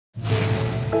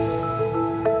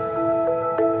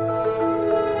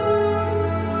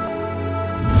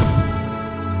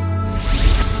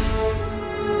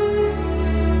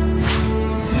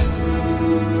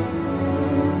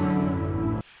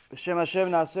Hashem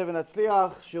Na'aseh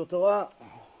v'Natzliach, shiur Torah.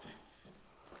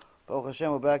 Baruch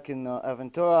Hashem, we're back in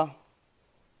Avon Torah.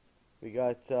 We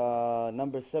got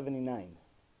number 79.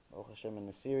 Baruch Hashem, in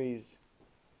the series.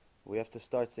 We have to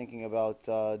start thinking about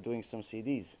doing some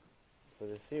CDs for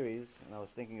this series. And I was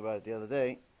thinking about it the other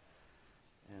day.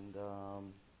 And it's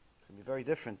going to be very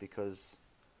different because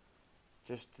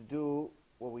just to do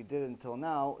what we did until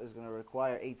now is going to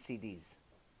require 8 CDs.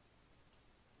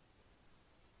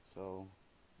 So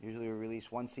usually we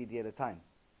release 1 CD at a time.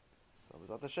 So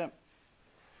BeEzrat Hashem,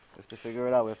 we have to figure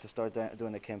it out. We have to start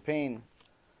doing a campaign.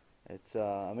 It's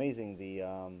amazing the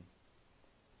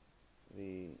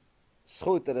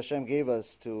zchut that Hashem gave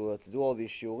us to do all these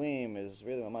shiurim is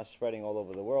really mamash spreading all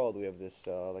over the world. We have this,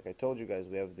 like I told you guys,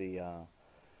 we have the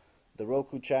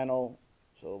Roku channel.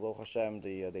 So Baruch Hashem,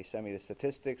 they send me the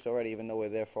statistics already, even though we're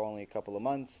there for only a couple of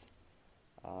months,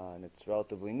 and it's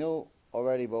relatively new.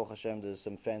 Already, Baruch Hashem, there's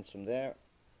some fans from there.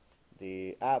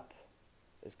 The app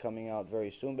is coming out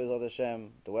very soon, BeEzrat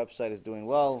Hashem. The website is doing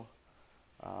well.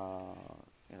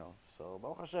 So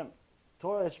Baruch Hashem,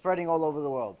 Torah is spreading all over the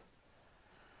world.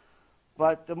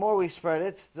 But the more we spread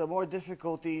it, the more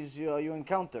difficulties you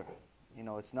encounter. You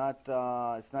know, it's not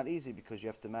easy because you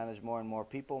have to manage more and more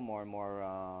people, more and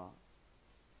more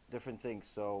different things.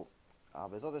 So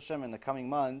BeEzrat Hashem, in the coming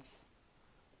months,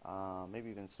 maybe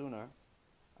even sooner,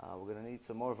 we're going to need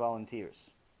some more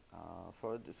volunteers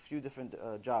for a few different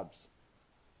jobs.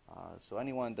 So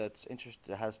anyone that's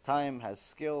interested, has time, has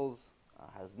skills,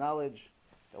 has knowledge,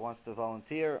 that wants to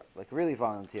volunteer, like really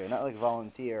volunteer, not like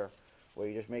volunteer where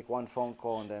you just make one phone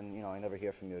call and then, I never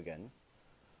hear from you again.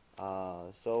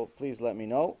 So please let me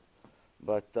know.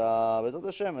 But BeEzrat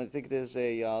Hashem, I think there's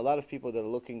a lot of people that are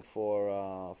looking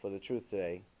for the truth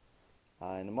today.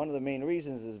 And one of the main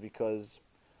reasons is because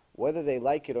whether they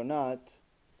like it or not,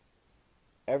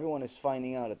 everyone is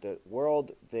finding out that the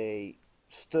world they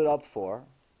stood up for,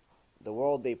 the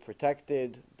world they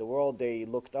protected, the world they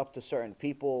looked up to certain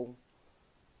people,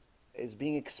 is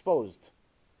being exposed.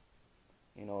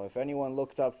 If anyone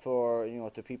looked up for,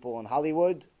 to people in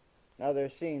Hollywood, now they're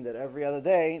seeing that every other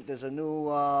day there's a new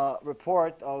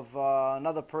report of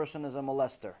another person is a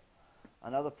molester,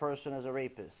 another person is a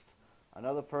rapist,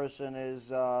 another person is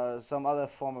some other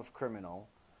form of criminal.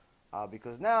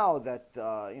 Because now that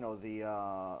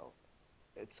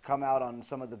it's come out on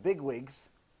some of the big wigs,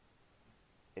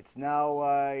 it's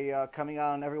now coming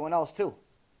out on everyone else too,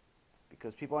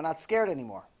 because people are not scared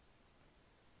anymore.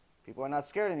 People are not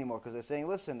scared anymore because they're saying,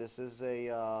 "Listen, this is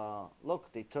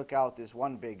look. They took out this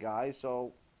one big guy,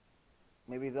 so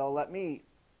maybe they'll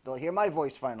hear my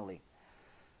voice finally."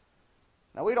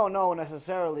 Now we don't know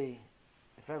necessarily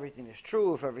if everything is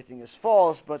true, if everything is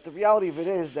false, but the reality of it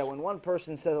is that when one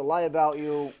person says a lie about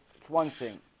you, it's one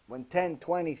thing. When 10,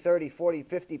 20, 30, 40,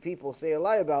 50 people say a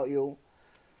lie about you,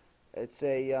 it's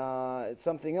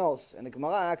something else. And the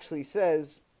Gemara actually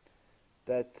says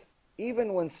that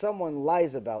even when someone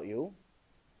lies about you,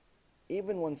 there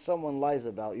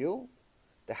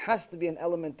has to be an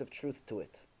element of truth to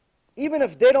it. Even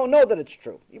if they don't know that it's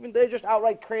true. Even they just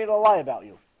outright created a lie about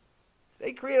you.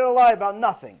 They created a lie about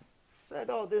nothing. Said,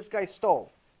 "Oh, this guy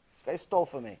stole. This guy stole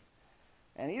from me."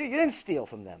 And you didn't steal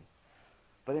from them.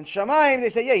 But in Shamayim, they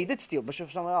say, "Yeah, you did steal, but from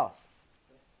someone else."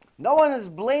 No one is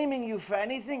blaming you for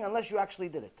anything unless you actually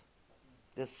did it.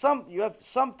 You have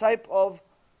some type of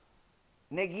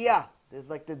negiyah. There's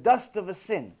like the dust of a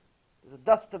sin. There's a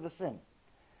dust of a sin.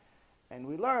 And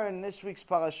we learn in this week's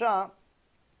parasha,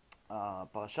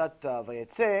 Parashat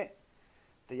Vayetze,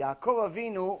 the Yaakov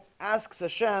Avinu asks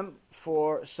Hashem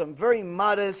for some very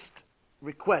modest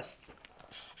requests.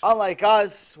 Unlike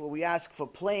us, where we ask for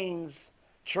planes,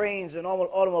 trains, and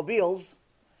automobiles,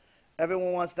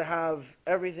 everyone wants to have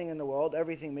everything in the world,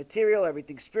 everything material,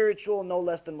 everything spiritual, no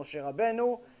less than Moshe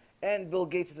Rabbeinu and Bill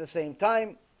Gates at the same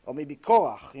time, or maybe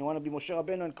Korach. You want to be Moshe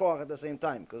Rabbeinu and Korach at the same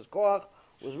time, because Korach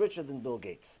was richer than Bill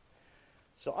Gates.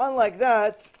 So unlike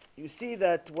that, you see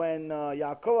that when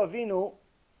Yaakov Avinu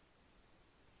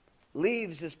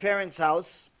leaves his parents'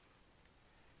 house,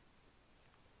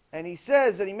 and he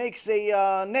says that he makes a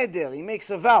neder, he makes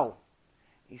a vow.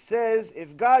 He says,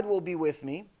 if God will be with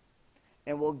me,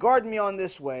 and will guard me on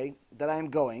this way that I am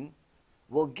going,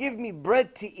 will give me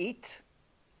bread to eat,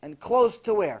 and clothes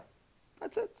to wear.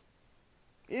 That's it.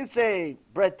 He didn't say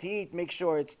bread to eat, make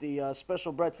sure it's the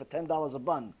special bread for $10 a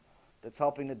bun that's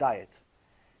helping the diet.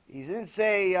 He didn't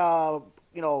say, he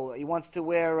wants to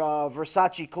wear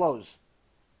Versace clothes.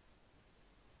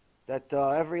 That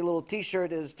every little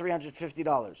t-shirt is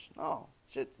 $350. No.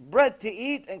 Bread to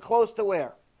eat and clothes to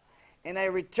wear. And I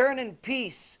return in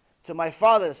peace to my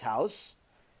father's house,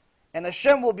 and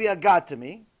Hashem will be a God to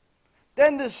me.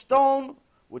 then the stone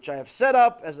which I have set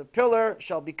up as a pillar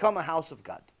shall become a house of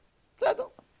God.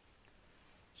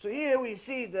 So here we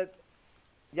see that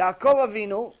Yaakov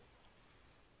Avinu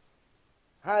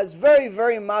has very,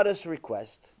 very modest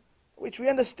request, which we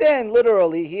understand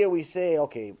literally. Here we say,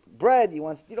 okay, bread, he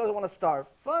doesn't want to starve.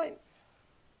 Fine.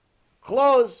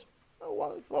 Clothes,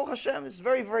 well, Hashem, it's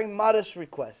very, very modest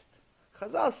request.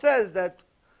 Chazal says that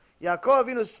Yaakov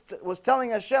Avinu was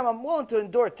telling Hashem, I'm willing to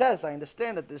endure tests. I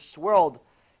understand that this world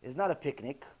is not a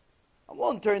picnic. I'm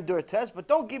willing to endure tests, but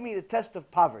don't give me the test of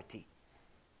poverty.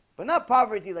 But not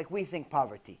poverty like we think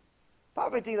poverty.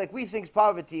 Poverty like we think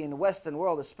poverty in the Western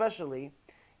world especially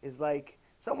is like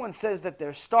someone says that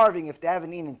they're starving if they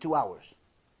haven't eaten in 2 hours.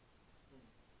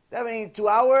 They haven't eaten 2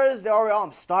 hours, they're already, oh,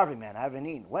 I'm starving, man, I haven't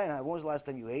eaten. When was the last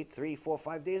time you ate? 3, 4,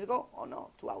 5 days ago? Oh no,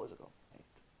 2 hours ago.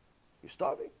 You're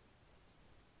starving?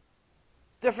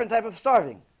 It's a different type of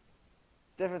starving.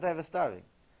 Different type of starving.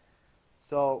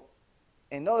 So,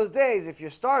 in those days, if you're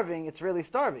starving, it's really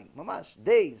starving. Mamash,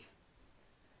 days.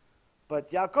 But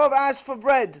Yaakov asked for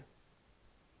bread.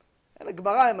 And the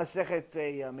Gemara in Masechet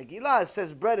Megillah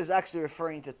says bread is actually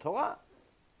referring to Torah.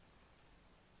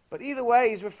 But either way,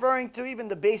 he's referring to even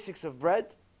the basics of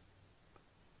bread.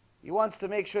 He wants to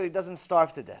make sure he doesn't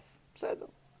starve to death.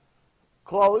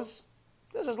 Clothes.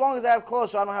 Just as long as I have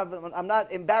clothes, so I'm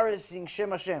not embarrassing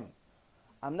Shem Hashem.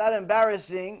 I'm not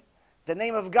embarrassing the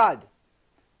name of God.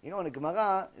 You know, in the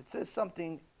Gemara, it says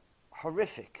something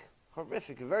horrific,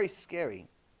 very scary,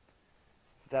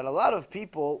 that a lot of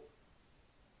people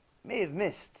may have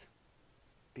missed,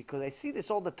 because I see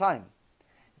this all the time.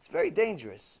 It's very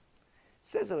dangerous. It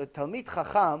says that a Talmid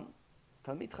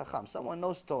Chacham, someone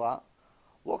knows Torah,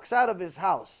 walks out of his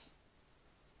house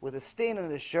with a stain on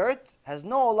his shirt, has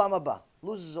no Olam Haba,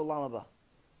 loses Olam Haba.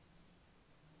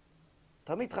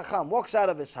 Talmid Chacham walks out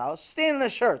of his house, stain on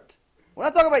his shirt. We're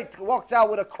not talking about he walks out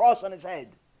with a cross on his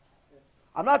head.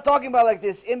 I'm not talking about like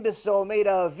this imbecile made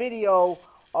a video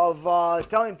of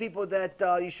telling people that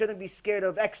you shouldn't be scared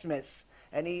of Xmas.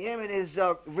 And him and his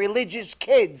religious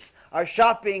kids are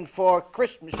shopping for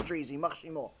Christmas trees. I'm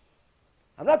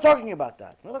not talking about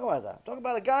that. I'm not talking about that. I'm talking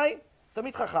about a guy,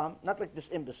 Talmid Chacham, not like this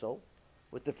imbecile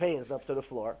with the pants up to the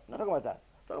floor. I'm not talking about that.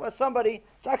 I'm talking about somebody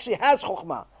that actually has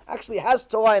chokhmah, actually has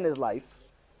Torah in his life,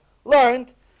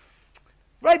 learned.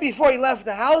 Right before he left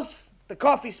the house, the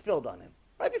coffee spilled on him.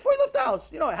 Right before he left the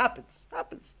house. You know, it happens. It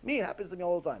happens to me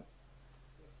all the time.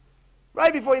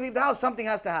 Right before you leave the house, something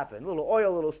has to happen. A little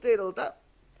oil, a little stain, a little that.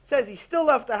 It says he still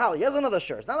left the house. He has another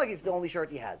shirt. It's not like it's the only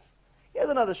shirt he has. He has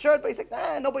another shirt, but he's like,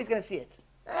 nah, nobody's going to see it.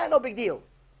 No big deal. It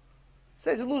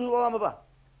says he loses Olam Haba.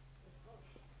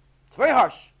 It's very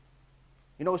harsh.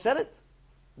 You know who said it?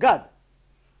 God.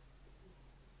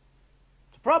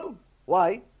 It's a problem.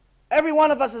 Why? Every one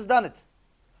of us has done it.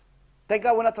 Thank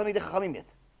God we're not Talmidei Chachamim yet.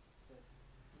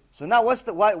 So now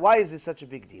why is this such a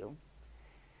big deal?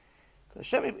 Because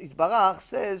Hashem Yisbarach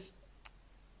says,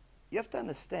 you have to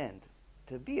understand,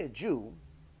 to be a Jew,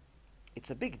 it's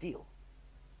a big deal.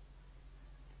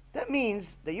 That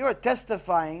means that you're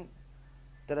testifying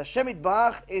that Hashem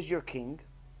Yisbarach is your king,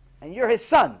 and you're his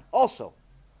son also.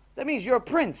 That means you're a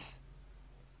prince.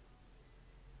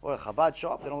 Or a Chabad show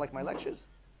up, they don't like my lectures.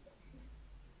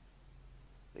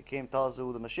 They came to tell us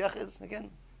who the Mashiach is again.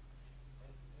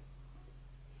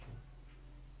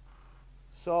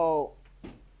 So,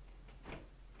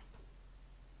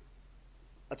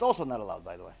 that's also not allowed,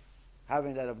 by the way.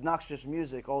 Having that obnoxious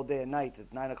music all day and night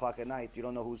at 9 o'clock at night, you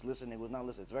don't know who's listening, who's not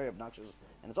listening. It's very obnoxious,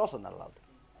 and it's also not allowed.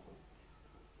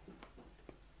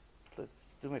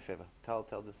 Do me a favor. Tell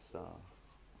this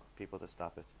people to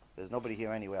stop it. There's nobody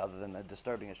here anyway other than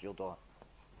disturbing a shiur Torah.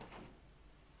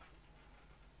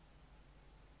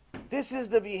 This is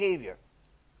the behavior.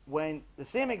 When the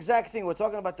same exact thing, we're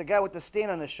talking about the guy with the stain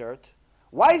on his shirt.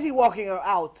 Why is he walking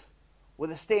out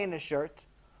with a stain in his shirt?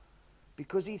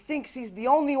 Because he thinks he's the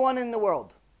only one in the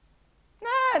world.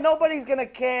 Nah, nobody's going to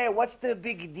care. What's the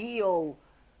big deal?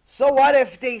 So what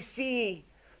if they see?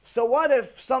 So what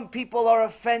if some people are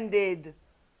offended?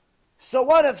 So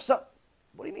what if some...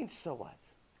 What do you mean, so what?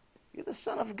 You're the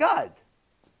son of God.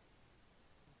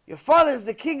 Your father is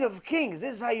the king of kings.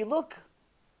 This is how you look?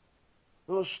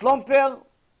 Little schlumper,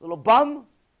 little bum.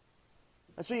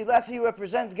 That's how you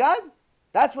represent God?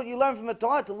 That's what you learn from the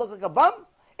Torah, to look like a bum?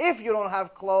 If you don't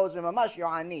have clothes, and mamash, you're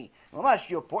ani. Mamash,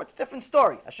 you're poor. It's a different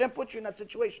story. Hashem put you in that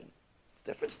situation. It's a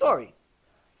different story.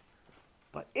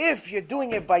 But if you're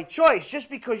doing it by choice, just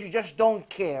because you just don't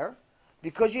care,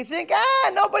 because you think,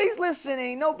 nobody's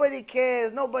listening, nobody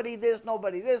cares, nobody this,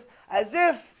 as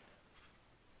if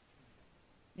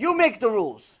you make the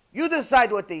rules. You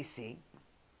decide what they see.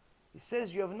 He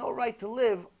says you have no right to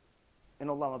live in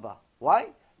Olam Haba.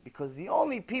 Why? Because the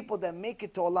only people that make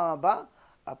it to Olam Haba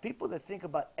are people that think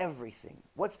about everything.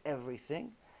 What's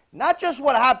everything? Not just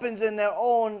what happens in their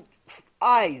own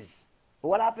eyes, but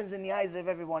what happens in the eyes of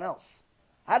everyone else.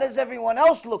 How does everyone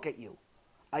else look at you?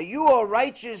 Are you a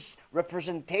righteous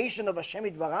representation of Hashem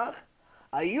Yitbarach?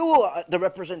 Are you the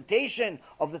representation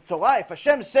of the Torah? If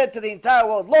Hashem said to the entire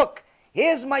world, look,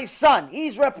 here's my son,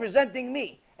 he's representing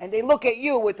me, and they look at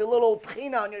you with a little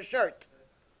tchina on your shirt,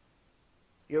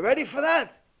 you ready for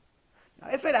that? Now,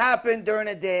 if it happened during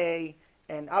a day,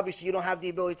 and obviously you don't have the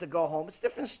ability to go home, it's a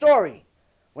different story.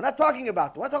 We're not talking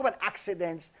about that. We're not talking about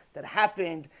accidents that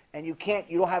happened and you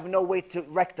don't have no way to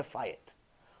rectify it.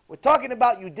 We're talking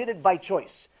about you did it by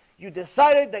choice. You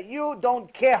decided that you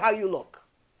don't care how you look.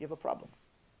 You have a problem.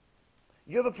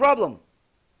 You have a problem.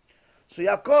 So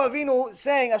Yaakov Avinu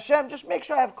saying, Hashem, just make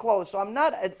sure I have clothes so I'm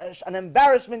not an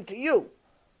embarrassment to you.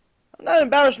 I'm not an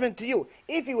embarrassment to you.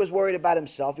 If he was worried about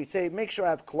himself, he'd say, make sure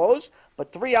I have clothes,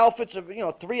 but 3 outfits of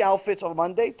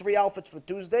Monday, 3 outfits for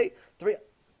Tuesday, 3.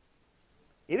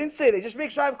 He didn't say that. Just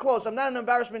make sure I have clothes. I'm not an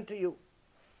embarrassment to you.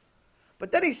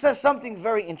 But then he says something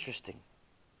very interesting.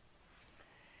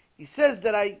 He says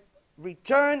that I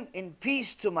return in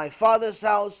peace to my father's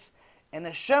house, and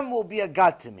Hashem will be a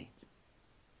God to me.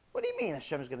 What do you mean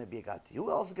Hashem is going to be a God to you?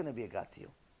 Who else is going to be a God to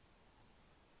you?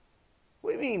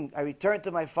 What do you mean I return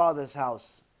to my father's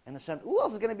house, and Hashem, who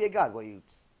else is going to be a God? What, are you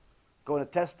going to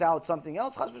test out something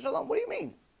else? Chas v'shalom. What do you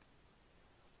mean?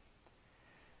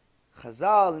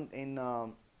 Chazal in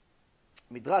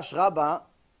Midrash Rabbah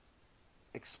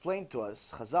explained to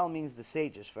us, Chazal means the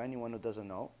sages, for anyone who doesn't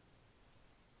know,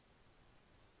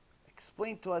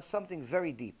 explained to us something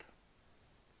very deep.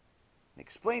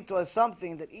 Explained to us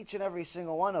something that each and every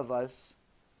single one of us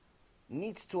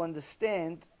needs to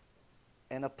understand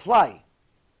and apply.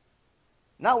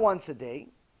 Not once a day,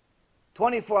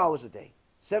 24 hours a day,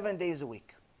 7 days a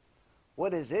week.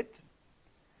 What is it?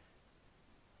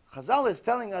 Chazal is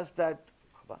telling us that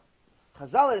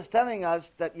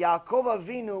Yaakov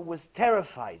Avinu was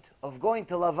terrified of going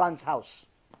to Lavan's house.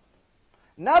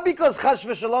 Not because Chas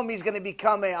v'Shalom he's going to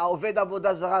become a Oved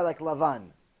Avodah Zarah like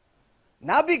Lavan.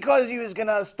 Not because he was going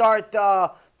to start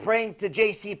praying to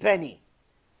J.C. Penney.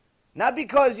 Not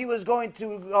because he was going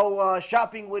to go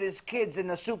shopping with his kids in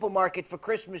a supermarket for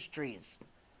Christmas trees.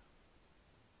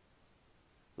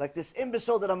 Like this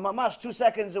imbecile that I'm mamash 2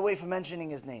 seconds away from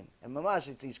mentioning his name. And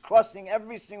mamash, he's crossing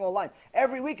every single line.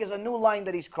 Every week is a new line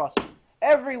that he's crossing.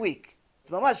 Every week.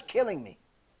 It's mamash killing me.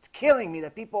 It's killing me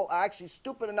that people are actually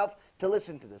stupid enough to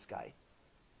listen to this guy.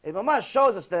 It mamash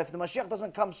shows us that if the Mashiach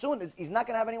doesn't come soon, he's not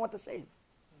going to have anyone to save.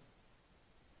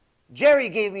 Jerry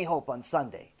gave me hope on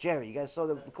Sunday. Jerry, you guys saw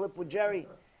the clip with Jerry?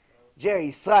 Jerry,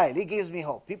 Israel, he gives me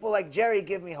hope. People like Jerry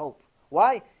give me hope.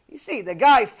 Why? You see, the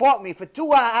guy fought me for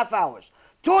 2.5 hours.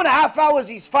 2.5 hours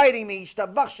he's fighting me.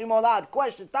 Question,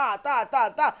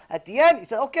 At the end, he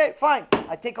said, okay, fine.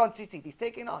 I take on tzitzit. He's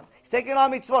taking on. He's taking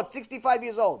on mitzvot. 65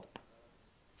 years old.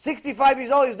 65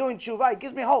 years old, he's doing tshuva. He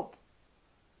gives me hope.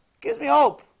 Gives me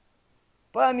hope.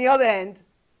 But on the other hand,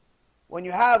 when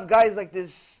you have guys like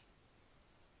this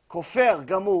Kofer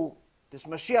Gamur, this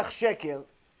Mashiach Sheker,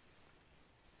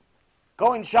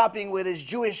 going shopping with his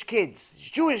Jewish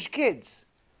kids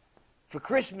for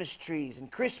Christmas trees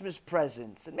and Christmas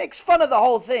presents, and makes fun of the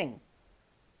whole thing.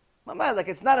 My man, like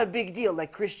it's not a big deal.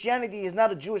 Like Christianity is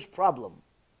not a Jewish problem.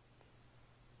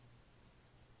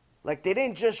 Like they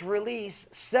didn't just release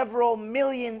several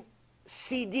million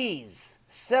CDs.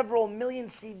 Several million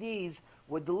CDs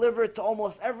were delivered to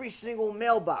almost every single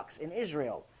mailbox in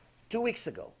Israel 2 weeks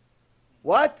ago.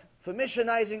 What? For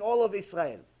missionizing all of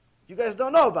Israel. You guys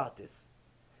don't know about this.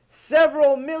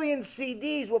 Several million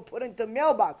CDs were put into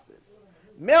mailboxes.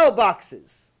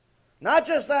 Mailboxes. Not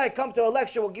just that I come to a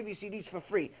lecture, we'll give you CDs for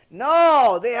free.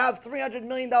 No, they have $300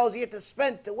 million a year to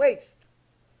spend, to waste.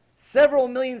 Several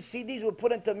million CDs were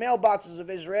put into mailboxes of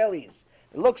Israelis.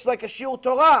 It looks like a shiur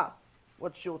Torah.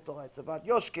 What's shiur Torah? It's about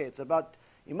Yoshke. It's about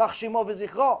Yimach Shemo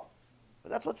v'Zichro.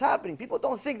 But that's what's happening. People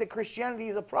don't think that Christianity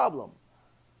is a problem.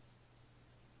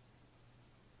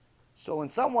 So when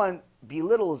someone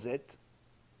belittles it,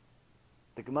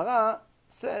 the Gemara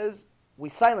says we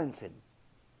silence him.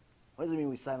 What does it mean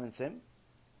we silence him?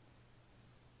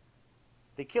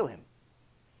 They kill him.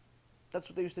 That's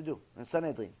what they used to do in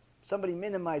Sanhedrin. Somebody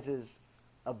minimizes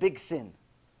a big sin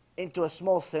into a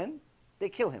small sin, they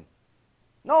kill him.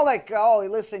 No, like, oh,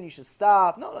 listen, you should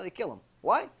stop. No, they kill him.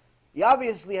 Why? He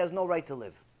obviously has no right to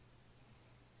live.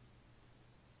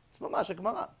 It's mamash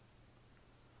Gemara.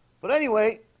 But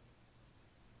anyway,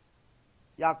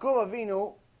 Yaakov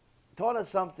Avinu taught us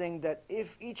something that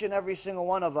if each and every single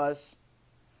one of us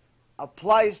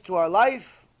applies to our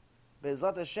life,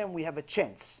 BeEzrat Hashem, we have a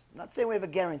chance. I'm not saying we have a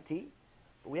guarantee,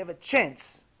 but we have a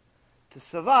chance to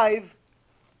survive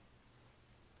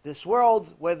this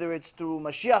world, whether it's through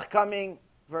Mashiach coming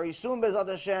very soon, BeEzrat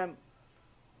Hashem,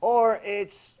 or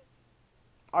it's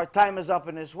our time is up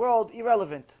in this world,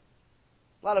 irrelevant.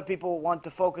 A lot of people want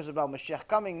to focus about Mashiach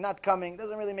coming, not coming.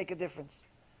 Doesn't really make a difference.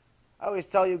 I always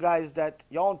tell you guys that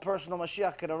your own personal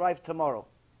Mashiach could arrive tomorrow.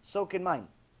 So can mine.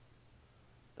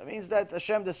 That means that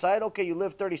Hashem decided, okay, you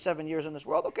lived 37 years in this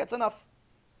world. Okay, it's enough.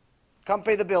 Come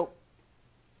pay the bill.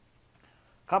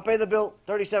 Come pay the bill.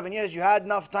 37 years, you had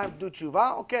enough time to do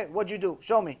tshuva. Okay, what'd you do?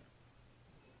 Show me.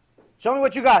 Show me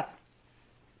what you got.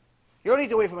 You don't need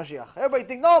to wait for Mashiach. Everybody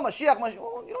thinks, no, Mashiach.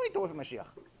 Oh, you don't need to wait for Mashiach.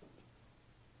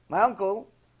 My uncle,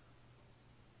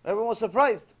 everyone was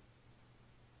surprised.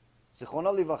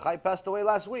 Zichrono Livachai passed away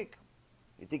last week.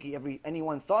 You think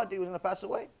anyone thought that he was going to pass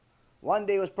away? One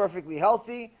day he was perfectly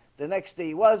healthy. The next day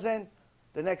he wasn't.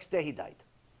 The next day he died.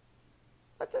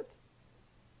 That's it.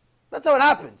 That's how it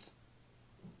happens.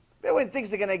 Everyone thinks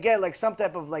they're going to get like some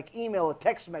type of like email or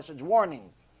text message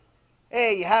warning.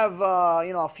 Hey, you have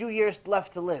a few years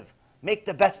left to live. Make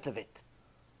the best of it.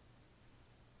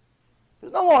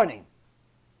 There's no warning.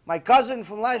 My cousin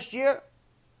from last year,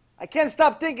 I can't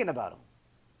stop thinking about him.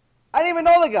 I didn't even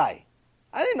know the guy.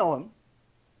 I didn't know him.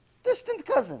 Distant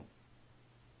cousin.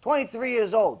 23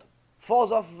 years old.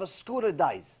 Falls off of a scooter,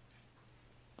 dies.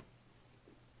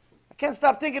 I can't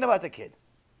stop thinking about the kid.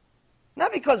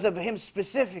 Not because of him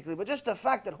specifically, but just the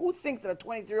fact that who thinks that a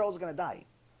 23-year-old is going to die?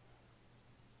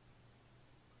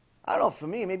 I don't know, for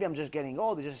me, maybe I'm just getting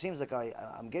old. It just seems like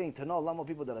I'm getting to know a lot more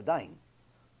people that are dying.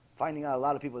 Finding out a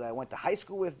lot of people that I went to high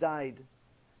school with died.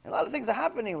 And a lot of things are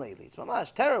happening lately. It's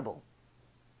mamash, terrible.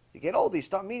 You get older, you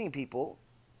start meeting people,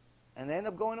 and they end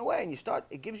up going away. And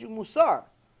it gives you mussar.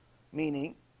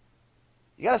 Meaning,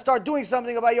 you got to start doing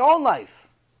something about your own life.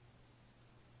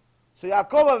 So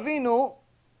Yaakov Avinu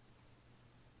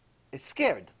is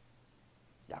scared.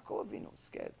 Yaakov Avinu is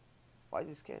scared. Why is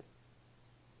he scared?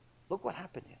 Look what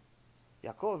happened here.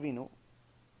 Yaakov Avinu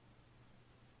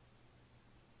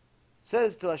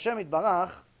says to Hashem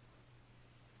Yitbarach,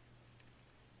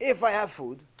 if I have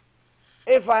food,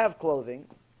 if I have clothing,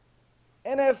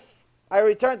 and if I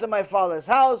return to my father's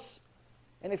house,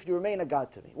 and if you remain a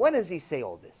God to me. When does he say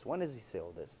all this? When does he say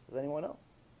all this? Does anyone know?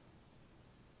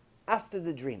 After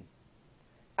the dream.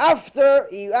 After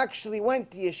he actually went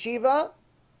to yeshiva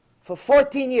for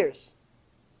 14 years.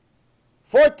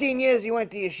 14 years he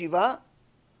went to yeshiva.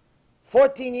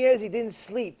 14 years he didn't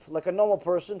sleep like a normal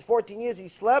person. 14 years he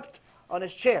slept on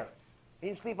his chair. He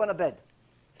didn't sleep on a bed.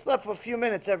 He slept for a few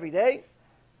minutes every day.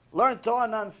 Learned Torah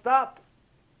non-stop.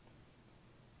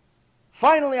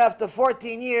 Finally, after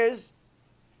 14 years,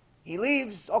 he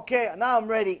leaves. Okay, now I'm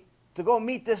ready to go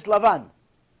meet this Lavan.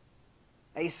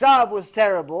 Esav was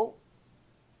terrible,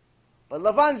 but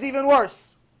Lavan's even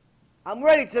worse. I'm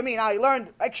ready to meet. Now he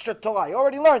learned extra Torah. He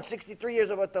already learned 63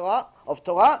 years of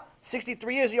Torah.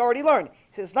 63 years he already learned.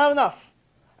 He says, it's not enough.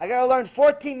 I got to learn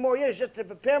 14 more years just to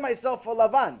prepare myself for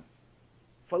Lavan.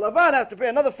 For Lavan, I have to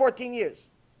prepare another 14 years.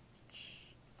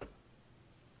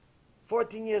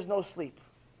 14 years, no sleep.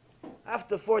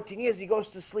 After 14 years, he goes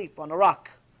to sleep on a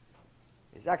rock.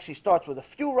 It actually starts with a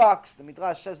few rocks. The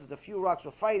Midrash says that the few rocks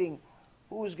were fighting.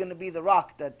 Who's going to be the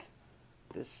rock that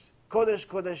this Kodesh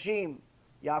Kodashim,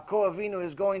 Yaakov Avinu,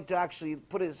 is going to actually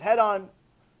put his head on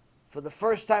for the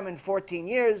first time in 14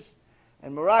 years.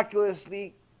 And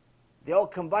miraculously, they all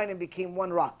combined and became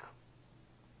one rock.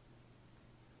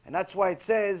 And that's why it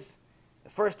says, the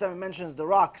first time it mentions the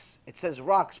rocks, it says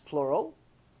rocks, plural.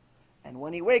 And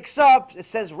when he wakes up, it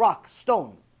says rock,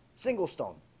 stone, single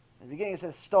stone. In the beginning it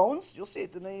says stones. You'll see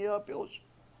it in the Pirush.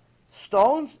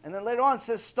 Stones, and then later on it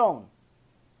says stone.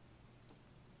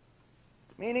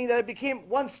 Meaning that it became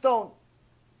one stone.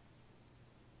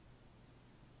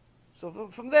 So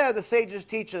from there, the sages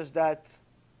teach us that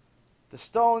the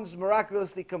stones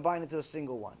miraculously combine into a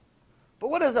single one. But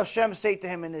what does Hashem say to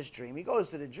him in his dream? He goes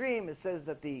to the dream. It says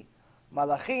that the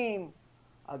malachim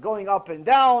are going up and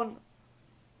down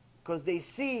because they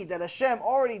see that Hashem,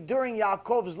 already during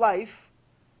Yaakov's life,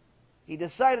 he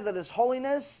decided that his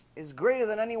holiness is greater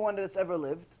than anyone that's ever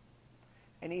lived.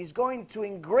 And he's going to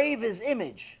engrave his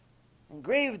image,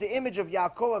 engrave the image of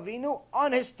Yaakov Avinu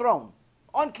on his throne,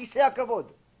 on Kisei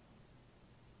HaKavod.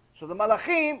 So the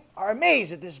Malachim are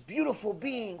amazed at this beautiful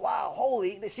being. Wow,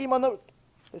 holy. They see him on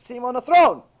the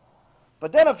throne.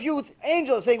 But then a few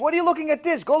angels saying, what are you looking at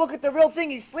this? Go look at the real thing.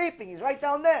 He's sleeping. He's right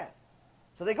down there.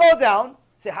 So they go down.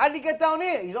 Say, how did he get down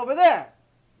here? He's over there.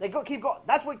 They keep going.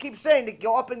 That's what it keeps saying. They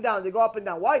go up and down. They go up and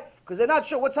down. Why? Because they're not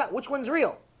sure which one's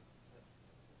real.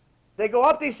 They go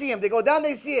up, they see him. They go down,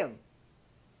 they see him.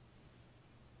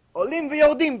 Olim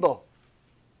v'yordim bo.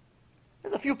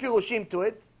 There's a few pirushim to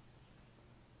it.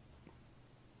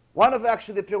 One of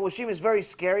actually the pirushim is very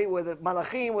scary, where the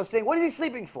malachim was saying, what is he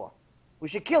sleeping for? We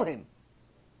should kill him.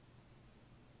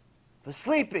 For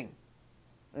sleeping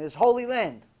in his holy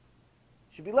land.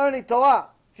 Should be learning Torah.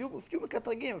 A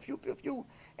few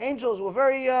angels were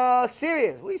very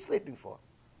serious. What are you sleeping for?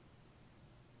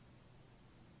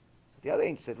 The other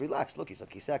angel said, relax. Look, he's a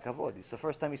kisei kavod. It's the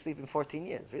first time he's sleeping in 14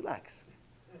 years. Relax.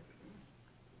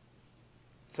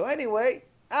 So anyway,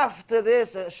 after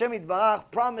this, Hashem Yitbarach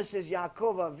promises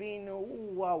Yaakov Avinu.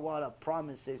 Wow, what a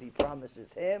promises. He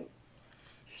promises him.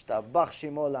 Shtabach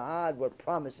Shemo La'ad. What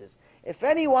promises. If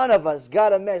any one of us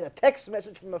got a text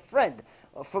message from a friend,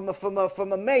 from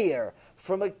a mayor,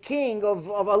 from a king of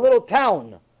a little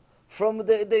town, from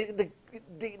the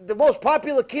most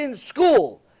popular kid in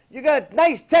school, you got a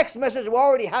nice text message, we're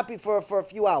already happy for a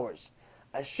few hours.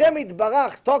 Hashem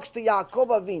Yitbarach talks to Yaakov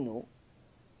Avinu,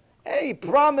 and he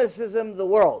promises him the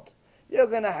world. You're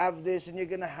going to have this, and you're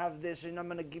going to have this, and I'm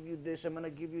going to give you this, I'm going to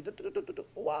give you...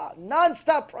 Wow,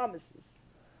 non-stop promises.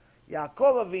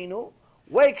 Yaakov Avinu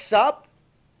wakes up,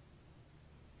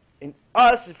 and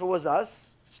us, if it was us,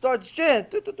 starts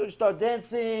chanting, start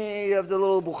dancing, you have the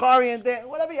little Bukharian dance,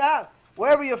 whatever you have.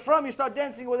 Wherever you're from, you start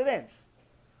dancing with a dance.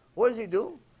 What does he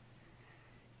do?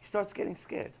 He starts getting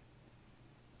scared.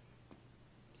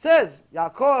 Says,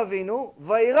 Yaakov Avinu,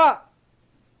 Vayira.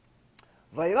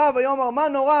 Vayira vayomar ma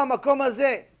nora hamakom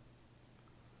hazeh.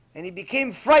 And he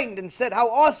became frightened and said, how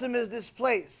awesome is this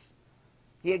place?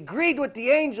 He agreed with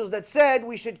the angels that said,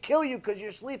 we should kill you because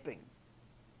you're sleeping.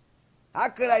 How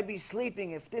could I be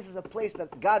sleeping if this is a place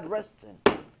that God rests in?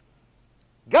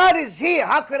 God is here.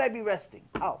 How could I be resting?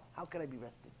 How? How could I be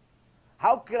resting?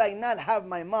 How could I not have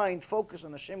my mind focused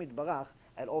on Hashem Yitbarach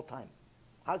at all time?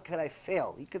 How could I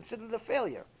fail? He considered it a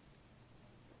failure.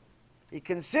 He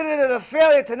considered it a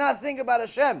failure to not think about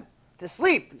Hashem, to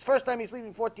sleep. It's the first time he's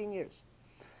sleeping 14 years.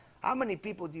 How many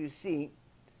people do you see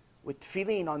with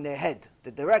tefillin on their head?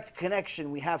 The direct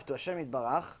connection we have to Hashem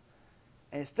Yitbarach,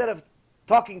 and instead of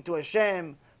talking to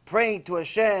Hashem, praying to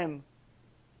Hashem,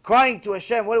 crying to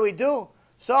Hashem, what do?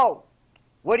 So,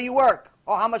 where do you work?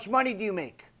 Oh, how much money do you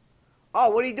make?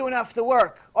 Oh, what are you doing after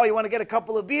work? Oh, you want to get a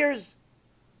couple of beers?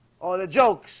 Or the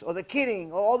jokes, or the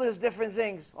kidding, or all these different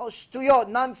things. All shtuyot,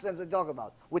 nonsense they talk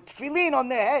about. With tefillin on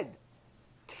their head.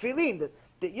 Tefillin.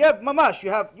 You have, mamash,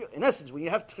 in essence, when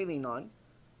you have tefillin on,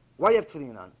 why do you have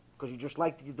tefillin on? Because you just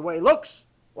like the way it looks?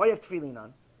 Why do you have tefillin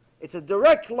on? It's a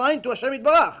direct line to Hashem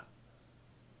Yitbarach.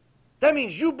 That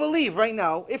means you believe right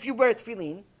now, if you wear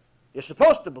tefillin, you're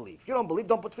supposed to believe. If you don't believe,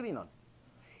 don't put tefillin on.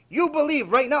 You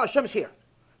believe right now Hashem's here.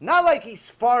 Not like he's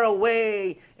far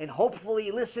away and hopefully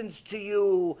he listens to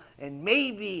you and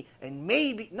maybe.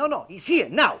 No, he's here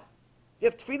now. You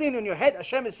have tefillin in your head.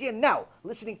 Hashem is here now,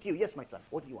 listening to you. Yes, my son.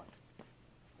 What do you want?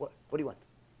 What do you want?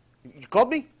 You called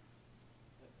me?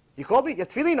 You called me? You have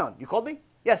tefillin on. You called me?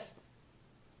 Yes.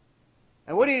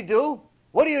 And what do you do?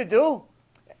 What do you do?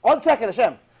 One second,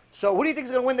 Hashem. So who do you think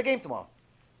is going to win the game tomorrow?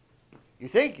 You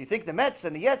think? You think the Mets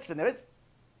and the Jets and the Reds?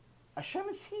 Hashem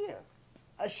is here.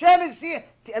 Hashem is here.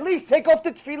 At least take off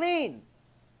the tefillin.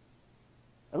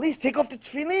 At least take off the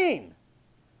tefillin.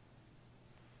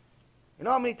 You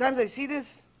know how many times I see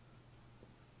this?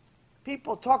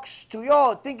 People talk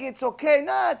shtuyot, thinking it's okay.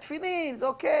 Nah, tefillin is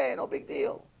okay, no big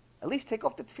deal. At least take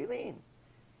off the tefillin.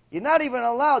 You're not even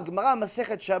allowed, Gemara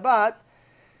Masechet Shabbat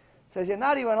says you're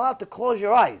not even allowed to close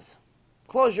your eyes.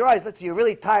 Close your eyes. Let's say you're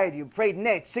really tired. You prayed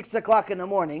net 6 o'clock in the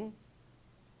morning.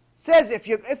 Says if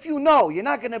you know you're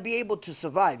not going to be able to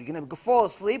survive, you're going to fall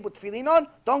asleep with tefillin on,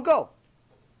 don't go.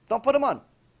 Don't put them on.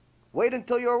 Wait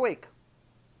until you're awake.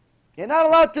 You're not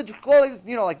allowed to close,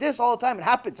 like this all the time. It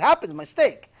happens,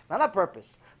 mistake, not on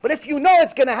purpose. But if you know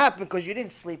it's going to happen because you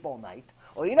didn't sleep all night,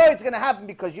 or you know it's going to happen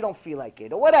because you don't feel like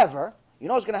it, or whatever, you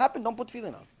know it's going to happen, don't put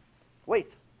tefillin on.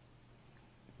 Wait.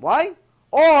 Why?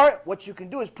 Or what you can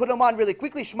do is put them on really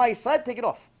quickly, Shema Yisrael, take it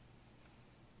off.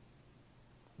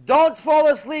 Don't fall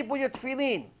asleep with your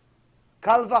tefillin.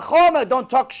 Kal vachomer, don't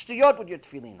talk shtuyot with your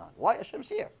tefillin on. Why? Hashem's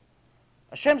here.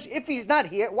 If he's not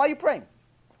here, why are you praying?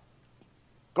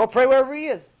 Go pray wherever he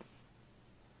is.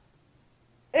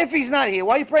 If he's not here,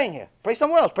 why are you praying here? Pray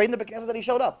somewhere else. Pray in the Beknesset that he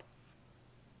showed up.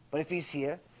 But if he's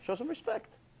here, show some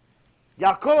respect.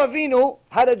 Yaakov Avinu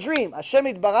had a dream. Hashem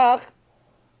Yitbarach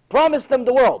promised him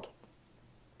the world.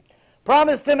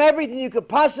 Promised him everything you could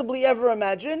possibly ever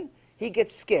imagine. He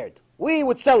gets scared. We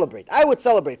would celebrate. I would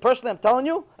celebrate. Personally, I'm telling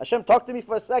you, Hashem talked to me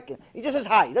for a second. He just says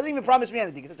hi. He doesn't even promise me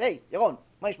anything. He says, hey, Yaron,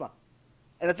 Maishma.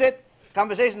 And that's it.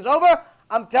 Conversation's over.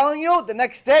 I'm telling you, the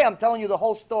next day, I'm telling you the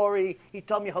whole story. He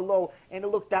told me hello, and it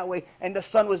looked that way, and the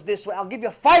sun was this way. I'll give you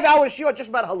a 5-hour shiur just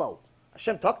about hello.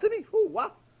 Hashem talked to me? Who?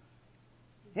 What?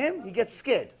 Him? He gets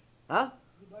scared. Huh?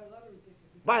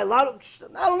 Buy a lottery.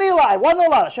 I don't need a lot. I want a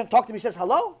lot. Hashem talked to me, says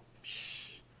hello?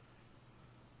 Shh.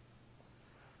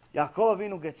 Yaakov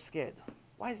Avinu gets scared.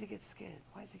 Why does he get scared?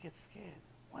 Why does he get scared?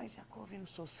 Why is Yaakov Avinu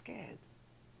so scared?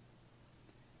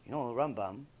 You know, the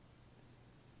Rambam,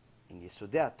 in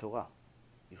Yesodei Torah,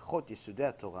 Ilchot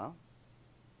Yesodei Torah,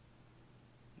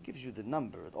 he gives you the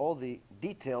number, all the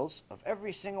details of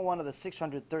every single one of the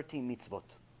 613 mitzvot.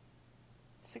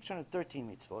 613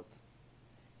 mitzvot.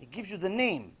 He gives you the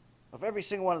name of every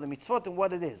single one of the mitzvot and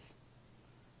what it is.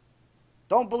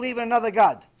 Don't believe in another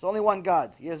God. There's only one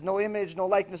God. He has no image, no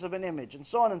likeness of an image, and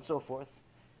so on and so forth.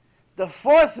 The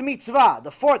fourth mitzvah,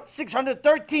 the fourth,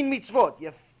 613 mitzvot,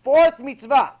 your fourth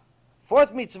mitzvah,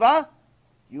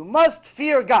 you must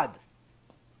fear God.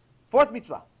 Fourth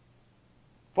mitzvah.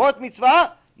 Fourth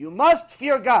mitzvah, you must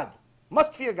fear God.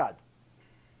 Must fear God.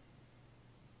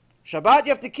 Shabbat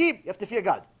you have to keep, you have to fear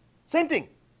God. Same thing.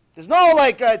 There's no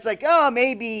it's like, oh,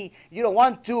 maybe you don't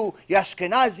want to, you're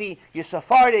Ashkenazi, you're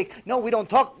Sephardic. No, we don't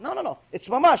talk. No. It's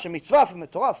mamash, a mitzvah from the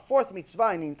Torah, fourth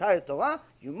mitzvah in the entire Torah,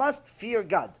 you must fear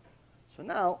God. So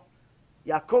now,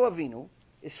 Yaakov Avinu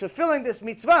is fulfilling this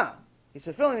mitzvah. He's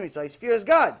fulfilling the mitzvah. He fears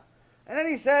God. And then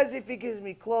he says, if he gives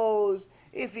me clothes,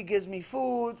 if he gives me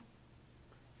food,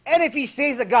 and if he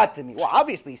stays a God to me. Well,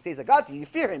 obviously he stays a God to you. You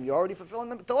fear him. You're already fulfilling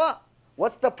the Torah.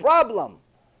 What's the problem?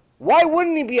 Why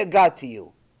wouldn't he be a God to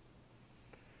you?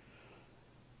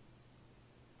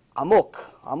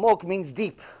 Amok. Amok means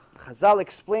deep. Chazal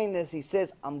explained this. He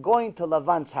says, I'm going to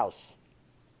Lavan's house.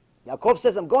 Yaakov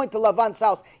says, I'm going to Lavan's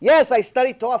house. Yes, I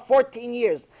studied Torah 14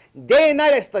 years. Day and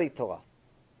night I studied Torah.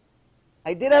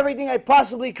 I did everything I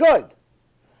possibly could.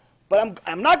 But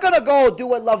I'm not going to go do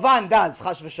what Lavan does,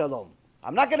 Chash v'shalom.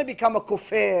 I'm not going to become a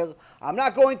kufir. I'm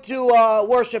not going to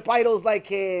worship idols like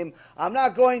him. I'm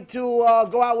not going to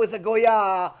go out with a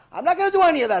goya. I'm not going to do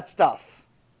any of that stuff.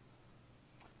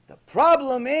 The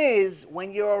problem is,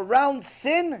 when you're around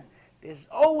sin, there's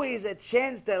always a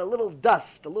chance that a little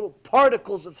dust, a little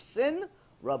particles of sin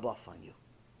rub off on you.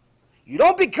 You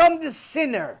don't become the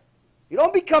sinner. You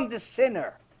don't become the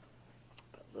sinner.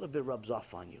 But a little bit rubs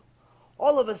off on you.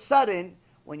 All of a sudden,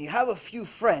 when you have a few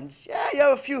friends, you're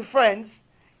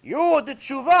the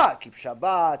tshuva. Keep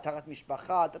Shabbat, Tarat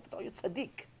Mishpacha, you're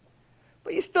tzaddik.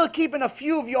 But you're still keeping a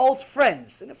few of your old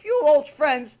friends. And a few old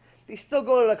friends, they still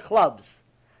go to the clubs.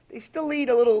 They still eat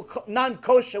a little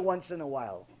non-kosher once in a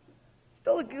while.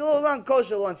 Still a little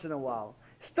non-kosher once in a while.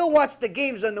 Still watch the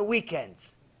games on the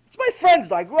weekends. It's my friends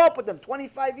though. I grew up with them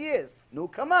 25 years. No,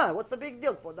 come on. What's the big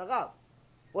deal for the Rav?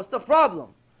 What's the problem?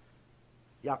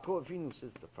 Yaakov Avinu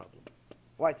says it's a problem.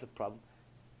 Why it's a problem?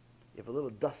 You have a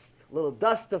little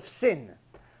dust of sin.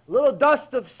 A little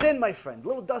dust of sin, my friend. A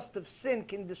little dust of sin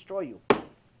can destroy you.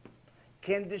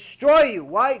 Can destroy you.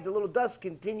 Why? The little dust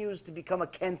continues to become a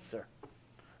cancer.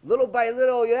 Little by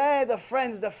little, the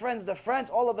friends.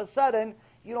 All of a sudden,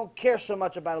 you don't care so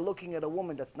much about looking at a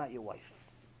woman that's not your wife.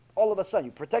 All of a sudden,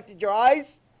 you protected your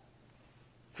eyes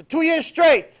for 2 years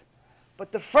straight.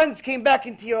 But the friends came back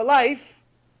into your life.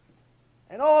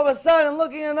 And all of a sudden,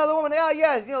 looking at another woman,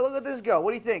 look at this girl.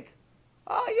 What do you think?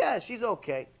 Oh, yeah, she's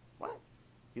okay. What?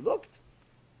 You looked?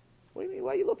 What do you mean?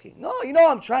 Why are you looking? No,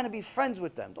 I'm trying to be friends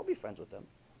with them. Don't be friends with them.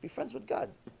 Be friends with God.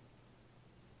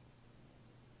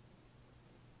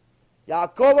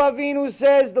 Yaakov Avinu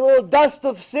says the little dust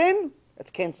of sin,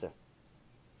 that's cancer.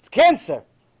 It's cancer.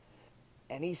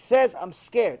 And he says, I'm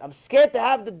scared. I'm scared to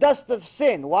have the dust of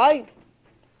sin. Why?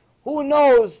 Who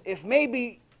knows if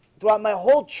maybe throughout my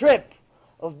whole trip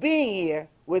of being here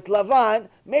with Lavan,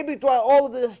 maybe throughout all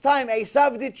of this time,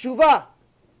 Esav did tshuva.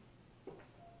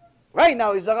 Right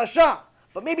now he's a rasha.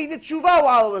 But maybe he did tshuva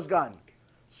while I was gone.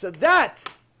 So that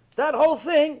whole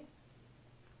thing,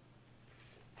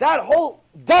 that whole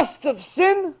dust of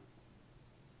sin,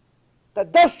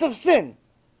 that dust of sin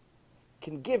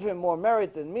can give him more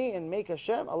merit than me and make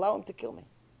Hashem allow him to kill me.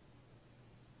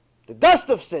 The dust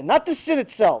of sin, not the sin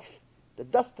itself. The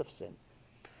dust of sin.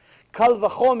 Kal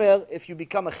v'chomer if you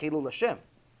become a chilul Hashem.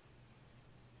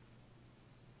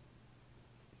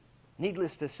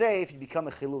 Needless to say, if you become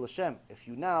a chilul Hashem, if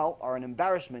you now are an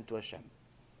embarrassment to Hashem,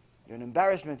 you're an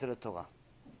embarrassment to the Torah,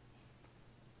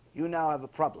 you now have a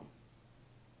problem.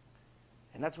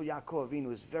 And that's what Yaakov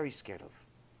Avinu is very scared of.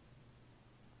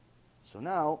 So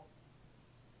now,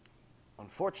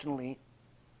 unfortunately,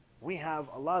 we have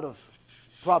a lot of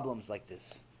problems like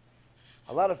this.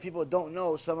 A lot of people don't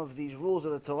know some of these rules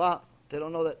of the Torah. They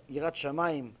don't know that Yirat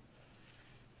Shamayim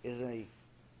is a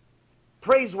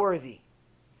praiseworthy.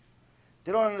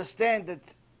 They don't understand that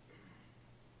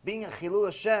being a Chilul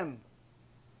Hashem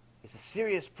is a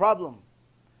serious problem,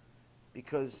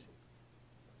 because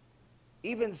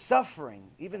even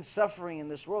suffering in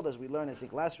this world, as we learned, I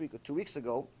think last week or 2 weeks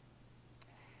ago,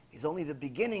 is only the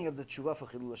beginning of the tshuva for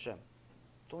Chilul Hashem.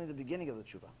 It's only the beginning of the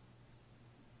tshuva.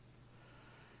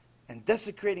 And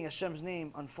desecrating Hashem's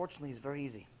name, unfortunately, is very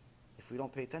easy if we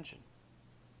don't pay attention.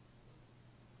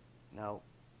 Now,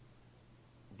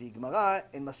 the Gemara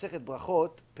in Masechet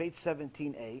Brachot, page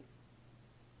 17a,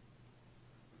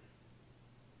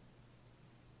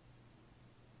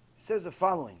 says the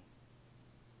following.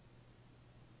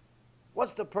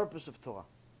 What's the purpose of Torah?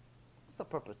 What's the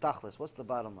purpose? Tachlis, what's the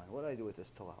bottom line? What do I do with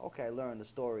this Torah? Okay, I learned the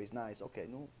stories, nice. Okay,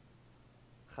 no.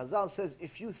 Chazal says,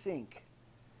 if you think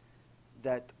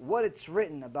that what it's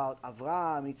written about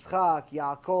Avraham, Yitzchak,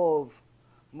 Yaakov,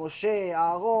 Moshe,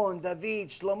 Aaron, David,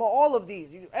 Shlomo, all of these,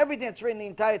 everything that's written in the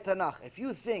entire Tanakh, if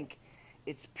you think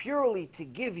it's purely to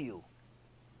give you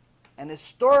an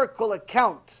historical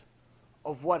account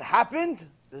of what happened,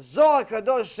 the Zohar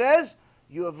Kadosh says,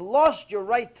 you have lost your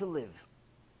right to live.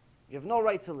 You have no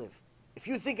right to live. If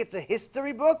you think it's a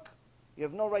history book, you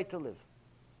have no right to live.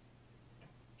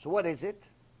 So what is it?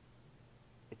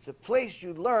 It's a place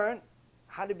you learn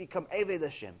how to become Eved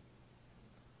Hashem.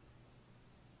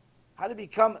 How to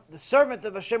become the servant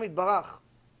of Hashem Yitbarach.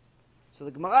 So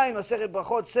the Gemara in Masechet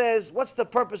Brachot says, what's the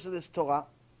purpose of this Torah?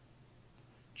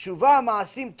 Tshuva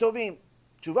ma'asim tovim.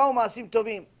 Tshuva ma'asim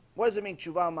tovim. What does it mean,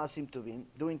 tshuva ma'asim tovim?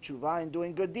 Doing tshuva and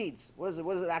doing good deeds. What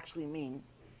does it actually mean?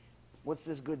 What's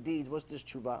this good deeds? What's this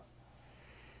tshuva?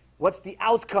 What's the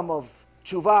outcome of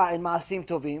tshuva and ma'asim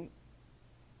tovim?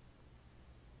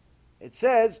 It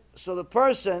says, so the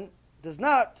person does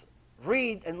not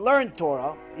read and learn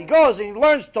Torah. He goes and he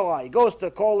learns Torah. He goes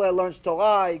to Kollel, learns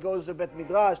Torah. He goes to Bet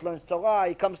Midrash, learns Torah.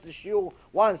 He comes to shiur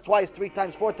once, twice, 3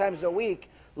 times, 4 times a week,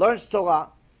 learns Torah.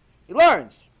 He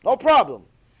learns, no problem.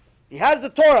 He has the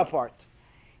Torah part.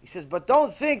 He says, but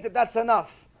don't think that that's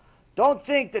enough. Don't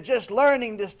think that just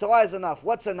learning this Torah is enough.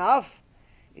 What's enough?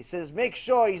 He says, make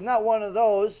sure he's not one of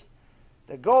those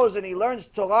that goes and he learns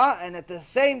Torah and at the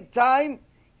same time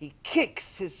he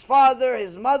kicks his father,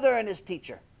 his mother, and his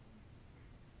teacher.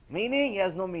 Meaning he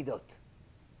has no midot.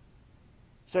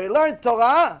 So he learned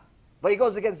Torah, but he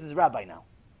goes against his rabbi now.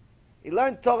 He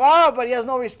learned Torah, but he has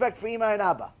no respect for Ima and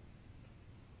Abba.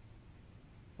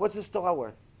 What's this Torah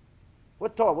word?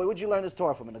 What Torah? Where would you learn this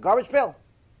Torah from? In a garbage pail?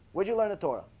 Where'd you learn the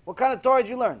Torah? What kind of Torah did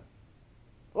you learn?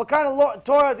 What kind of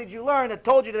Torah did you learn that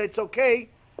told you that it's okay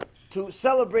to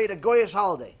celebrate a Goyish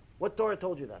holiday? What Torah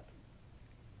told you that?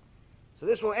 So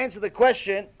this will answer the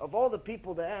question of all the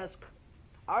people that ask,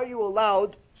 are you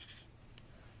allowed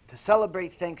to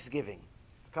celebrate Thanksgiving?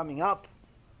 It's coming up,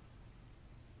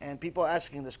 and people are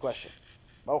asking this question.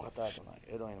 Now,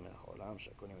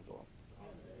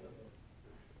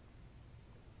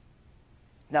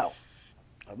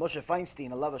 Moshe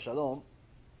Feinstein, alav shalom,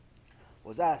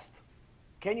 was asked,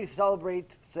 can you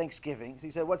celebrate Thanksgiving? So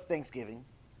he said, what's Thanksgiving?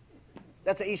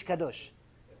 That's a Ish Kadosh.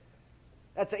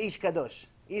 That's a Ish Kadosh.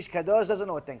 Ish Kadosh doesn't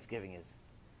know what Thanksgiving is.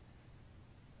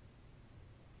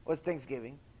 What's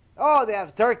Thanksgiving? Oh, they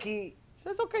have turkey. He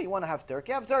says, okay, you want to have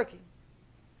turkey? Have turkey.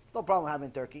 No problem having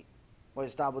turkey. What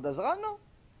is Avodah Zarah? No.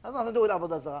 Has nothing to do with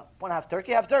Avodah Zarah. Want to have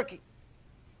turkey? Have turkey.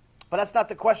 But that's not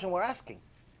the question we're asking.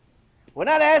 We're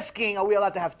not asking, are we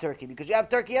allowed to have turkey? Because you have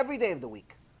turkey every day of the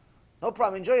week. No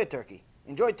problem. Enjoy your turkey.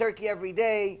 Enjoy turkey every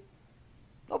day.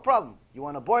 No problem. You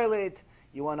want to boil it.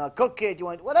 You want to cook it. You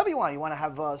want whatever you want. You want to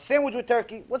have a sandwich with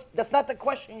turkey. That's not the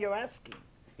question you're asking.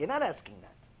 You're not asking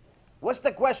that. What's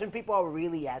the question people are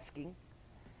really asking?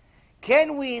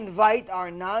 Can we invite our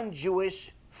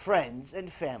non-Jewish friends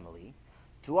and family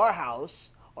to our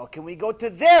house, or can we go to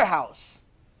their house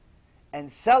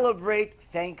and celebrate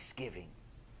Thanksgiving?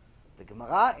 The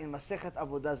Gemara in Masechet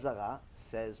Avodah Zarah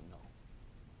says no.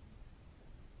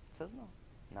 It says no.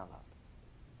 Not allowed.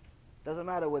 Doesn't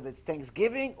matter whether it's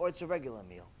Thanksgiving or it's a regular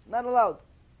meal. Not allowed.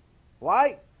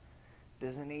 Why?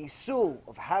 There's an issue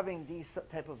of having these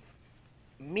type of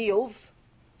meals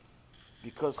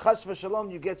because chas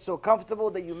v'shalom you get so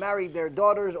comfortable that you marry their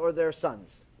daughters or their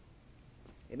sons.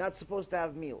 You're not supposed to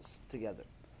have meals together.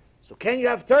 So can you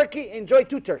have turkey? Enjoy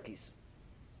 2 turkeys.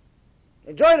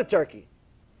 Enjoy the turkey.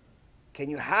 Can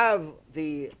you have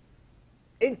the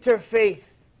interfaith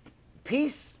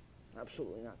peace?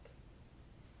 Absolutely not.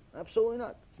 Absolutely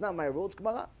not. It's not my rule. It's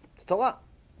Gemara. It's Torah.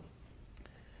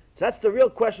 So that's the real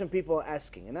question people are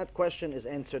asking. And that question is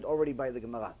answered already by the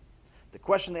Gemara. The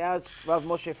question they asked Rav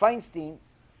Moshe Feinstein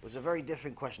was a very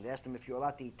different question. They asked him if you're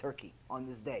allowed to eat turkey on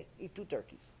this day. Eat 2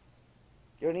 turkeys.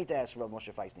 You don't need to ask Rav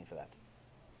Moshe Feinstein for that.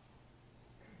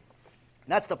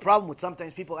 And that's the problem with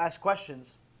sometimes people ask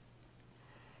questions.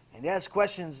 And they ask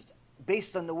questions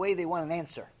based on the way they want an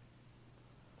answer.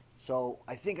 So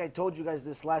I think I told you guys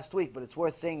this last week, but it's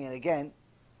worth saying it again.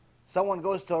 Someone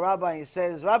goes to a rabbi and he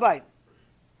says, Rabbi,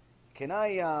 can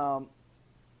I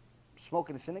smoke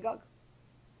in the synagogue?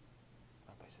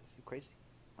 Rabbi says, you crazy?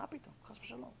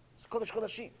 It's Kodesh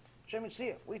Kodashim. Hashem is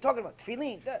here. What are you talking about?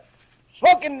 Tefillin.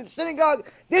 Smoking in the synagogue.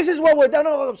 This is what we're done.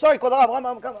 No, I'm sorry,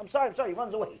 I'm sorry. He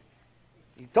runs away.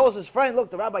 He tells his friend,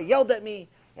 look, the rabbi yelled at me.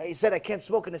 He said I can't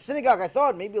smoke in the synagogue. I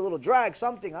thought maybe a little drag,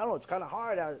 something. I don't know. It's kind of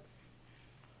hard.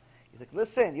 He's like,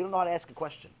 listen, you don't know how to ask a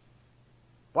question.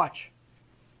 Watch.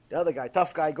 The other guy,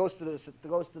 tough guy, goes to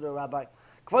the rabbi.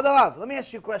 Kvod Harav, let me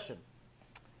ask you a question.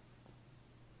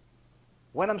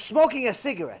 When I'm smoking a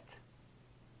cigarette,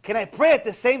 can I pray at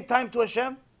the same time to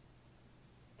Hashem?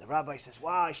 The rabbi says,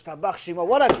 wow, ishtabach shimo,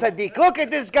 what a tzaddik. Look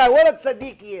at this guy, what a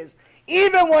tzaddik he is.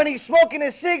 Even when he's smoking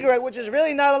a cigarette, which is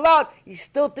really not allowed, he's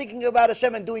still thinking about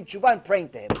Hashem and doing tshuva and praying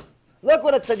to him. Look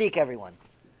what a tzaddik, everyone.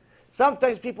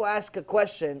 Sometimes people ask a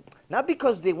question, not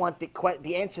because they want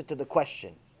the answer to the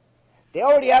question. They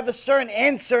already have a certain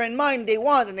answer in mind they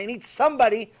want, and they need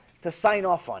somebody to sign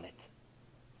off on it.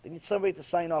 They need somebody to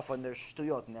sign off on their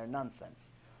shtuyot and their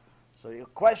nonsense. So your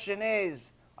question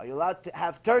is, are you allowed to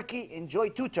have turkey? Enjoy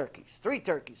 2 turkeys, 3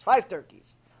 turkeys, 5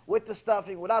 turkeys, with the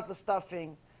stuffing, without the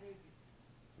stuffing,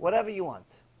 whatever you want.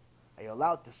 Are you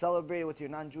allowed to celebrate it with your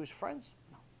non-Jewish friends?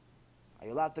 No. Are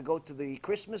you allowed to go to the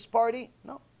Christmas party?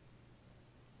 No.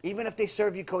 Even if they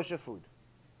serve you kosher food.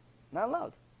 Not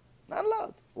allowed. Not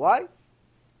allowed. Why?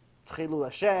 Chilul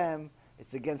Hashem,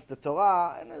 it's against the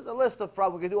Torah, and there's a list of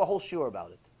problems. We can do a whole shiur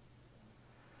about it.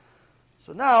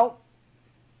 So now,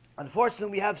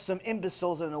 unfortunately, we have some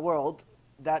imbeciles in the world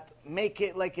that make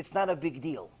it like it's not a big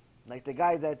deal. Like the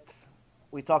guy that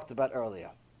we talked about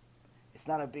earlier. It's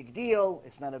not a big deal.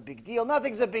 It's not a big deal.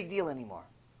 Nothing's a big deal anymore.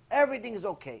 Everything is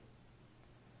okay.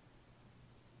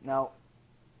 Now,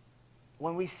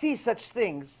 when we see such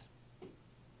things,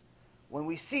 when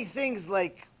we see things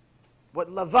like what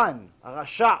Lavan, a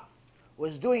Rasha,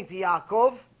 was doing to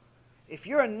Yaakov, if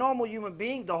you're a normal human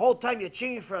being, the whole time you're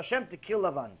cheating for Hashem to kill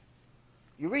Lavan.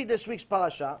 You read this week's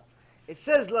parasha, it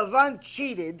says Lavan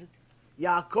cheated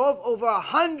Yaakov over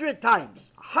 100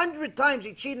 times. 100 times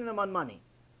he cheated him on money.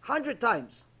 100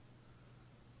 times.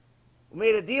 We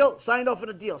made a deal, signed off on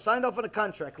a deal, signed off on a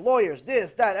contract, lawyers,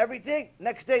 this, that, everything.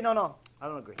 Next day, no, I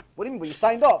don't agree. What do you mean? But you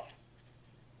signed off.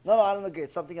 No, I don't agree.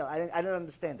 It's something else. I didn't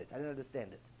understand it.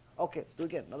 Okay, let's do it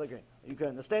again. Another again. You can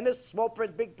understand this? Small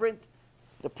print, big print.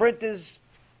 The print is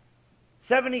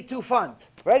 72 font.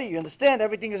 Ready? You understand?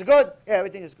 Everything is good? Yeah,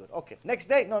 everything is good. Okay. Next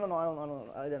day? No,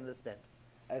 I didn't understand.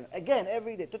 And again,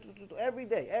 every day,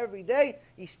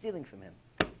 he's stealing from him.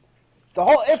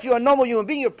 If you're a normal human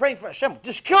being, you're praying for Hashem.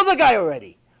 Just kill the guy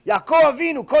already. Yaakov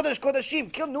Avinu, Kodesh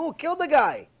Kodashim. Kill the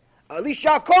guy. At least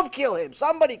Yaakov kill him.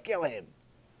 Somebody kill him.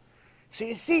 So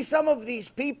you see some of these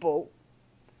people,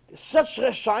 such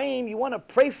reshaim, you want to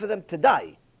pray for them to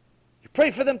die. You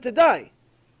pray for them to die.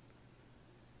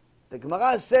 The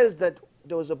Gemara says that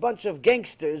there was a bunch of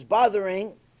gangsters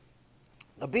bothering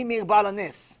Rabbi Meir Baal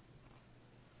HaNes.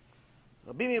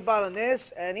 Rabbi Meir Baal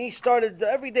HaNes, and he started,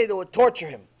 every day they would torture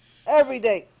him. Every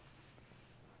day.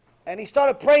 And he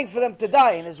started praying for them to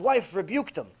die, and his wife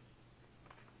rebuked him.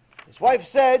 His wife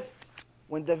said,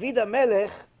 when David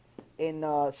HaMelech, in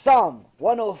Psalm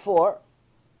 104,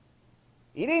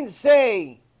 he didn't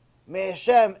say, may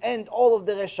Hashem end all of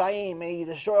the Reshaim, may He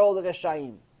destroy all the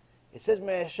Reshaim. It says,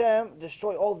 may Hashem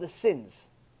destroy all the sins,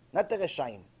 not the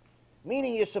Reshaim.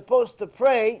 Meaning you're supposed to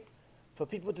pray for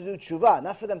people to do tshuva,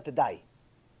 not for them to die.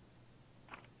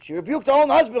 She rebuked her own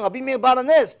husband, Rabbi Meir Baal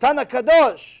HaNes, Tana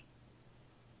Kadosh.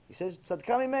 He says,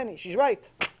 Tzadka Mimeni. She's right.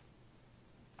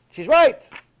 She's right.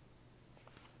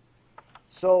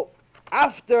 So,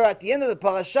 at the end of the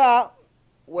parasha,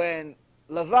 when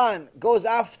Lavan goes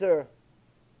after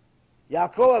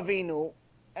Yaakov Avinu,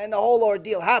 and the whole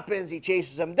ordeal happens, he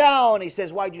chases him down, he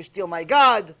says, why'd you steal my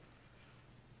God?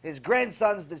 His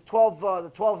grandsons, the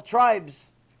 12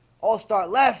 tribes, all start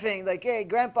laughing, like, hey,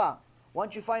 Grandpa, why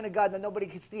don't you find a God that nobody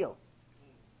can steal?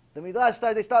 The Midrash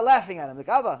they start laughing at him, like,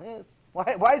 Abba, yes.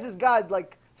 Why is this God,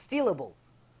 like, stealable?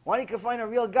 Why don't you find a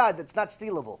real God that's not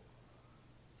stealable?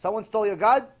 Someone stole your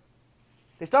God?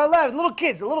 They started laughing. The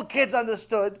little kids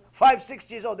understood. 5, 6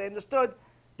 years old, they understood.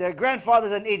 Their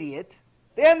grandfather's an idiot.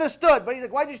 They understood, but he's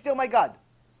like, why'd you steal my God?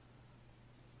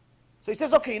 So he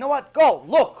says, okay, you know what? Go,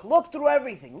 look through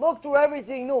everything. Look through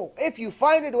everything new. If you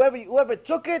find it, whoever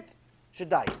took it should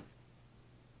die.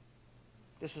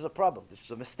 This was a problem. This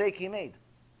was a mistake he made.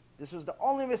 This was the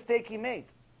only mistake he made.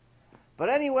 But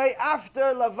anyway, after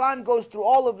Lavan goes through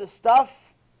all of this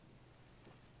stuff,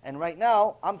 and right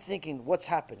now, I'm thinking, what's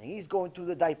happening? He's going through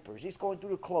the diapers, he's going through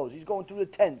the clothes, he's going through the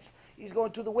tents, he's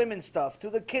going through the women's stuff,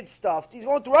 to the kids' stuff, he's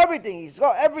going through everything. He's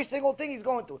got every single thing he's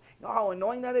going through. You know how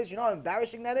annoying that is? You know how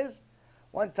embarrassing that is?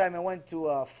 One time I went to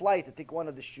a flight, I think one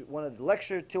of the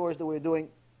lecture tours that we were doing,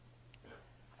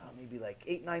 maybe like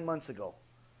 8-9 months ago.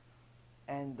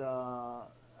 And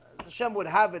Hashem would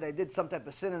have it, I did some type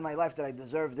of sin in my life that I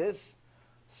deserved this.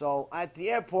 So at the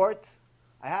airport,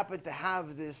 I happened to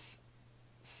have this,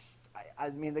 I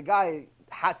mean, the guy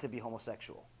had to be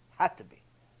homosexual. Had to be.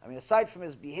 I mean, aside from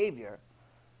his behavior,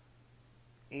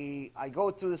 I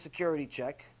go through the security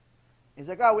check. He's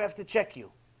like, oh, we have to check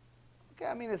you. Okay,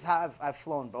 I mean, I've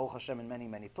flown, Baruch Hashem, in many,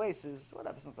 many places.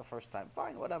 Whatever, it's not the first time.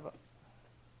 Fine, whatever.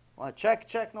 Want to check?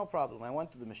 Check, no problem. I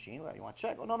went to the machine. Well, you want to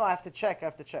check? Oh, no, I have to check.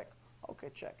 Okay,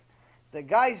 check. The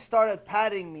guy started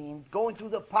patting me, going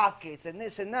through the pockets and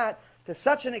this and that, to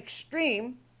such an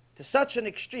extreme.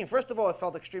 First of all, I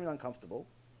felt extremely uncomfortable.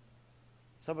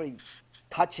 Somebody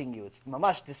touching you, it's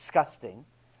mamash disgusting.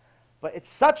 But it's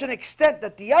such an extent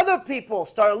that the other people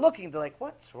started looking. They're like,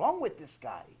 what's wrong with this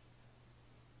guy?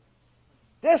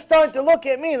 They're starting to look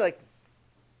at me like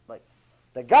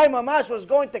the guy mamash was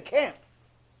going to camp.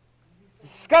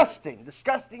 Disgusting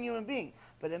human being.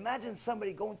 But imagine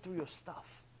somebody going through your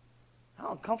stuff.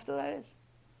 How uncomfortable that is.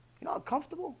 You know how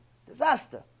uncomfortable?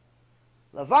 Disaster.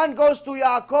 Lavan goes through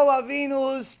Yaakov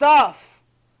Avinu's stuff.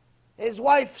 His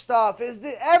wife's stuff.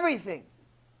 Everything.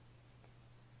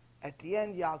 At the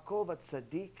end, Yaakov at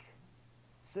Tzaddik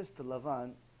says to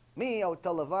Lavan, I would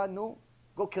tell Lavan, no,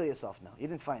 go kill yourself now. You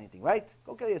didn't find anything, right?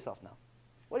 Go kill yourself now.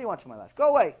 What do you want from my life? Go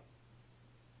away.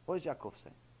 What does Yaakov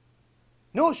say?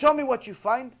 No, show me what you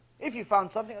find. If you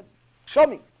found something, show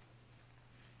me.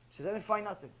 He says, I didn't find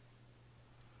nothing.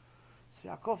 So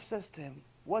Yaakov says to him,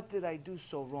 what did I do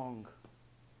so wrong?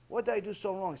 What did I do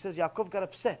so wrong? He says, Yaakov got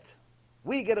upset.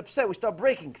 We get upset. We start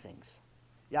breaking things.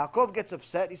 Yaakov gets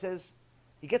upset.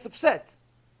 He gets upset.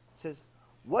 He says,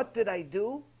 what did I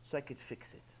do so I could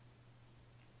fix it?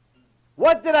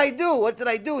 What did I do? What did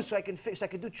I do so I can fix, so I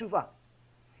could do tshuva?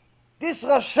 This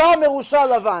Rasha Merusha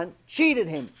Lavan cheated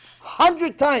him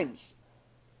 100 times.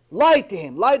 Lied to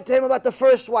him about the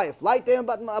first wife, lied to him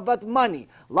about money,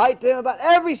 lied to him about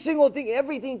every single thing,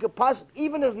 everything could possibly,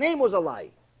 even his name was a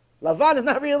lie. Lavan is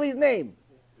not really his name.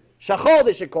 Shachor,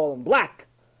 they should call him, black.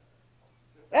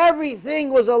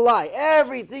 Everything was a lie.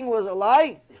 Everything was a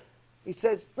lie. He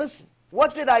says, listen,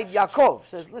 what did I, Yaakov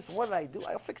says, listen, what did I do?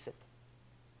 I'll fix it.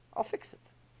 I'll fix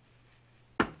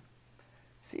it.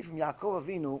 See, from Yaakov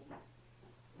Avinu,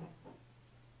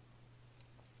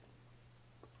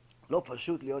 לא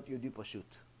פשוט להיות יהודי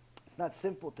פשוט. It's not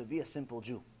simple to be a simple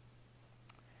Jew.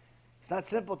 It's not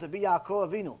simple to be Yaakov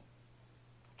Avinu. You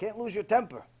can't lose your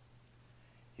temper.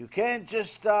 You can't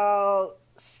just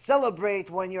celebrate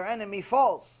when your enemy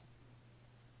falls.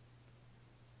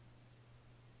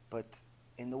 But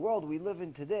in the world we live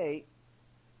in today,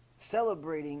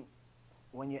 celebrating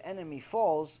when your enemy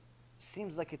falls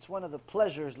seems like it's one of the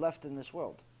pleasures left in this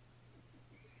world.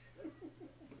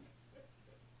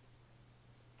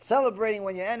 Celebrating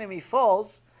when your enemy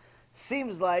falls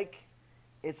seems like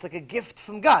it's like a gift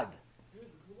from God.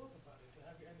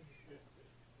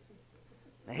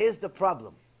 Now here's the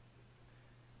problem.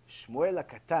 Shmuel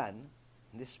HaKatan,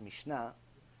 in this Mishnah,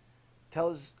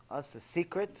 tells us a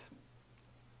secret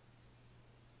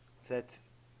that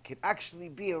could actually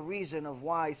be a reason of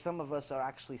why some of us are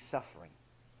actually suffering.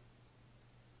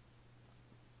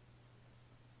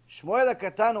 Shmuel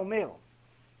HaKatan omer,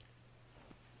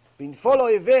 בנפול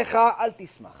אויביך אל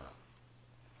תשמח,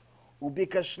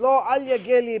 ובכשלו אל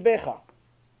יגל ליבך,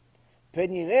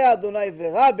 פן יראה אדוני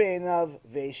ורע בעיניו,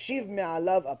 והשיב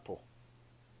מעליו אפו.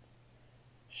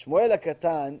 Shmuel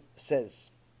HaKatan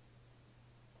says,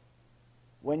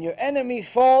 when your enemy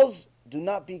falls, do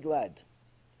not be glad.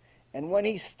 And when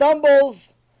he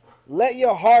stumbles, let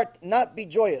your heart not be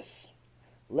joyous,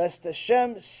 lest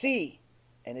Hashem see,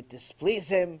 and it displease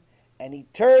him, and he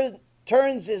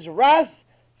turns his wrath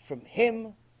from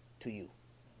him to you.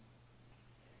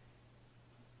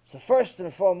 So first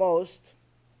and foremost,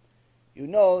 you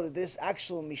know that this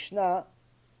actual Mishnah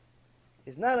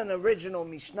is not an original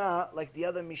Mishnah like the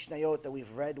other Mishnayot that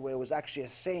we've read, where it was actually a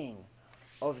saying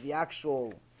of the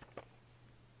actual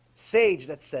sage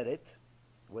that said it,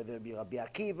 whether it be Rabbi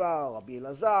Akiva, or Rabbi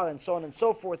Elazar, and so on and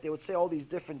so forth. They would say all these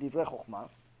different divrei chokhmah.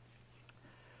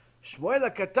 Shmuel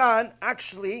HaKatan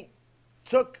actually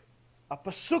took a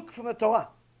pasuk from the Torah.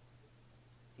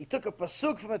 He took a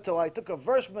pasuk from the Torah, he took a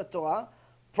verse from the Torah,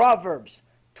 Proverbs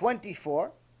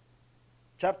 24,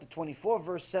 chapter 24,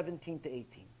 verse 17 to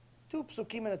 18. 2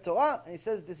 psukim in the Torah, and he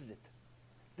says, this is it.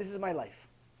 This is my life.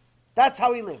 That's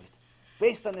how he lived,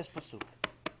 based on this pasuk.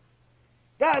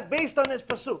 That, based on this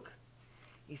pasuk.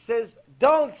 He says,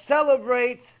 don't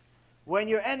celebrate when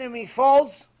your enemy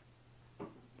falls.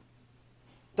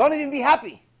 Don't even be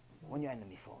happy when your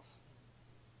enemy falls.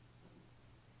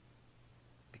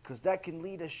 Because that can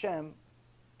lead Hashem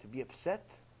to be upset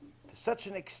to such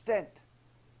an extent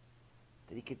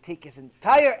that he could take his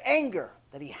entire anger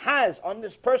that he has on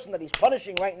this person that he's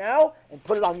punishing right now and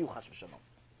put it on you, chas v'shalom.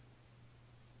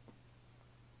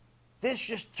 This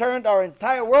just turned our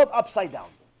entire world upside down.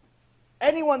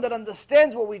 Anyone that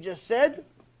understands what we just said,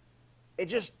 it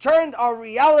just turned our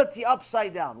reality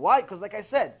upside down. Why? Because like I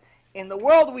said, in the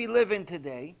world we live in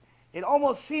today, it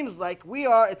almost seems like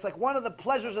it's like one of the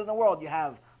pleasures in the world. You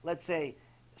have, let's say,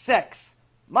 sex,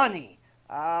 money,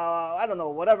 I don't know,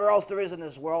 whatever else there is in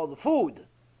this world, food.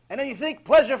 And then you think,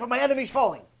 pleasure for my enemies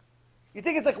falling. You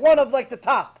think it's like one of like the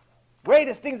top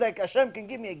greatest things like Hashem can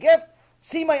give me a gift.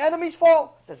 See my enemies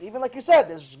fall. There's even like you said,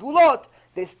 there's sgulot,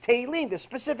 there's teilim, there's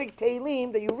specific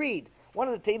teilim that you read. One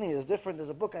of the teilim is different. There's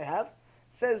a book I have. It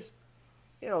says,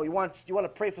 you want to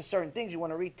pray for certain things. You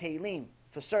want to read teilim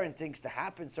for certain things to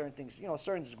happen, certain things,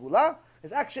 certain sgula.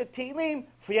 There's actually a teilim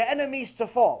for your enemies to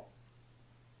fall.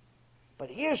 But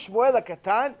here Shmuel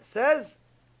HaKatan says,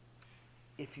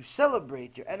 if you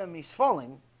celebrate your enemies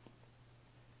falling,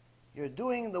 you're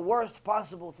doing the worst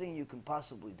possible thing you can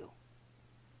possibly do.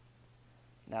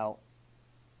 Now,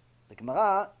 the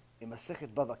Gemara in Masechet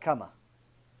Bava Kama,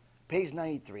 page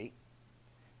 93,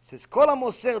 says, Kol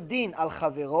hamoser din al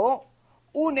chavero,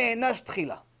 u ne'enash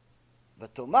tchila.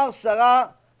 V'tomar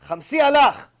Sarah, chamsi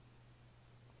alach.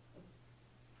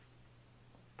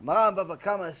 Gemara in Bava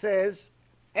Kama says,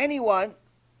 anyone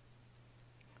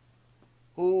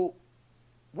who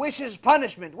wishes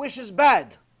punishment, wishes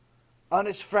bad on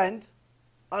his friend,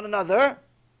 on another,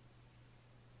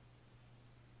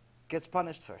 gets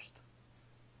punished first.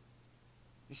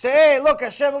 You say, hey, look,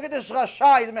 Hashem, look at this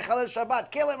Rasha, he's Mechalel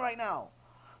Shabbat, kill him right now.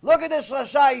 Look at this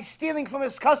Rasha, he's stealing from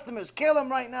his customers, kill him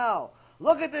right now.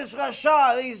 Look at this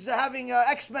Rasha, he's having an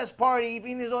Xmas party,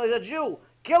 even he's a Jew,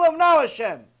 kill him now,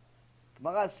 Hashem.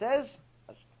 Gemara says,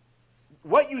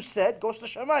 what you said goes to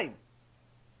Shamayim.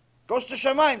 Goes to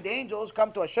Shamayim. The angels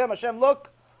come to Hashem. Hashem,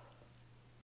 look,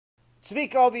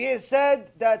 Tzvika over here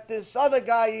said that this other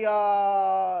guy,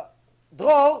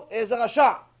 Dror, is a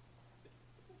Rasha.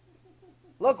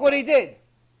 Look what he did.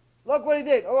 Look what he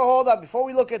did. Oh, hold on. Before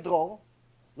we look at Dror,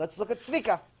 let's look at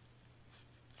Tzvika.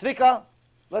 Tzvika,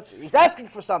 he's asking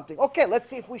for something. Okay, let's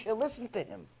see if we should listen to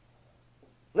him.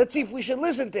 Let's see if we should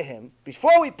listen to him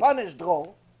before we punish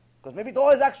Dror, because maybe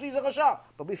Dror is actually a Rasha.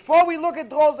 But before we look at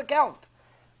Dror's account,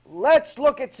 let's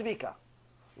look at Tzvika.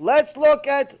 Let's look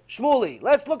at Shmuli.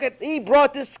 Let's look at, he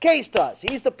brought this case to us.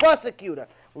 He's the prosecutor.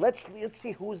 Let's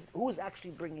see who's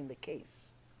actually bringing the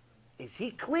case. Is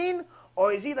he clean,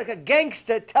 or is he like a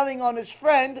gangster telling on his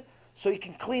friend so he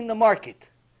can clean the market?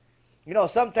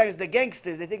 Sometimes the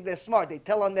gangsters, they think they're smart. They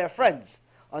tell on their friends,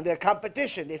 on their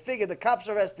competition. They figure the cops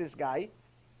arrest this guy,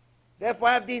 therefore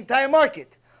I have the entire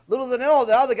market. Little than all,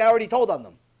 the other guy already told on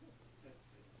them.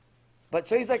 But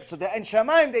so he's like, so in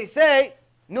Shamayim they say,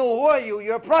 no, who are you?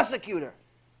 You're a prosecutor.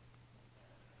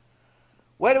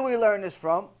 Where do we learn this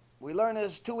from? We learned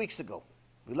this 2 weeks ago.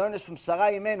 We learned this from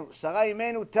Sarah Imenu. Sarah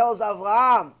Imenu tells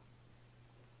Avraham,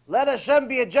 let Hashem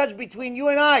be a judge between you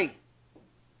and I.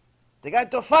 They got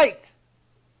into a fight.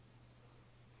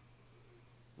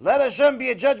 Let Hashem be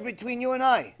a judge between you and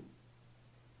I.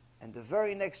 And the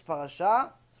very next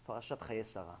parasha is Parashat Chayei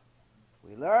Sarah.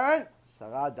 We learn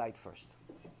Sarah died first.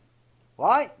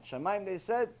 Why? Shamayim they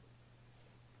said,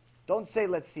 don't say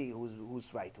let's see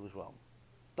who's right, who's wrong.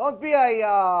 Don't be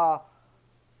a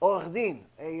orch din,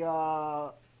 a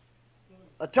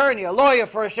attorney, a lawyer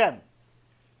for Hashem.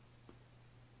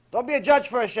 Don't be a judge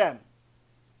for Hashem.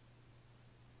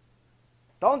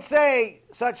 Don't say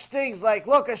such things like,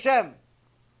 look, Hashem,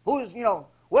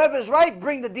 whoever's right,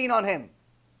 bring the deen on him.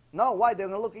 No, why? They're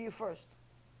going to look at you first.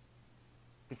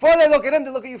 Before they look at him,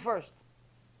 they look at you first.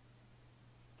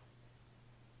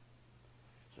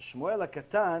 So Shmuel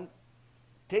HaKatan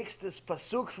takes this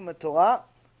pasuk from the Torah.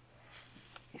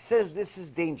 He says this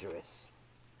is dangerous.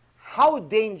 How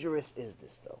dangerous is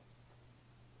this, though?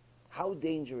 How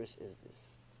dangerous is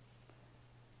this?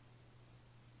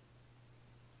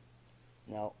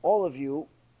 Now, all of you,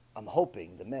 I'm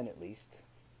hoping, the men at least,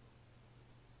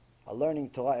 are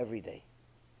learning Torah every day.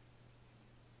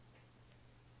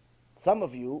 Some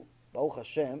of you, Baruch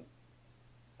Hashem,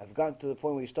 have gotten to the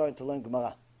point where you're starting to learn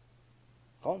Gemara.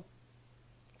 Chon?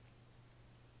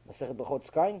 Masechet Brachot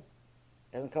Skain?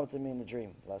 It hasn't come to me in a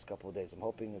dream the last couple of days. I'm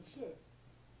hoping it's...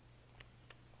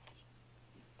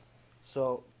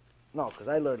 So, no, because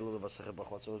I learned a little about Masechet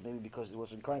Brachot, so it was maybe because it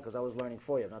was incarnate, because I was learning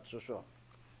for you. I'm not so sure.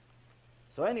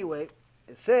 So anyway,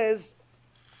 it says,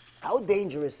 how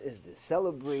dangerous is this?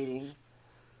 Celebrating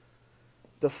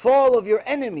the fall of your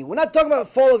enemy. We're not talking about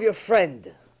the fall of your friend.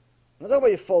 We're not talking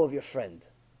about the fall of your friend.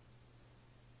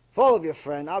 Fall of your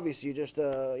friend, obviously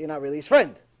you're not really his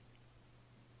friend.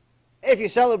 If you're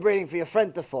celebrating for your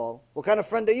friend to fall, what kind of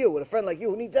friend are you? With a friend like you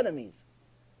who needs enemies.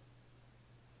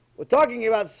 We're talking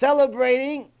about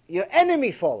celebrating your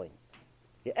enemy falling.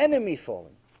 Your enemy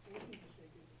falling.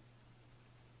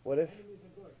 What if?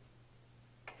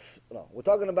 No, we're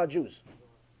talking about Jews.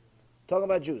 Talking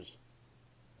about Jews.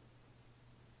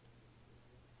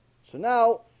 So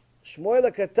now, Shmuel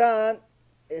HaKatan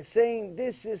is saying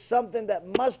this is something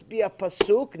that must be a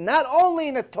pasuk, not only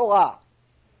in the Torah,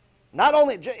 not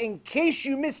only, in case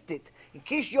you missed it, in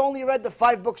case you only read the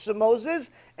 5 books of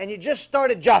Moses, and you just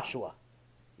started Joshua.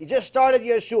 You just started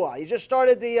Yeshua. You just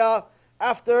started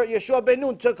after Yeshua ben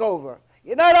Nun took over.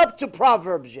 You're not up to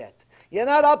Proverbs yet. You're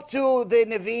not up to the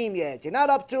Nevi'im yet. You're not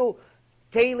up to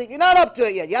Tehillim. You're not up to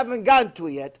it yet. You haven't gotten to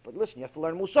it yet. But listen, you have to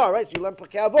learn Mussar, right? So you learn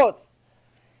Pirkei Avot.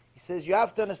 He says you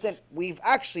have to understand, we've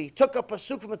actually took a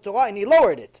pasuk from the Torah and he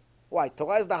lowered it. Why?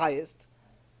 Torah is the highest.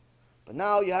 But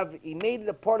now he made it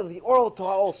a part of the oral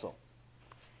Torah also.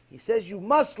 He says you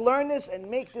must learn this and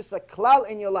make this a klal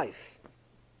in your life.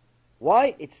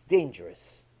 Why? It's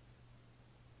dangerous.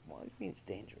 What do you mean it's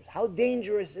dangerous? How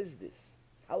dangerous is this?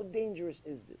 How dangerous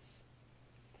is this?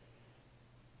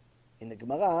 In the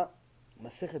Gemara,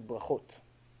 Masechet Brachot,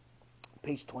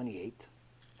 page 28,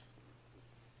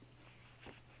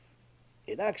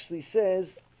 it actually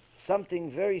says something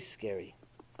very scary.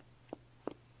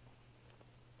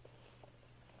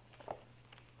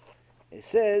 It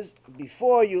says,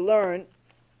 before you learn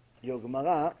your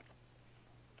Gemara,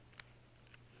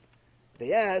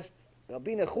 they asked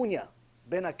Rabbi Nechunya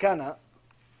ben Akana,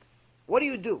 what do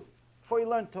you do? Before you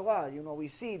learn Torah, we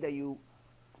see that you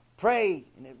pray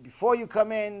before you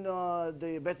come in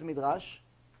the Bet Midrash,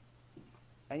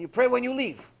 and you pray when you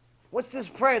leave. What's this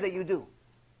prayer that you do?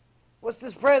 What's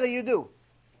this prayer that you do?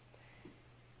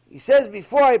 He says,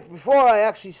 before I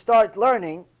actually start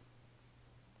learning,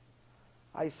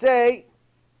 I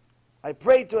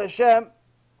pray to Hashem,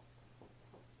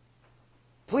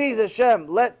 please Hashem,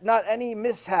 let not any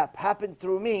mishap happen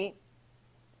through me,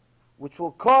 which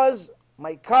will cause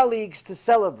my colleagues to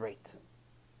celebrate.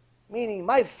 Meaning,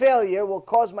 my failure will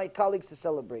cause my colleagues to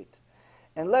celebrate.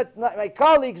 And let not, my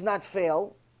colleagues not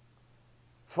fail,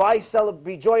 for I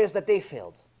be joyous that they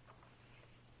failed.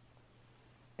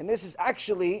 And this is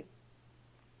actually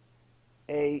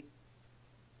the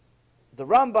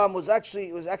Rambam was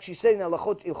actually saying in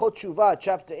Ilchot Shuvah,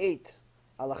 chapter 8,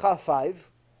 Halacha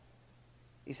 5.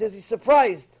 He says he's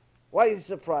surprised. Why is he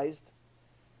surprised?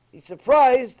 He's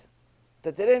surprised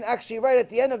that they didn't actually write at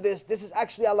the end of this is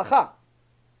actually halacha.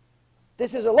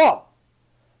 This is a law.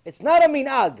 It's not a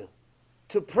minag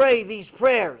to pray these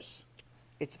prayers.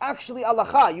 It's actually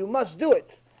halacha. You must do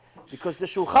it. Because the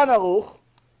Shulchan Aruch,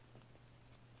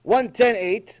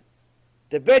 110.8,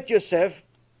 the Bet Yosef,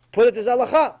 put it as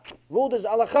halacha, ruled as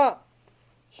halacha.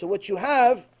 So what you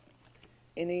have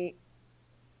in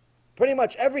pretty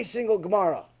much every single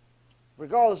Gemara,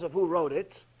 regardless of who wrote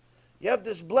it, you have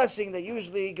this blessing that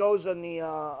usually goes on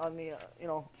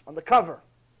the cover,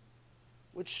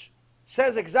 which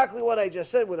says exactly what I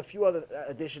just said with a few other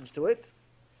additions to it.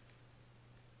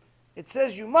 It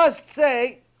says you must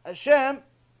say, Hashem,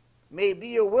 may be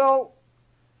your will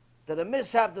that a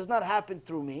mishap does not happen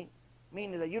through me,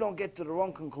 meaning that you don't get to the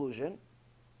wrong conclusion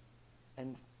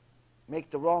and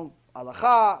make the wrong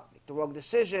halacha, make the wrong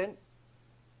decision,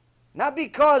 not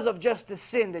because of just the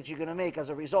sin that you're going to make as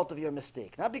a result of your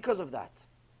mistake, not because of that,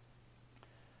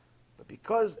 but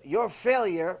because your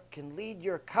failure can lead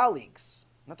your colleagues,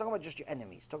 I'm not talking about just your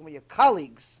enemies, talking about your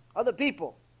colleagues, other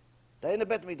people that are in the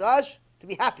Bet Midrash, to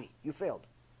be happy you failed.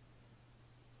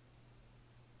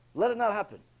 Let it not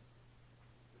happen.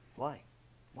 Why?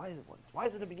 Why is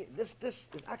it in the beginning? This is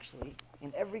actually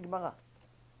in every Gemara.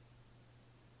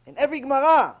 In every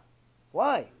Gemara.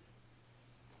 Why?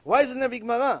 Why is it in every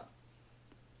Gemara?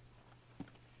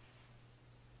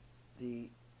 The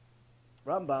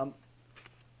Rambam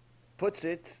puts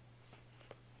it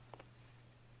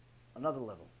another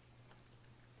level.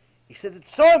 He says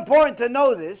it's so important to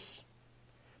know this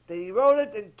that he wrote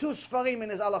it in 2 Sfarim in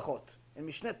his Alachot. In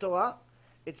Mishneh Torah,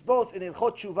 it's both in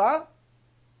Ilchot Shuvah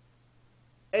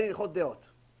and Ilchot Deot.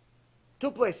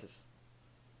 2 places.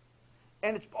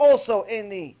 And it's also in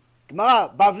the Gemara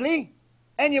Bavli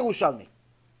and Yerushalmi.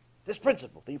 this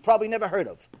principle that you probably never heard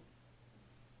of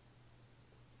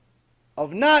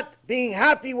not being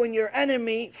happy when your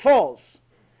enemy falls,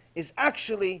 is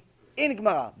actually in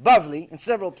Gemara, Bavli, in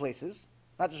several places,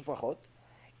 not just Brachot.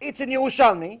 It's in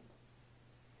Yerushalmi.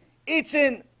 It's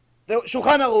in the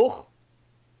Shulchan Aruch.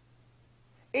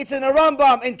 It's in a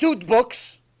Rambam in 2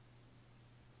 books.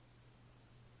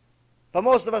 But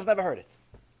most of us never heard it.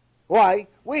 Why?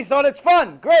 We thought it's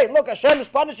fun. Great, look, Hashem is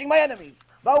punishing my enemies.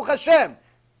 Baruch Hashem.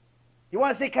 You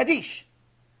want to say Kaddish?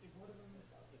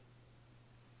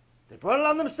 They brought it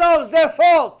on themselves, their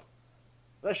fault.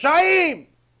 The Shaim.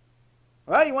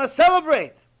 Right? You want to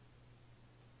celebrate.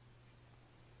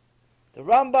 The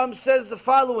Rambam says the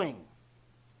following.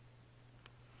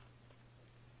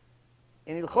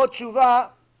 In Ilchot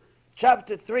Shuvah,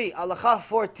 chapter 3, Halacha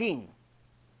 14.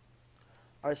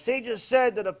 Our sages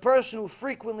said that a person who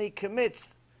frequently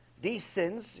commits these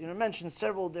sins, mentioned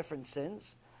several different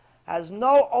sins, has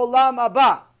no olam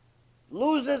haba,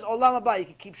 loses olam haba. He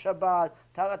can keep Shabbat,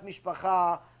 Tarat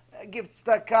Mishpacha, give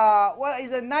tzedakah. Well,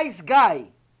 he's a nice guy.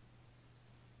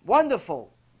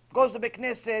 Wonderful. Goes to Beit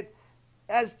Knesset,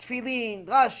 has tefillin,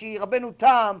 Rashi, Rabbeinu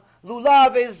Tam,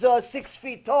 Lulav is 6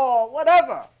 feet tall,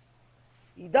 whatever.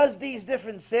 He does these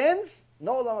different sins,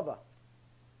 no olam haba.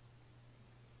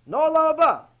 No olam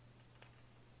haba.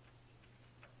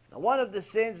 Now one of the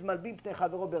sins, malbim pnei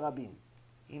chavero berabim.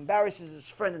 He embarrasses his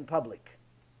friend in public.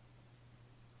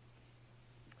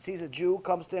 Sees a Jew,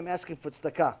 comes to him asking for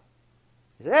tzedakah.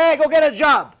 He says, hey, go get a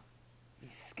job.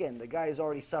 He's skinned. The guy is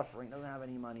already suffering, doesn't have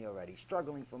any money already,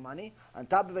 struggling for money. On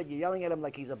top of it, you're yelling at him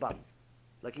like he's a bum.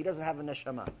 Like he doesn't have a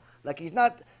neshama. Like he's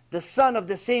not the son of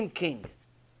the same king.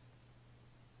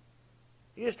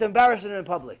 You just embarrass him in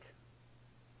public.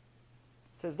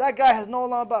 Says that guy has no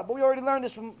olam haba. But we already learned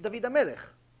this from David HaMelech.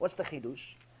 What's the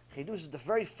chidush? Chidush is the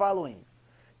very following.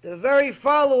 The very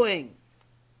following.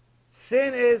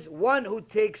 Sin is one who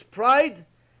takes pride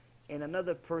in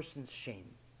another person's shame.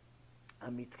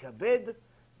 Amitkabed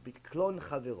bitklon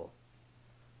chaviro.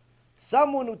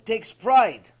 Someone who takes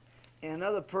pride in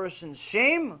another person's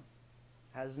shame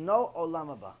has no olam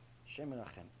haba. Shem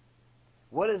erachem.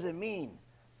 What does it mean?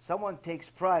 Someone takes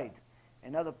pride in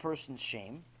another person's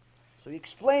shame. So he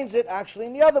explains it actually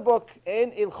in the other book,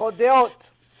 in Ilchot Deot.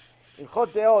 Ilchot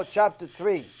Deot, chapter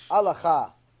 3,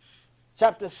 Halacha.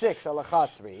 Chapter 6, Halacha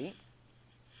 3.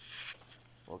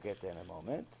 We'll get there in a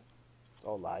moment. It's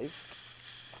all live.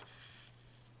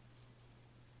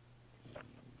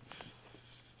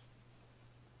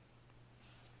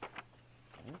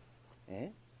 Eh?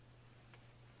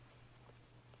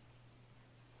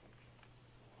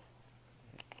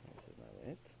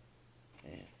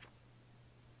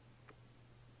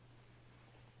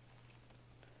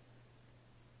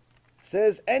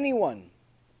 Says anyone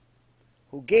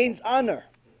who gains honor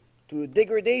through the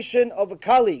degradation of a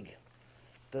colleague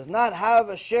does not have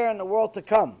a share in the world to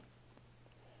come.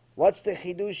 What's the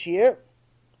chidush here?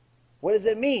 What does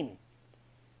it mean?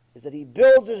 Is that he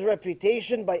builds his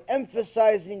reputation by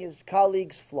emphasizing his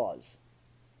colleague's flaws.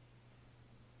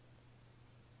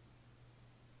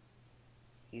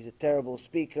 He's a terrible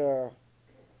speaker.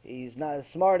 He's not as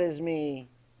smart as me.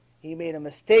 He made a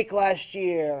mistake last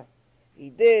year. He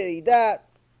did, he that.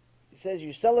 He says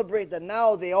you celebrate that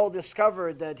now they all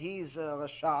discovered that he's a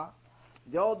Rasha.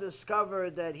 They all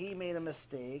discovered that he made a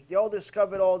mistake. They all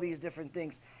discovered all these different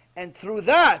things. And through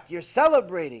that, you're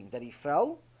celebrating that he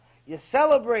fell. You're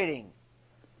celebrating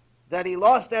that he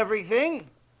lost everything.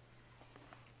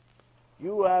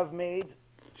 You have made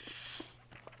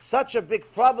such a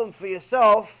big problem for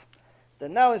yourself that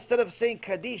now instead of saying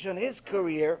Kaddish on his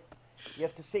career, you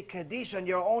have to say Kaddish on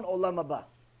your own Olam Haba.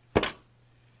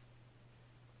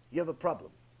 You have a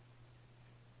problem.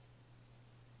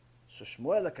 So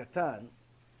Shmuel HaKatan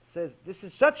says, this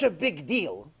is such a big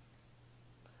deal,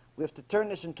 we have to turn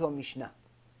this into a Mishnah.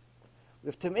 We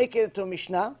have to make it into a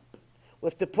Mishnah. We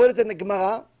have to put it in the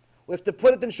Gemara. We have to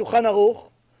put it in Shulchan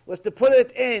Aruch. We have to put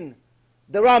it in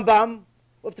the Rambam.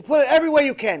 We have to put it everywhere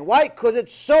you can. Why? Because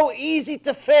it's so easy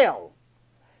to fail.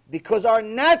 Because our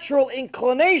natural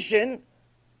inclination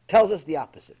tells us the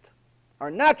opposite.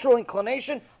 Our natural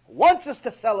inclination wants us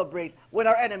to celebrate when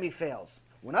our enemy fails.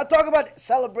 We're not talking about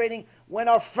celebrating when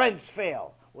our friends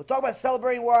fail. We're talking about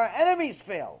celebrating where our enemies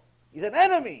fail. He's an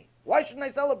enemy. Why shouldn't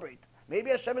I celebrate? Maybe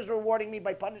Hashem is rewarding me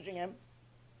by punishing him.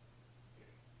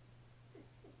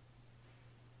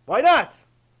 Why not?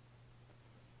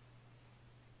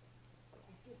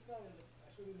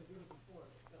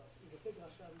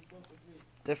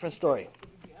 Different story.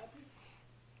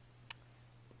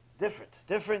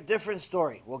 Different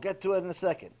story. We'll get to it in a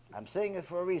second. I'm saying it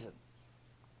for a reason.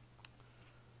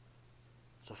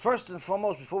 So first and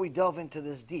foremost, before we delve into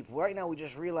this deep, right now we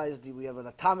just realized we have an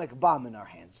atomic bomb in our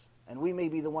hands, and we may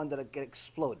be the one that get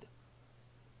explode.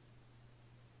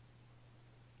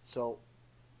 So,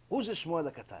 who's the Shmuel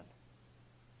HaKatan?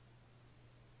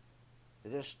 They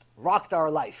just rocked our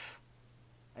life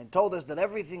and told us that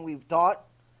everything we've taught,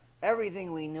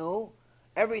 everything we knew,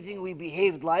 everything we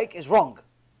behaved like is wrong.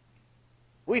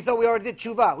 We thought we already did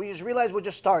tshuva. We just realized we're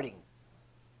just starting.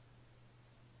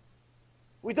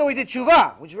 We thought we did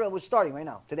tshuva. We're starting right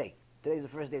now, today. Today's the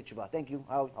first day of tshuva. Thank you.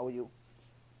 How are you?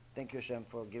 Thank you, Hashem,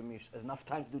 for giving me enough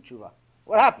time to do tshuva.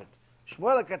 What happened?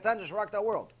 Shmuel HaKatan just rocked our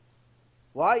world.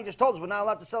 Why? He just told us we're not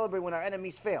allowed to celebrate when our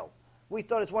enemies fail. We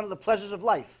thought it's one of the pleasures of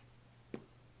life.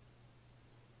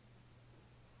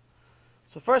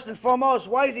 So first and foremost,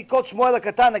 why is he called Shmuel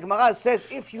HaKatan? The Gemara says,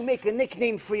 if you make a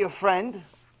nickname for your friend,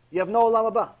 you have no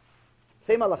olam haba.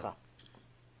 Same halacha.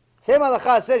 Same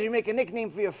halacha says you make a nickname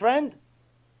for your friend,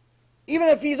 even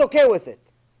if he's okay with it.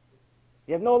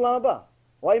 You have no olam haba.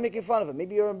 Why are you making fun of him?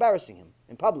 Maybe you're embarrassing him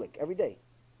in public every day,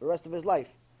 the rest of his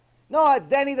life. No, it's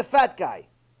Danny the fat guy.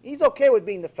 He's okay with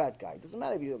being the fat guy. It doesn't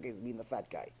matter if he's okay with being the fat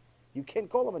guy. You can't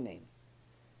call him a name.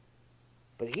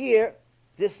 But here,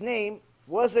 this name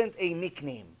wasn't a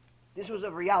nickname. This was a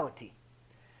reality.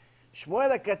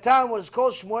 Shmuel HaKatan was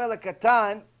called Shmuel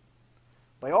HaKatan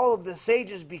by all of the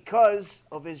sages because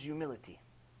of his humility.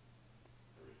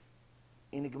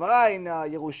 In the Gemara in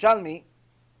Yerushalmi,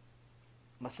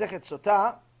 Masechet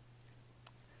Sotah,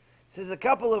 says a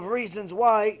couple of reasons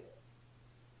why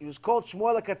he was called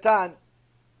Shmuel HaKatan.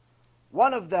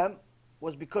 One of them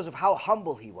was because of how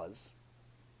humble he was.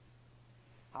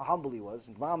 How humble he was.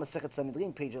 In Gemara Masechet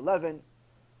Sanhedrin, page 11,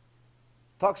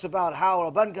 talks about how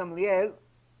Rabban Gamliel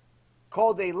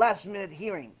called a last-minute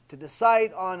hearing to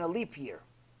decide on a leap year.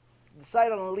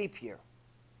 Decide on a leap year.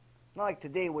 Not like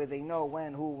today where they know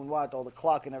when, who, and what, all the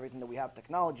clock and everything that we have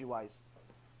technology-wise.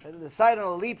 They decide on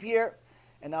a leap year,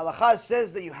 and Halakha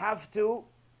says that you have to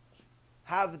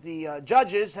have the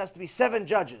judges, has to be 7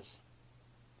 judges.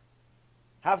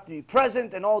 Have to be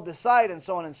present and all decide and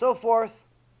so on and so forth.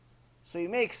 So he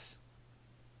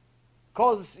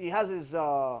has his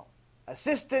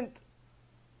assistant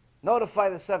notify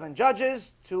the 7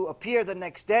 judges to appear the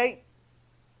next day.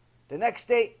 The next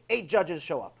day, 8 judges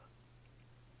show up.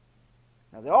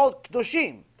 Now they're all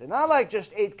Kedoshim. They're not like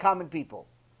just 8 common people.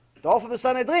 They're all from the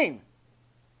Sanhedrin.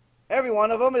 Every one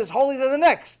of them is holy than the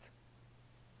next.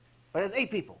 But there's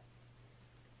 8 people.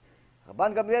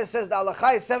 Rabban Gamliel says the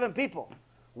halakha is 7 people.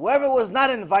 Whoever was not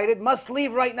invited must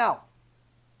leave right now.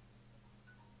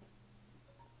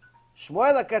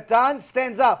 Shmuel HaKatan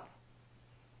stands up.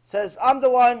 Says, I'm the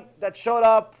one that showed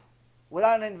up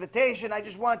without an invitation. I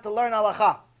just want to learn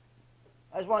halakha.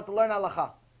 I just want to learn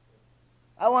halakha.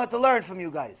 I want to learn from you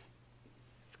guys.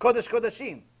 It's Kodesh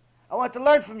Kodeshim. I want to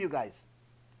learn from you guys.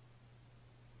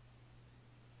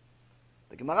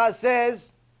 The Gemara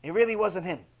says it really wasn't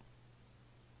him.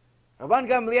 Rabban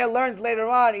Gamliel learns later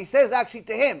on, he says actually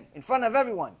to him, in front of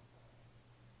everyone,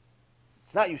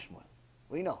 it's not you, Shmuel.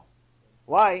 We know.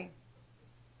 Why?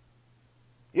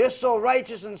 You're so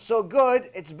righteous and so good,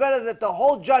 it's better that the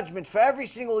whole judgment for every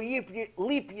single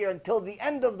leap year until the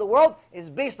end of the world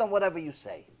is based on whatever you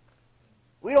say.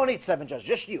 We don't need 7 judges,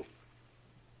 just you.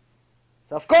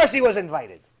 So of course he was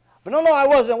invited. But no, I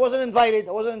wasn't invited.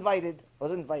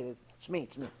 It's me.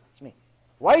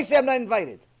 Why do you say I'm not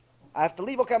invited? I have to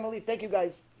leave? Okay, I'm going to leave. Thank you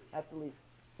guys. I have to leave.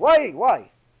 Why?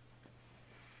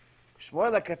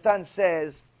 Shmuel HaKatan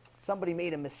says, somebody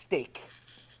made a mistake.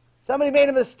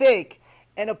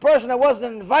 And a person that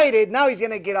wasn't invited, now he's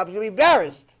going to get up. He's going to be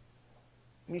embarrassed.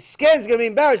 He's scared he's going to be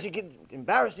embarrassed. You get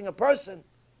embarrassing a person.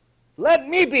 Let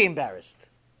me be embarrassed.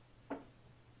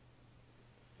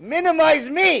 Minimize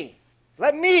me.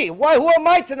 Let me. Why? Who am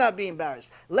I to not be embarrassed?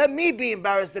 Let me be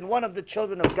embarrassed than one of the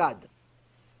children of God.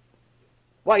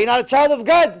 Why? You're not a child of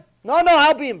God? No,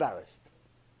 I'll be embarrassed.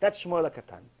 That's Shmuel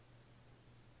HaKatan.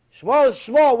 Shmuel is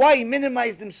small. Why? He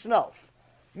minimized himself.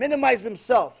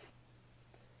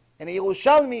 And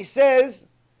Yerushalmi says,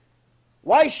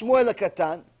 why Shmuel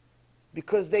HaKatan?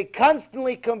 Because they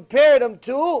constantly compared him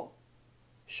to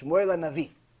Shmuel HaNavi.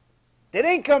 They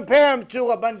didn't compare him to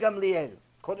Rabban Gamliel,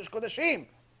 Kodesh Kodeshim,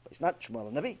 but he's not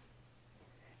Shmuel HaNavi.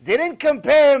 They didn't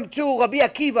compare him to Rabbi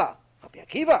Akiva, but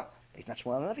he's not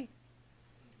Shmuel HaNavi.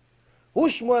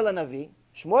 Who's Shmuel HaNavi?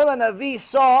 Shmuel HaNavi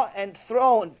saw and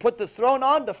put the throne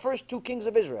on the first 2 kings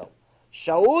of Israel,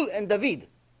 Shaul and David.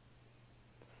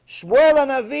 Shmuel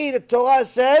HaNavi, the Torah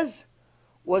says,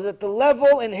 was at the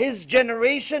level in his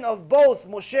generation of both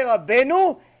Moshe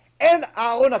Rabbeinu and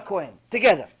Aaron HaKohen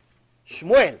together.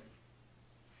 Shmuel.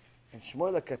 And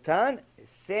Shmuel HaKatan is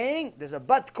saying there's a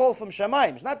bat call from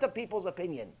Shamayim. It's not the people's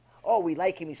opinion. Oh, we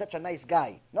like him, he's such a nice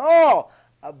guy. No!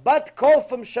 A bat call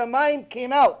from Shamayim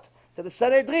came out to the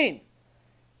Sanhedrin.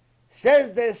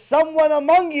 Says there's someone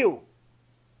among you.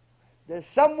 There's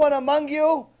someone among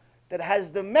you that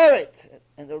has the merit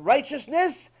and the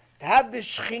righteousness to have the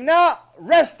Shekhinah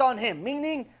rest on him,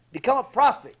 meaning become a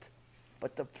prophet.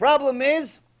 But the problem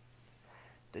is,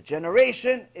 the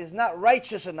generation is not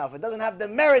righteous enough. It doesn't have the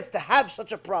merits to have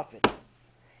such a prophet.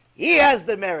 He has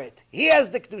the merit. He has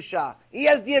the Kedusha. He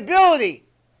has the ability.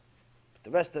 But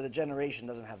the rest of the generation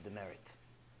doesn't have the merit.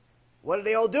 What do?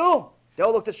 They all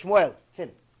looked at Shmuel. It's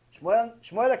him. Shmuel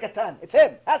HaKatan. It's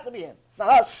him. Has to be him. It's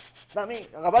not us. It's not me.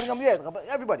 Rabban Gamliel.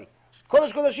 Everybody.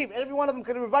 Kodesh Kodeshim. Every one of them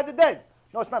could have revived the dead.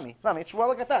 No, it's not me. It's not me. It's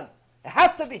Shmuel HaKatan. It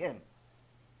has to be him.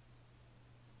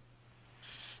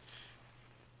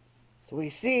 So we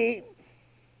see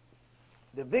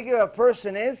the bigger a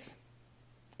person is,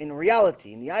 in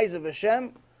reality, in the eyes of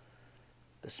Hashem,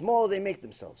 the smaller they make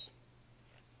themselves.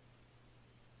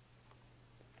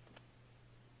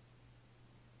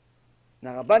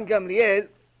 Now, Rabban Gamliel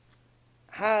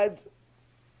had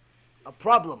a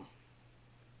problem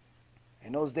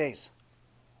in those days.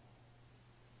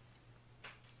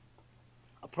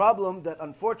 A problem that,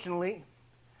 unfortunately,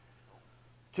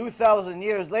 2,000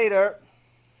 years later,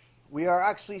 we are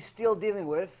actually still dealing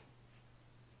with.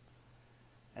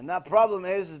 And that problem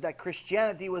is that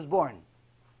Christianity was born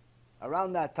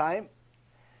around that time.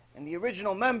 And the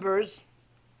original members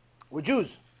were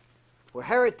Jews, were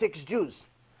heretics Jews.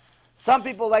 Some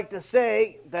people like to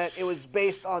say that it was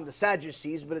based on the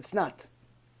Sadducees, but it's not.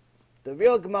 The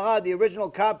real Gemara, the original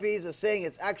copies, are saying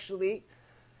it's actually,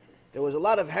 there was a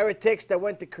lot of heretics that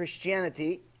went to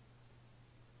Christianity,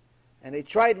 and they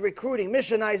tried recruiting,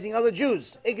 missionizing other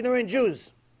Jews, ignorant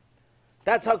Jews.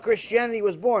 That's how Christianity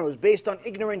was born. It was based on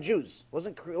ignorant Jews.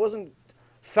 It wasn't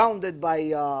founded by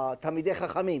Talmidei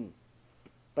Chachamim,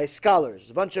 by scholars.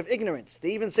 A bunch of ignorants.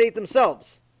 They even say it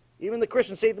themselves. Even the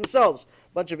Christians say it themselves.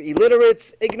 A bunch of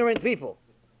illiterates, ignorant people.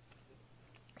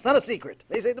 It's not a secret.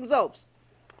 They say it themselves.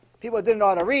 People that didn't know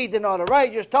how to read, didn't know how to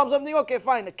write, you just tell them something, okay,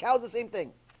 fine. The cow's the same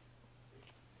thing.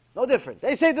 No different.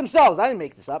 They say it themselves. I didn't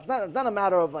make this up. It's not a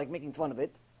matter of like making fun of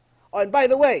it. Oh, and by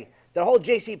the way, the whole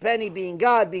J.C. Penney being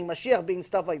God, being Mashiach, being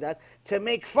stuff like that, to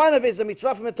make fun of is a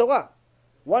mitzvah from the Torah.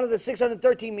 One of the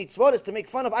 613 mitzvot is to make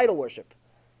fun of idol worship.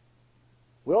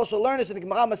 We also learn this in the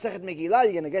Gemara Masechet Megillah.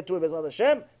 You're going to get to it, BeEzrat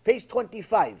Hashem. Page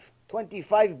 25.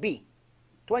 25b.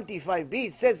 25b,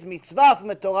 it says mitzvah from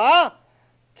the Torah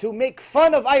to make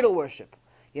fun of idol worship.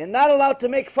 You're not allowed to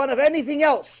make fun of anything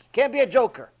else. Can't be a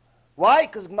joker. Why?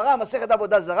 Because Gemara Masechet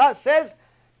Avodah Zarah says,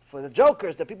 for the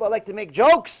jokers, the people that like to make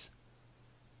jokes,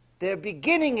 their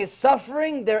beginning is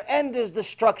suffering, their end is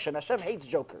destruction. Hashem hates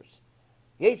jokers.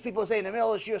 He hates people who say in the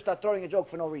middle of the shiur start throwing a joke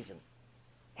for no reason.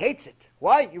 Hates it.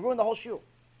 Why? You ruin the whole shiur.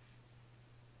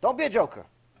 Don't be a joker.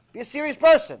 Be a serious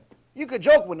person. You could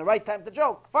joke when the right time to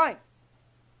joke. Fine.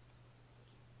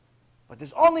 But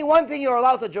there's only one thing you're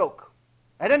allowed to joke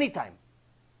at any time.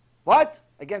 What?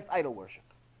 Against idol worship.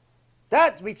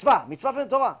 That's mitzvah. Mitzvah from the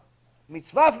Torah.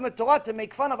 Mitzvah from the Torah to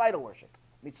make fun of idol worship.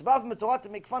 Mitzvah from the Torah to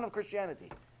make fun of Christianity.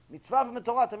 Mitzvah from the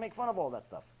Torah to make fun of all that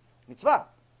stuff. Mitzvah.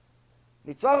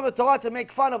 Mitzvah from the Torah to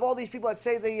make fun of all these people that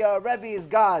say the Rebbe is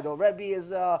God, or Rebbe is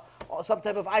some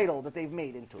type of idol that they've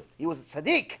made into it. He was a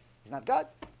tzaddik. He's not God.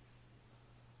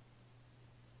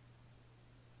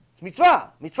 It's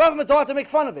mitzvah. Mitzvah from the Torah to make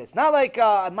fun of it. It's not like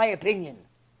my opinion.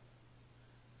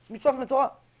 It's mitzvah from the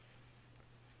Torah.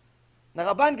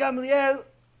 Now, Rabban Gamliel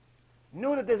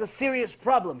knew that there's a serious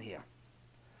problem here.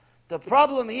 The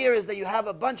problem here is that you have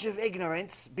a bunch of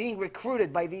ignorants being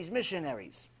recruited by these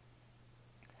missionaries.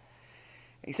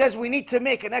 He says we need to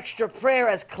make an extra prayer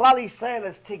as Klal Yisrael,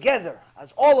 as together,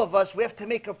 as all of us, we have to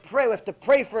make a prayer. We have to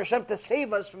pray for Hashem to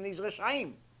save us from these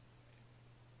Reshaim.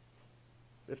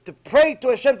 We have to pray to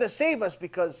Hashem to save us,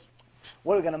 because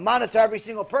what, we're going to monitor every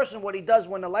single person, what he does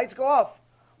when the lights go off,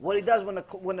 what he does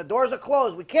when the doors are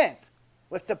closed. We can't.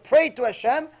 We have to pray to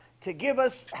Hashem to give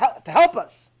us, to help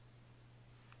us.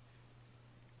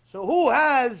 So who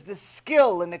has the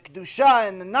skill and the Kedusha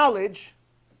and the knowledge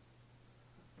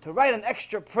to write an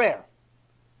extra prayer?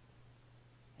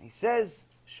 And he says,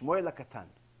 Shmuel HaKatan.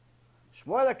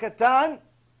 Shmuel HaKatan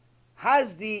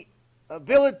has the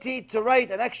ability to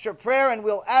write an extra prayer, and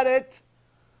we'll add it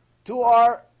to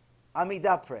our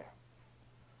Amidah prayer.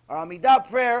 Our Amidah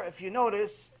prayer, if you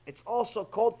notice, it's also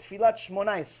called Tfilat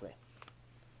Shmona Esrei.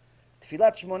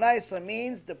 Tfilat Shmona Esrei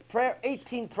means the prayer,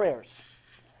 18 prayers.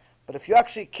 But if you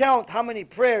actually count how many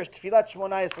prayers Tfilat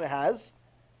Shmona Esrei has,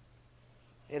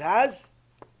 it has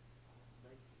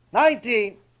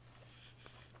 19.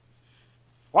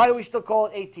 Why do we still call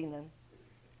it 18 then?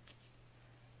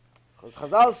 Because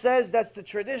Chazal says that's the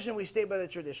tradition, we stay by the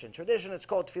tradition. Tradition, it's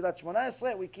called Tfilat Shmona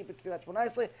Esrei, we keep it Tfilat Shmona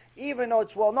Esrei, even though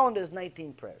it's well known there's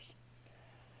 19 prayers.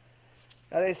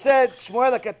 Now they said,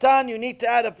 Shmuel HaKatan, you need to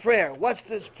add a prayer. What's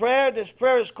this prayer? This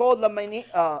prayer is called Laminim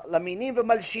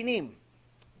V'Malshinim.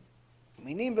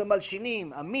 Minim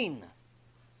V'Malshinim, Amin.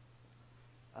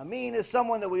 Amin is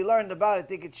someone that we learned about, I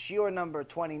think it's shiur number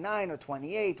 29 or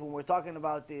 28, when we're talking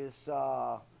about this,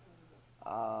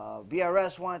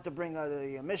 BRS wanted to bring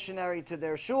a missionary to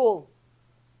their shul.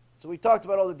 So we talked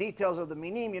about all the details of the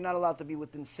minim. You're not allowed to be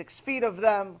within 6 feet of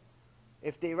them.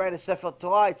 If they write a Sefer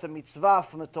Torah, it's a mitzvah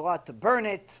from the Torah to burn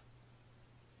it.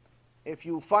 If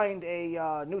you find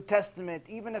a New Testament,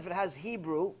 even if it has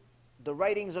Hebrew, the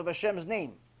writings of Hashem's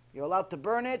name, you're allowed to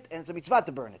burn it, and it's a mitzvah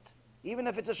to burn it. Even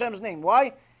if it's Hashem's name.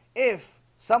 Why? If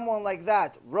someone like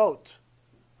that wrote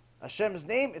Hashem's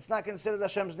name, it's not considered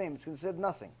Hashem's name. It's considered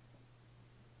nothing.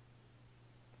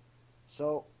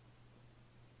 So,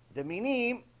 the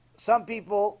minim, some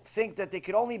people think that they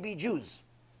could only be Jews.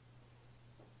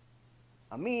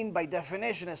 Amin, by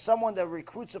definition, is someone that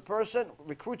recruits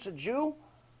a Jew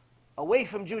away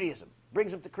from Judaism,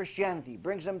 brings him to Christianity,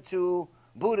 brings him to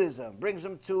Buddhism, brings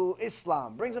him to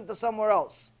Islam, brings him to somewhere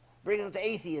else, brings him to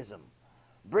atheism,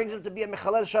 brings him to be a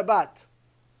Mechalel Shabbat.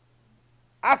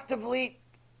 Actively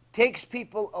takes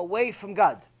people away from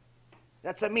God.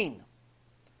 That's Amin.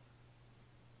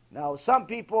 Now, some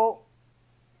people,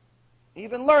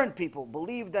 even learned people,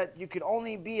 believe that you could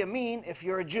only be Amin if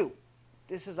you're a Jew.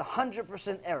 This is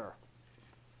 100% error.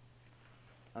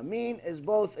 Amin is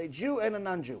both a Jew and a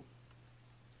non-Jew.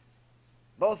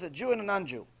 Both a Jew and a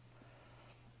non-Jew.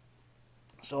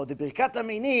 So the Birkat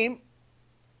Aminim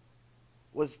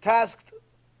was tasked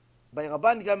by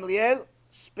Rabban Gamliel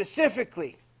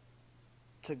specifically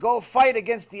to go fight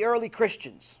against the early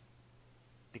Christians,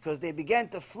 because they began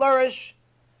to flourish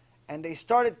and they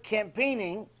started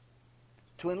campaigning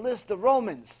to enlist the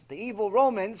Romans, the evil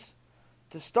Romans,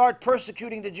 to start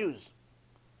persecuting the Jews.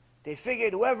 They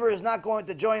figured whoever is not going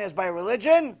to join us by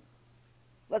religion,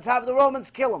 let's have the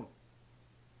Romans kill him.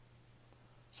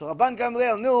 So Rabban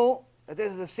Gamliel knew that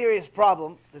this is a serious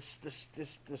problem.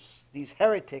 These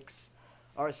heretics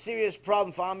are a serious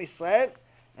problem for Am Yisrael,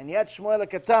 and yet Shmuel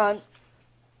HaKatan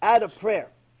add a prayer.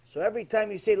 So every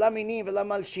time you say Laminim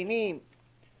V'Lamalshinim,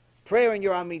 prayer in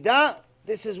your Amidah,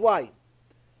 this is why.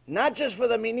 Not just for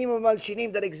the Minim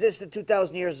V'Malshinim that existed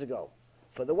 2,000 years ago,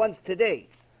 for the ones today.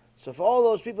 So for all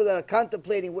those people that are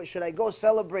contemplating, should I go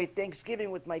celebrate Thanksgiving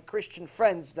with my Christian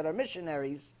friends that are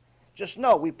missionaries, just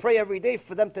know, we pray every day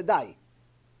for them to die.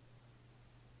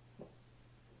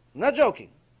 I'm not joking.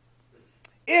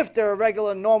 If they're a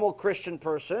regular, normal Christian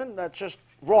person, that's just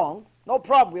wrong. No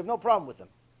problem. We have no problem with them.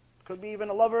 Could be even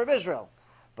a lover of Israel.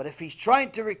 But if he's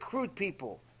trying to recruit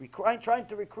people, trying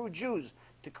to recruit Jews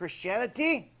to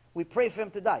Christianity, we pray for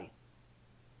him to die.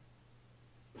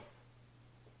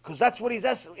 Because that's what in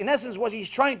essence, what he's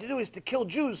trying to do is to kill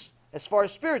Jews as far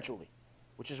as spiritually,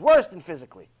 which is worse than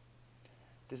physically.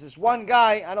 There's this one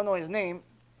guy, I don't know his name,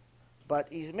 but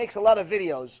he makes a lot of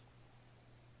videos.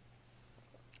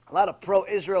 A lot of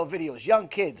pro-Israel videos. Young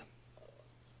kid,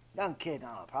 I don't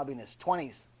know, probably in his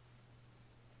 20s.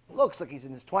 Looks like he's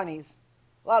in his 20s.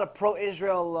 A lot of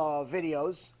pro-Israel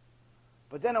videos.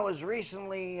 But then it was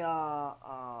recently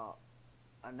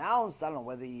announced, I don't know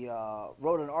whether he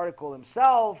wrote an article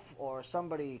himself or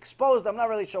somebody exposed. I'm not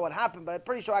really sure what happened, but I'm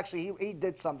pretty sure actually he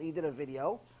did something. He did a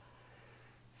video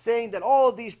saying that all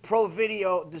of these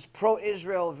pro-Israel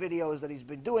videos that he's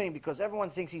been doing, because everyone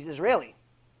thinks he's Israeli,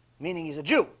 meaning he's a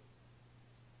Jew.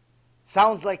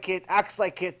 Sounds like it, acts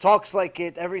like it, talks like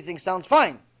it, everything sounds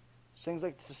fine. Things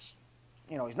like this,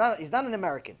 you know, he's not an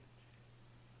American.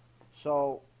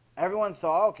 So everyone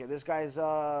thought, okay, this guy's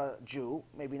a Jew,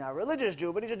 maybe not a religious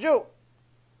Jew, but he's a Jew.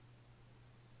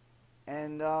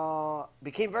 And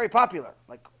became very popular,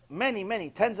 like many,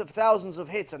 tens of thousands of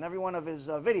hits on every one of his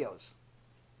videos.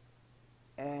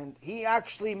 And he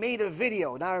actually made a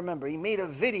video. Now I remember, he made a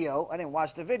video. I didn't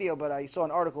watch the video, but I saw an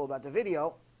article about the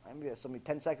video. Maybe it's only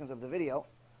 10 seconds of the video.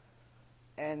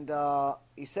 And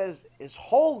he says his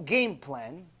whole game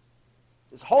plan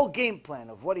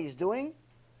of what he's doing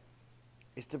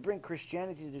is to bring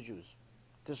Christianity to the Jews.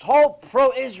 This whole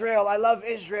pro-Israel, I love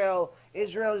Israel,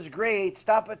 Israel is great,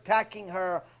 stop attacking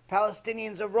her,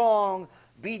 Palestinians are wrong,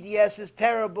 BDS is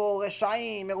terrible,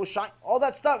 Reshaim, Yerushalayim, all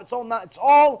that stuff, it's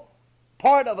all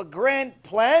part of a grand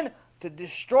plan to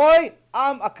destroy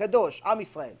Am HaKadosh, Am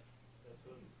Yisrael.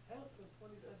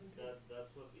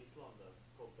 That's what Islam does.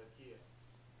 It's called Taqiyya.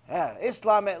 Yeah,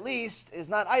 Islam at least is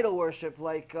not idol worship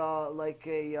like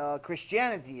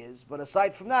Christianity is. But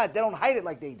aside from that, they don't hide it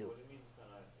like they do. What do you mean it is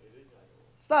idol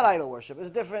worship? It's not idol worship. It's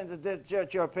different.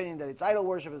 It's your opinion that it's idol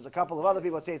worship. There's a couple of other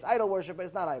people that say it's idol worship, but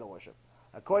it's not idol worship.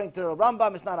 According to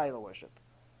Rambam, it's not idol worship.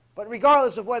 But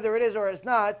regardless of whether it is or it's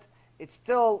not, it's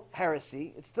still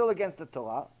heresy. It's still against the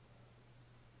Torah.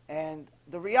 And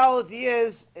the reality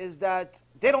is that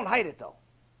they don't hide it though.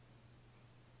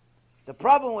 The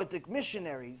problem with the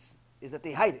missionaries is that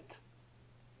they hide it.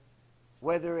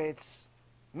 Whether it's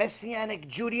Messianic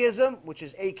Judaism, which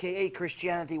is aka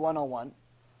Christianity 101,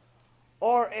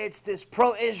 or it's this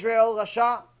pro-Israel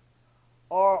Rasha,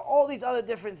 or all these other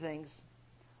different things.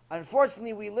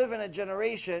 Unfortunately, we live in a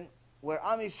generation where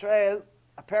Am Yisrael,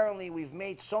 apparently we've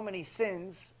made so many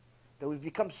sins that we've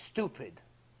become stupid.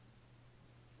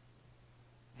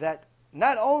 That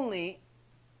not only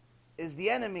is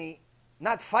the enemy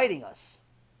not fighting us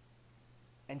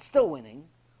and still winning,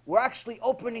 we're actually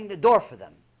opening the door for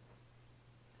them.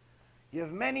 You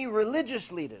have many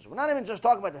religious leaders. We're not even just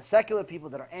talking about the secular people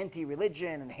that are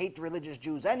anti-religion and hate religious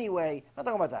Jews anyway. I'm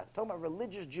not talking about that. I'm talking about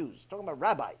religious Jews. I'm talking about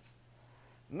rabbis.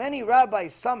 Many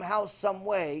rabbis somehow, some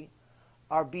way,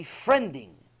 are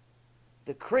befriending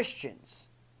the Christians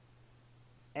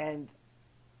and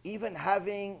even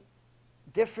having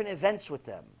different events with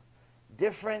them,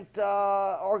 different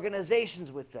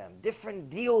organizations with them, different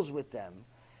deals with them.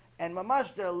 And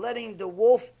mamash, they're letting the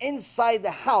wolf inside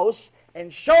the house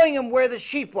and showing him where the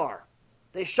sheep are.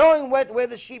 They're showing where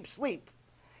the sheep sleep.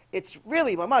 It's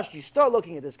really, mamash, you start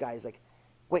looking at this guy, he's like,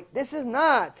 wait, this is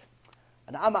not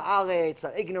an Ama'aretz,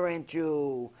 an ignorant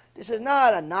Jew. This is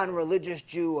not a non-religious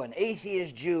Jew, an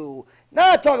atheist Jew.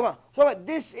 Not talking about,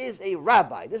 this is a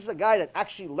rabbi. This is a guy that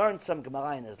actually learned some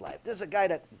Gemara in his life. This is a guy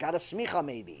that got a smicha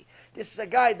maybe. This is a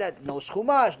guy that knows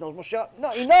Chumash, knows Moshe.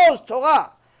 No, he knows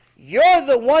Torah. You're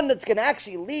the one that's going to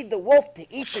actually lead the wolf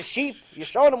to eat the sheep. You're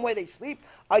showing them where they sleep.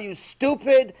 Are you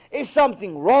stupid? Is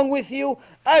something wrong with you?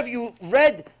 Have you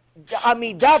read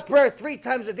Amidah prayer 3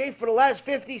 times a day for the last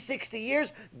 50, 60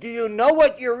 years? Do you know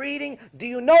what you're reading? Do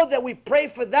you know that we pray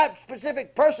for that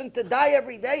specific person to die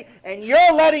every day and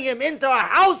you're letting him into our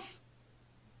house?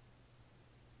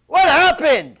 What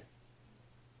happened?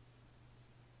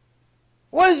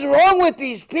 What is wrong with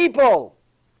these people?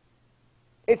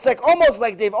 It's like almost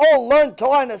like they've all learned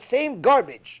Torah in the same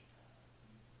garbage.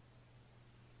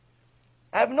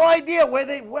 I have no idea where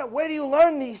do you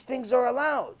learn these things are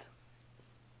allowed.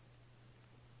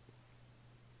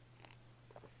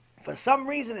 For some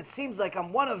reason, it seems like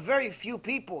I'm one of very few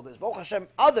people. There's Baruch Hashem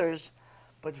others,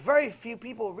 but very few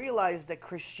people realize that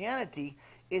Christianity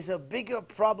is a bigger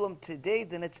problem today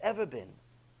than it's ever been.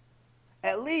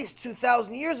 At least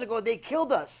 2,000 years ago, they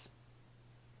killed us.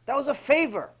 That was a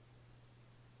favor.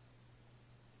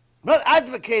 I'm not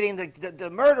advocating the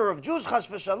murder of Jews, chas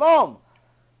v'shalom,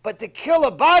 but to kill a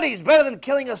body is better than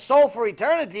killing a soul for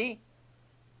eternity.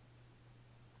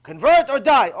 Convert or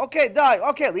die. Okay, die.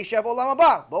 Okay, at least you have Olam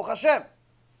Haba. Baruch Hashem.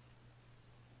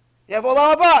 You have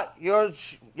Olam Haba.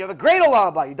 You have a great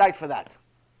Olam Haba. You died for that.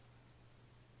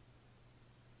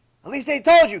 At least they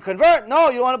told you, convert. No,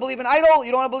 you don't want to believe in idol.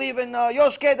 You don't want to believe in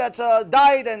Yoshke that's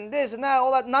died and this and that,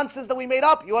 all that nonsense that we made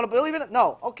up. You want to believe in it?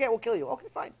 No. Okay, we'll kill you. Okay,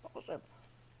 fine. Baruch Hashem.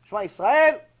 Shema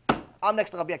Yisrael, I'm next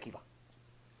to Rabbi Akiva.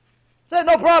 So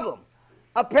no problem.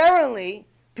 Apparently,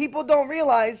 people don't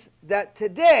realize that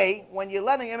today, when you're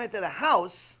letting him into the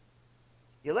house,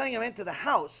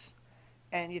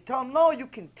 and you tell him, no, you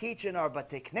can teach in our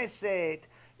Batei Knesset,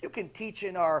 you can teach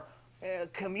in our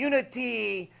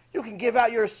community, you can give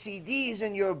out your CDs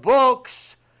and your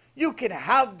books, you can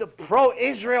have the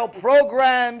pro-Israel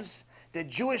programs, the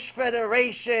Jewish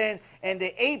Federation, and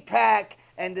the AIPAC,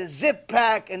 and the zip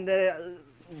pack, and the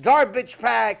garbage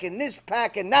pack, and this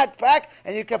pack, and that pack,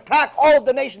 and you can pack all of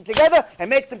the nation together and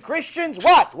make them Christians?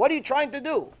 What? What are you trying to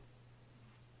do?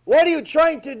 What are you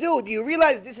trying to do? Do you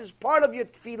realize this is part of your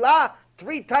tefillah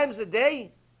 3 times a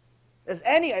day?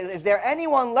 Is there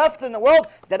anyone left in the world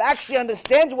that actually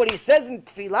understands what he says in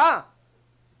tefillah?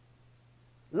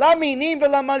 La minim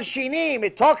v'la malshinim.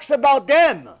 It talks about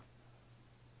them.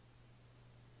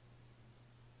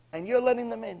 And you're letting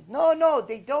them in. No,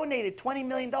 they donated $20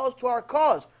 million to our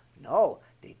cause. No,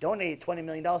 they donated $20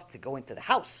 million to go into the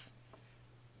house.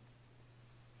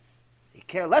 They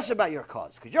care less about your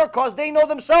cause, because your cause, they know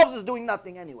themselves, is doing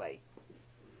nothing anyway.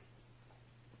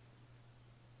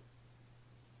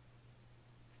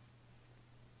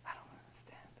 I don't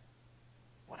understand.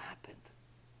 What happened?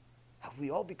 Have we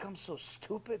all become so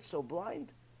stupid, so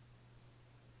blind?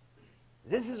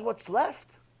 This is what's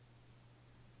left?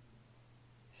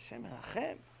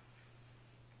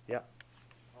 Yeah.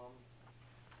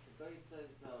 Goy says,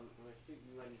 I'm going to shoot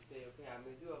you, and you say, okay, I'm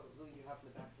going to do it, but really you have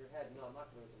in the back of your head, no, I'm not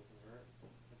going to open her.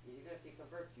 Even if he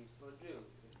converts you, still a Jew.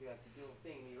 If you have to do a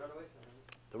thing, you run away from him.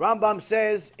 The Rambam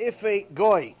says, if a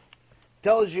Goy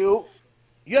tells you,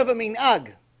 you have a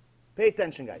min'ag, pay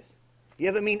attention, guys. You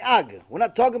have a min'ag. We're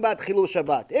not talking about chilul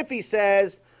Shabbat. If he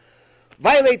says,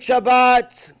 violate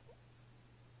Shabbat,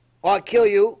 or I'll kill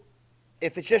you,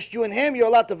 if it's just you and him, you're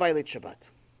allowed to violate Shabbat.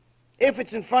 If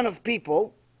it's in front of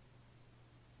people,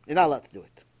 you're not allowed to do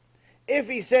it. If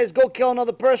he says, go kill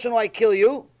another person or I kill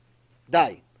you,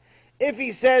 die. If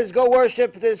he says, go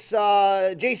worship this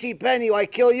J.C. Penney or I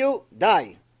kill you,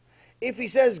 die. If he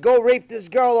says, go rape this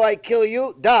girl or I kill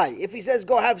you, die. If he says,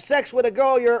 go have sex with a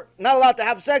girl you're not allowed to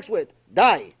have sex with,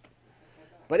 die.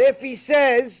 But if he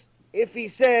says,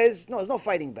 no, there's no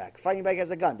fighting back. Fighting back has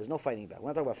a gun. There's no fighting back. We're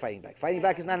not talking about fighting back. Fighting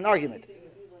back is not an argument.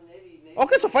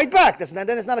 Okay, so fight back. Then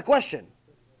it's not a question.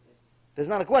 There's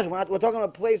not a question. We're talking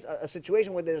about a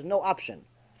situation where there's no option.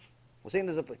 We're saying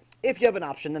there's a place. If you have an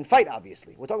option, then fight,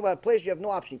 obviously. We're talking about a place you have no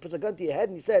option. He puts a gun to your head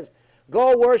and he says,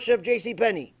 go worship J.C.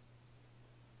 Penney.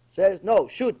 Says, no,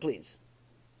 shoot, please.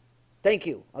 Thank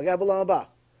you.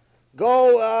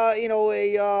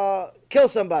 Go, kill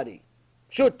somebody.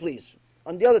 Shoot, please.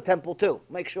 On the other temple, too.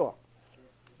 Make sure.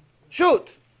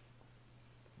 Shoot.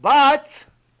 But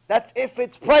that's if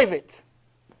it's private.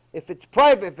 If it's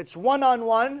private, if it's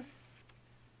one-on-one,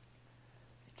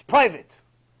 it's private.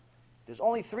 There's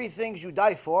only 3 things you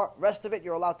die for. Rest of it,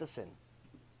 you're allowed to sin.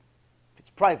 If it's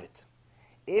private.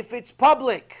 If it's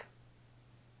public,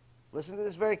 listen to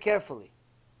this very carefully.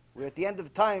 We're at the end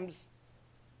of times.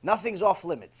 Nothing's off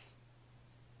limits.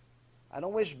 I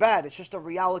don't wish bad. It's just a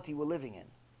reality we're living in.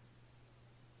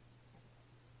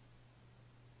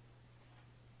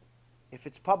 If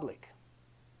it's public,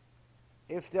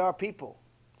 if there are people,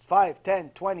 5, 10,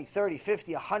 20, 30,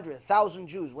 50, 100, 1,000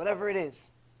 Jews, whatever it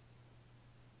is,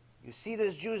 you see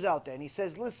there's Jews out there, and he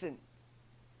says, listen,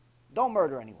 don't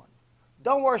murder anyone.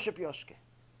 Don't worship Yoshke.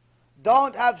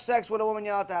 Don't have sex with a woman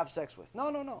you're not to have sex with. No,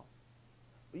 no, no.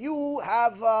 You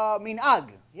have a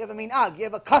min'ag. You have a min'ag. You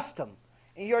have a custom.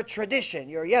 In your tradition,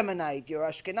 you're Yemenite, you're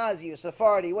Ashkenazi, you're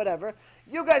Sephardi, whatever.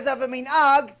 You guys have a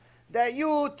min'ag that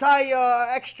you tie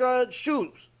extra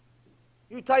shoes.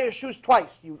 You tie your shoes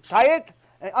twice. You tie it,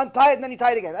 and untie it, and then you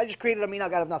tie it again. I just created a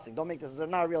min'ag out of nothing. Don't make this.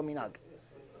 It's not a real min'ag.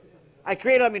 I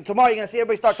created, tomorrow you're going to see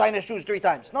everybody start tying their shoes 3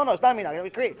 times. No, it's not a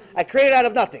min'ag. I created out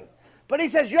of nothing. But he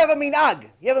says, you have a min'ag.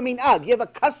 You have a min'ag. You have a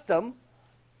custom,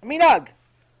 a min'ag.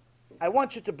 I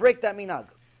want you to break that min'ag.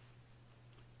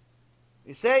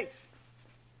 You say,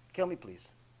 kill me,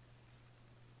 please.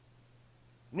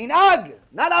 Min'ag,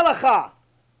 not halacha.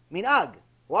 Min'ag.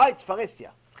 Why? It's faresia.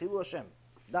 It's chilul Hashem.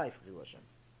 Die for chilul Hashem.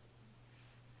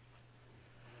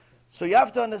 So you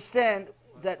have to understand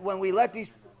that when we let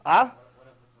these... Huh?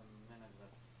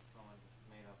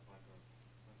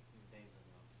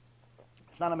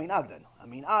 It's not a min'ag then. A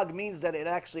min'ag means that it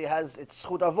actually has its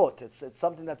zchut avot. It's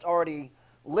something that's already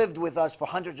lived with us for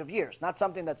hundreds of years. Not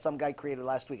something that some guy created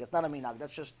last week. It's not a min'ag.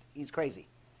 That's just, he's crazy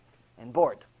and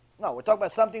bored. No, we're talking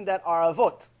about something that are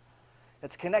avot.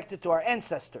 That's connected to our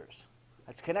ancestors.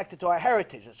 That's connected to our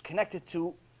heritage. It's connected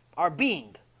to our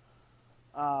being.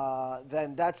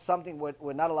 Then that's something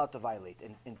we're not allowed to violate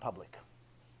in public.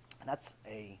 And that's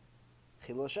a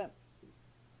chilul Hashem.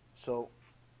 So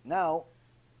now,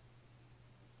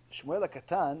 Shmuel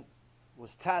HaKatan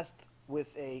was tasked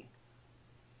with a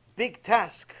big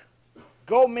task.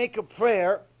 Go make a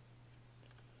prayer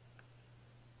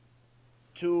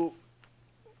to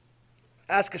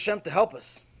ask Hashem to help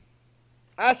us.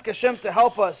 Ask Hashem to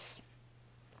help us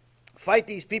fight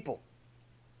these people.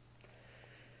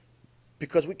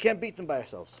 Because we can't beat them by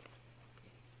ourselves.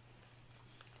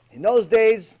 In those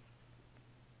days,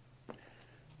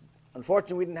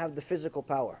 unfortunately, we didn't have the physical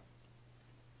power.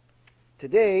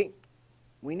 Today,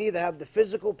 we neither have the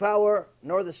physical power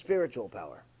nor the spiritual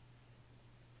power.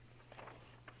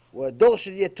 We're a dor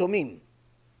shel yetomim.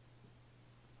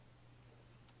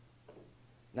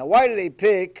 Now, why did they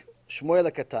pick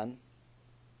Shmuel HaKatan?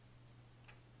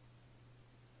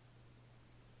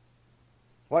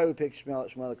 Why did we pick Shmuel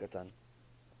HaKatan?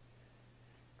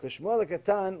 Because Shmuel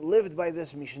HaKatan lived by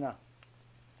this Mishnah.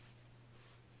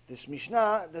 This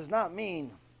Mishnah does not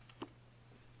mean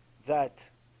that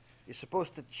you're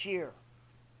supposed to cheer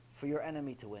for your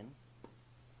enemy to win.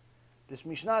 This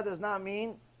Mishnah does not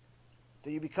mean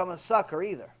that you become a sucker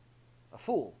either, a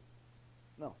fool.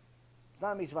 No, it's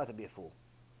not a mitzvah to be a fool.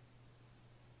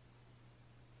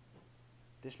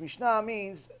 This Mishnah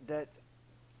means that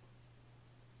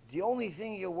the only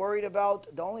thing you're worried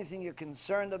about, the only thing you're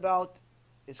concerned about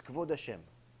is Kvod Hashem.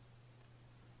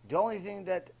 The only thing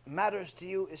that matters to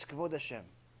you is Kavod Hashem.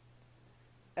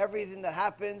 Everything that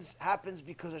happens, happens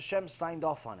because Hashem signed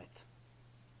off on it.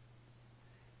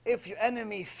 If your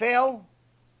enemy fail,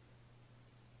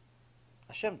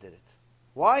 Hashem did it.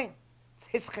 Why? It's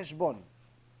his cheshbon.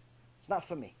 It's not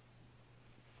for me.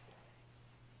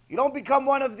 You don't become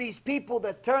one of these people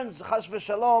that turns chas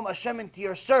v'shalom Hashem into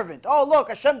your servant. Oh look,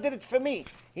 Hashem did it for me.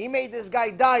 He made this guy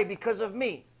die because of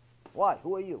me. Why?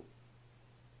 Who are you?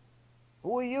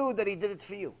 Who are you that he did it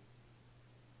for you?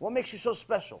 What makes you so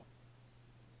special?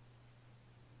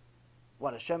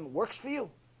 What, Hashem works for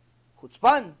you?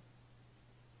 Chutzpan.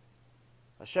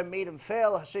 Hashem made him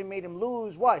fail. Hashem made him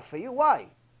lose. Why? For you? Why?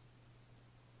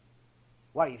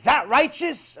 Why? That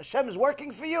righteous? Hashem is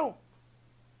working for you?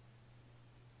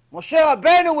 Moshe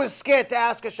Rabbeinu was scared to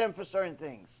ask Hashem for certain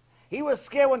things. He was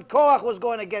scared when Korach was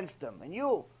going against him. And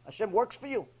you, Hashem works for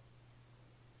you.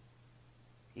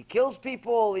 He kills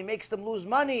people. He makes them lose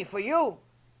money for you.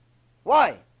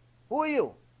 Why? Who are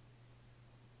you?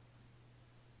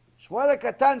 Shmuel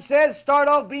Katan says, start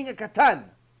off being a Katan.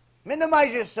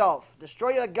 Minimize yourself.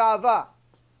 Destroy your gava.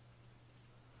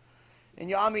 In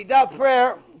your Amidah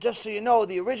prayer, just so you know,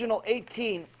 the original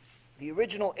 18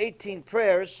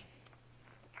 prayers,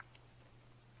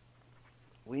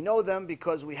 we know them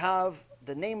because we have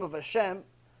the name of Hashem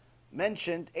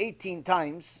mentioned 18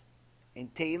 times in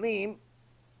Tehillim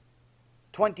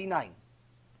 29.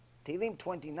 Tehillim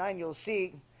 29, you'll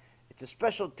see, it's a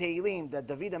special Tehillim that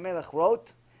David HaMelech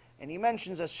wrote, and he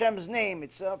mentions Hashem's name.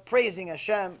 It's praising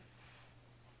Hashem.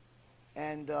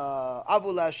 And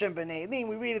Avula Hashem B'nei Elim,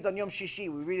 we read it on Yom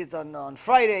Shishi, we read it on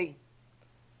Friday,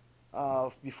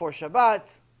 before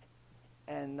Shabbat,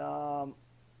 and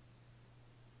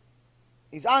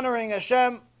he's honoring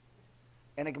Hashem.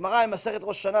 And the Gemara in Masechet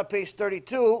Rosh Hashanah, page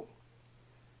 32,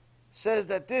 says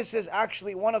that this is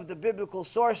actually one of the biblical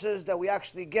sources that we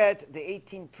actually get the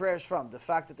 18 prayers from. The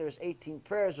fact that there's 18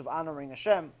 prayers of honoring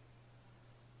Hashem.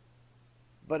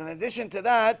 But in addition to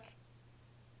that,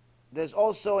 there's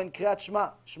also in Kriyat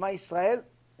Shema, Shema Yisrael,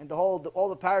 and all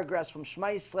the paragraphs from Shema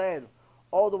Yisrael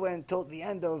all the way until the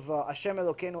end of Hashem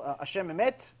Elokeinu, Hashem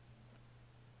Emet.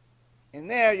 In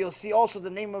there, you'll see also the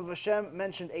name of Hashem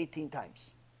mentioned 18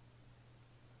 times.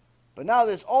 But now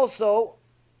there's also,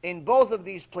 in both of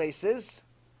these places,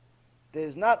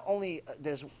 there's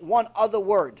one other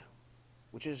word,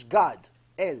 which is God,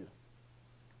 El.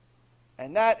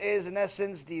 And that is, in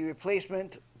essence, the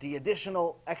replacement, the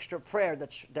additional extra prayer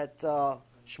that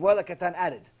Shmuel Katan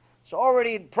added. So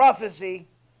already in prophecy,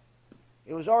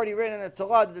 it was already written in the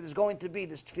Torah that there's going to be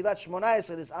this Tfilat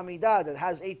Shmonayis, this Amidah that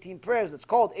has 18 prayers, that's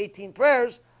called 18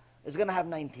 prayers, is going to have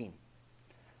 19.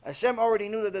 Hashem already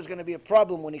knew that there's going to be a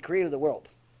problem when He created the world.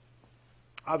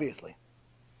 Obviously.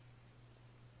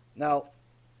 Now,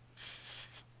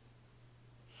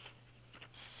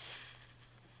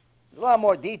 a lot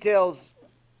more details.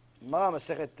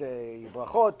 Masechet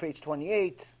Brachot, page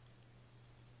 28,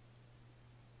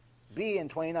 B and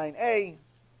 29a.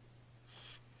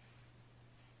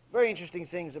 Very interesting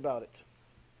things about it.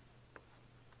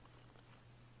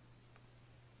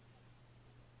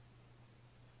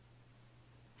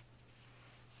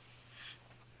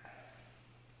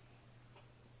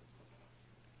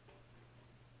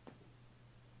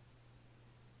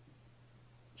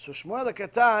 So Shmuel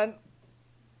Katan,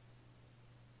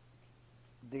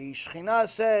 the Shekhinah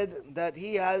said that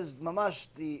he has mamash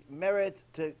the merit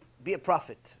to be a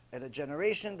prophet at a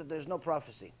generation that there's no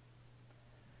prophecy.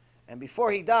 And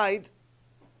before he died,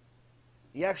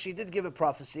 he actually did give a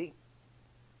prophecy.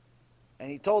 And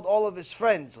he told all of his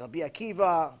friends, Rabbi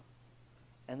Akiva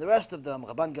and the rest of them,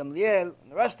 Rabban Gamliel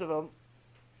and the rest of them,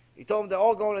 he told them they're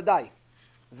all going to die.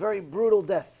 Very brutal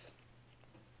deaths.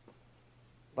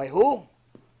 By who?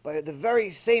 By the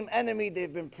very same enemy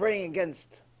they've been praying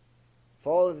against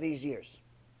for all of these years.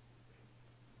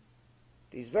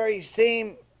 These very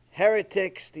same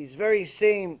heretics, these very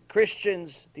same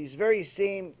Christians, these very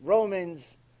same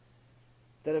Romans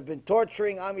that have been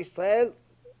torturing Am Yisrael,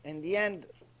 in the end,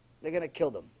 they're going to kill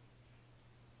them.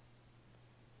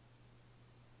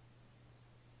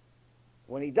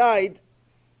 When he died,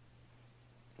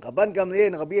 Rabban Gamliel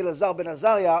and Rabbi Elazar ben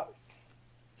Azariah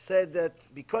said that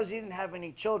because he didn't have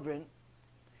any children,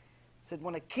 said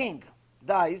when a king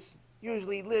dies,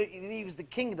 usually he leaves the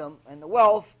kingdom and the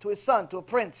wealth to his son, to a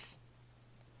prince.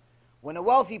 When a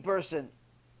wealthy person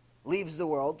leaves the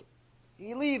world,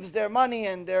 he leaves their money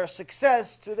and their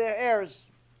success to their heirs,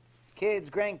 kids,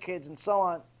 grandkids, and so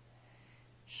on.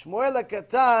 Shmuel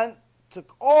Katan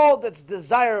took all that's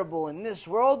desirable in this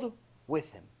world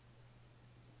with him.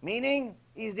 Meaning,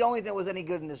 he's the only thing that was any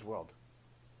good in this world.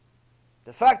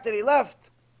 The fact that he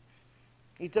left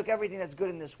He took everything that's good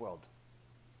in this world.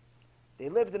 They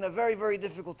lived in a very, very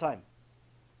difficult time.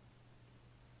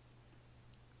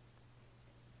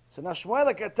 So now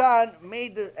Shmuel HaKatan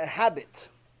made a habit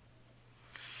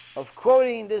of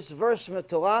quoting this verse from the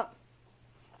Torah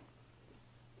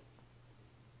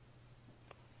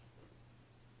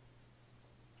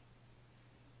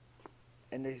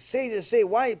and they say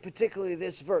why particularly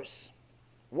this verse.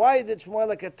 Why did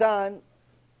Shmuel HaKatan,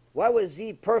 why was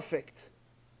he perfect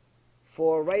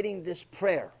for writing this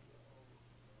prayer?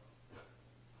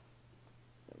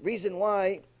 The reason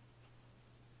why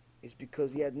is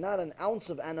because he had not an ounce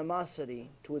of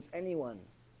animosity towards anyone.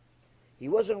 He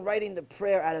wasn't writing the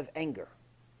prayer out of anger.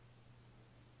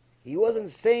 He wasn't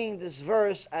saying this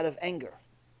verse out of anger.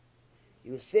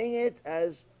 He was saying it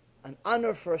as an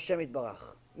honor for Hashem Yitbarach.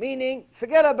 Meaning,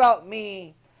 forget about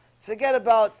me, forget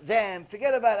about them,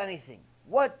 forget about anything.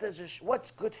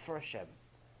 What's good for Hashem?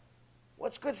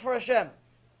 What's good for Hashem?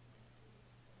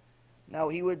 Now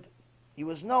he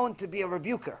was known to be a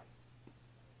rebuker.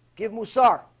 Give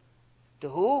mussar. To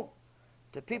who?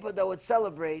 To people that would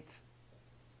celebrate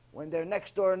when their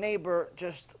next door neighbor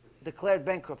just declared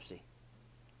bankruptcy.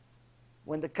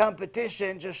 When the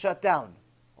competition just shut down.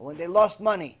 Or when they lost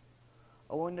money.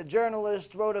 Or when the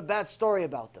journalist wrote a bad story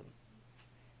about them.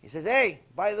 He says, hey,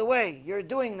 by the way, you're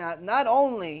doing that. Not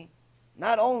only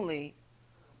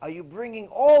are you bringing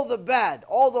all the bad,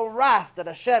 all the wrath that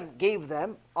Hashem gave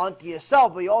them onto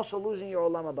yourself, but you're also losing your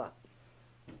olam haba.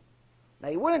 Now,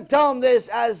 you wouldn't tell them this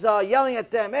as yelling at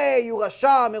them, hey, you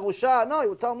rasha, merusha. No, you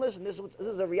would tell them, listen, this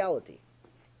is a reality.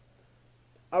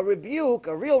 A rebuke,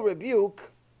 a real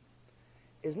rebuke,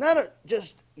 is not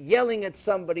just yelling at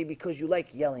somebody because you like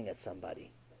yelling at somebody.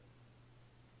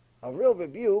 A real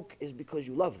rebuke is because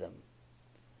you love them.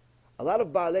 A lot of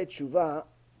Baalei Tshuva,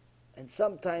 and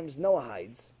sometimes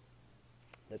Noahides,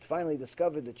 that finally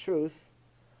discovered the truth,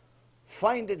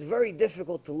 find it very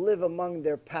difficult to live among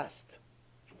their past.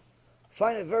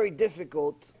 Find it very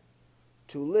difficult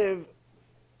to live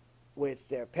with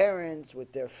their parents,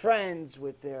 with their friends,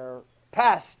 with their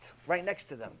past right next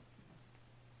to them.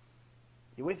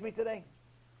 You with me today?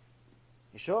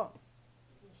 You sure?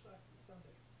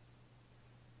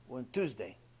 We're on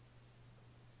Tuesday.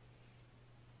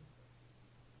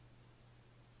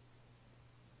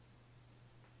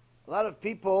 A lot of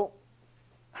people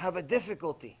have a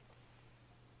difficulty.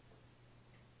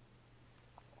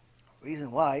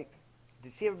 Reason why? They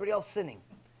see everybody else sinning.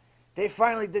 They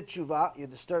finally did tshuva. You're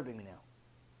disturbing me now.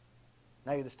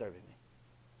 Now you're disturbing me.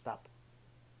 Stop.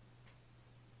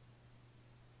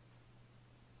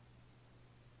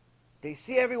 They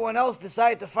see everyone else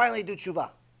decide to finally do tshuva.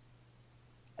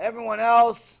 Everyone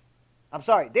else,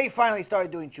 they finally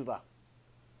started doing tshuva.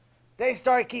 They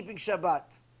started keeping Shabbat.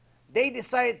 They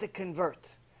decided to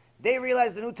convert. They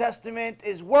realized the New Testament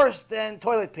is worse than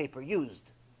toilet paper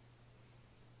used.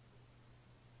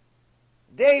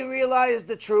 They realized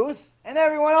the truth, and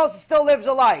everyone else still lives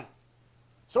a lie.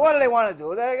 So what do they want to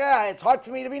do? They're like, it's hard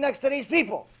for me to be next to these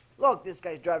people. Look, this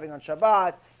guy's driving on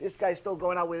Shabbat. This guy's still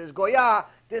going out with his goya.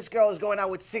 This girl is going out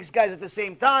with 6 guys at the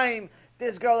same time.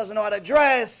 This girl doesn't know how to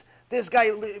dress. This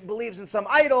guy believes in some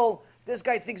idol. This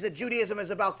guy thinks that Judaism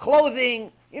is about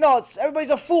clothing. You know,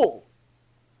 everybody's a fool.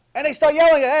 And they start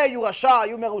yelling, hey, you Rasha,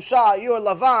 you Merusha, you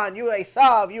Lavan, you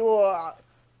Esav, you...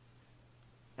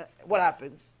 What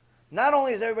happens? Not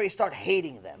only does everybody start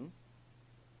hating them,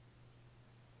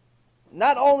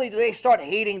 not only do they start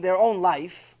hating their own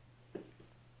life,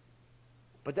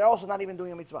 but they're also not even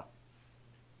doing a mitzvah.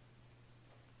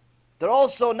 They're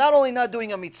also not only not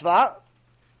doing a mitzvah,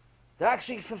 they're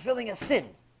actually fulfilling a sin.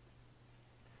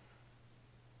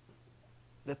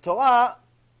 The Torah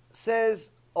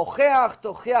says, "Ocheach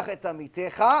tocheach et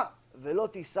amitecha velo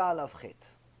tisa alav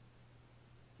chet."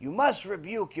 You must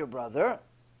rebuke your brother,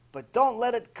 but don't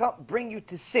let it bring you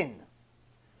to sin.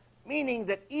 Meaning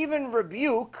that even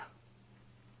rebuke,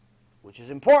 which is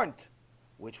important,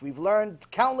 which we've learned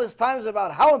countless times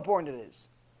about how important it is,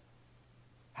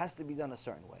 has to be done a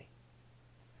certain way.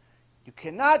 You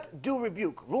cannot do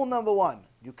rebuke. Rule number 1,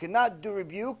 you cannot do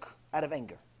rebuke out of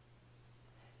anger.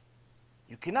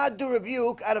 You cannot do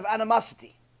rebuke out of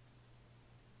animosity.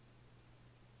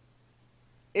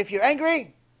 If you're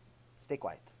angry, stay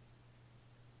quiet.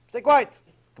 Stay quiet.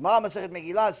 Gemara Masechet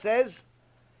Megillah says,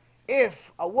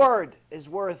 if a word is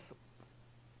worth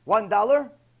 $1,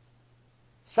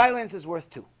 silence is worth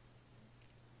 2.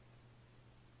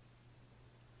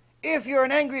 If you're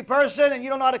an angry person and you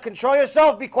don't know how to control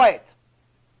yourself, be quiet.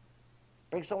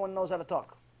 Bring someone who knows how to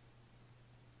talk.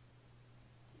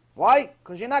 Why?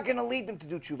 Because you're not going to lead them to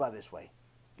do tshuva this way.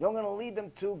 You're going to lead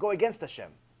them to go against Hashem.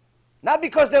 Not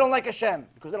because they don't like Hashem,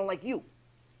 because they don't like you.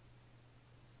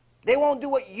 They won't do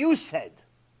what you said,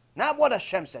 not what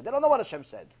Hashem said. They don't know what Hashem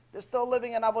said. They're still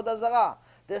living in Avodah Zarah.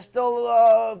 They're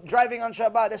still driving on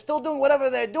Shabbat. They're still doing whatever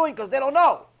they're doing because they don't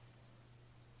know.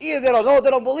 Either they don't know or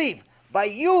they don't believe. By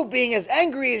you being as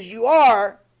angry as you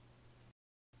are,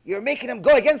 you're making them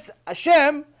go against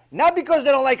Hashem, not because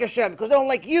they don't like Hashem, because they don't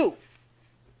like you.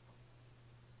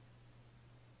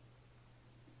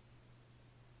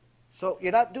 So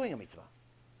you're not doing a mitzvah.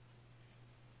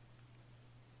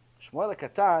 Shmuel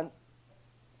HaKatan,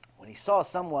 when he saw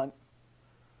someone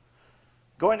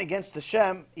going against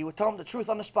Hashem, he would tell him the truth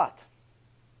on the spot.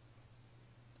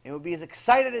 It would be as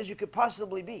excited as you could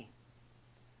possibly be.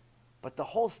 But the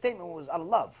whole statement was out of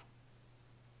love.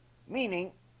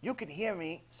 Meaning, you could hear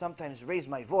me sometimes raise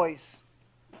my voice.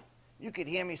 You could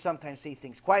hear me sometimes say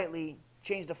things quietly,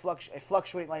 I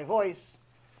fluctuate my voice.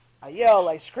 I yell,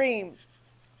 I scream.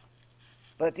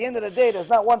 But at the end of the day, there's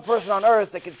not one person on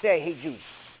earth that can say, I hate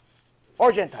Jews.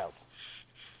 Or Gentiles.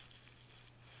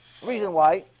 The reason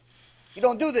why, you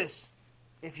don't do this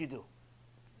if you do.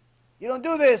 You don't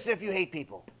do this if you hate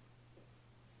people.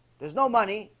 There's no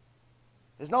money.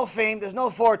 There's no fame. There's no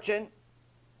fortune.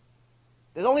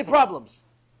 There's only problems.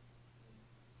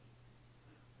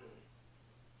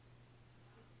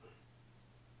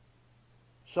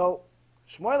 So,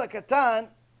 Shmuel HaKatan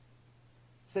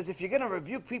says if you're going to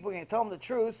rebuke people and you tell them the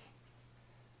truth,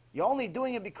 you're only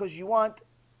doing it because you want,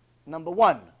 number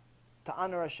one, to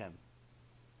honor Hashem.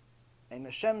 And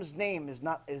Hashem's name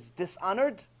is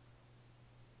dishonored,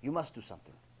 you must do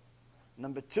something.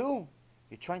 Number two,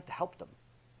 you're trying to help them.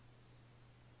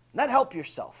 Not help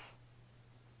yourself.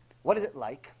 What is it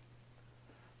like?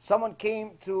 Someone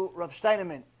came to Rav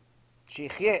Steinemann,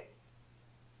 Sheikh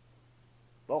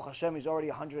Baruch Hashem, he's already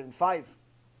 105,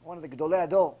 one of the Gedolei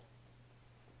Ador.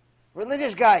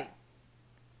 Religious guy.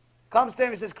 Comes to him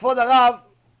and says, Kvod Harav,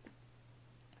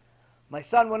 my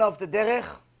son went off the derech,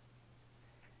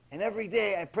 and every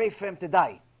day I pray for him to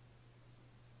die.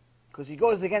 Because he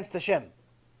goes against Hashem.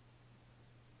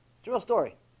 It's a real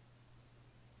story.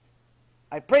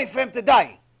 I pray for him to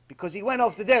die because he went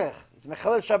off the derech. He's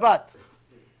Mechalel Shabbat.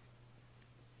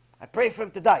 I pray for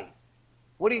him to die.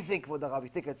 What do you think, Kvod Harav? You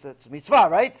think it's mitzvah,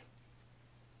 right?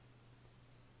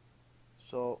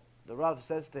 So the Rav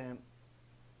says to him,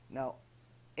 now,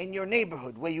 in your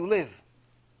neighborhood where you live,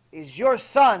 is your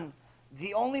son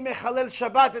the only Mechalel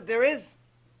Shabbat that there is?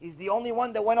 He's the only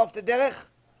one that went off the derech?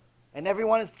 And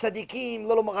everyone is tzaddikim,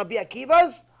 little Rabbi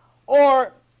Akivas?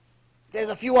 Or there's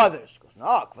a few others? He goes, no,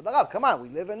 Kvod Harav, come on, we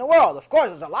live in the world. Of course,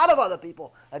 there's a lot of other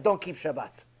people that don't keep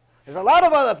Shabbat. There's a lot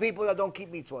of other people that don't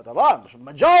keep mitzvot. A lot,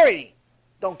 majority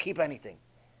don't keep anything.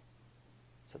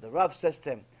 So the Rav says to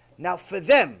him, now for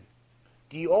them,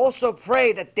 do you also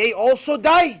pray that they also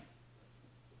die?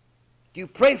 Do you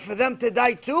pray for them to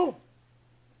die too?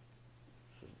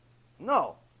 He says,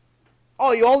 no.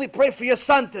 Oh, you only pray for your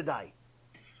son to die?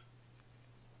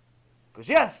 Because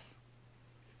yes.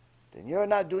 Then you're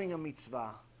not doing a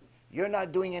mitzvah. You're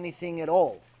not doing anything at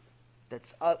all.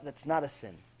 That's not a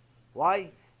sin.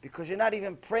 Why? Because you're not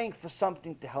even praying for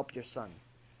something to help your son.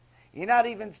 You're not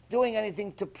even doing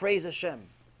anything to praise Hashem.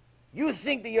 You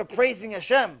think that you're praising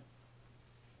Hashem.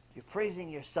 You're praising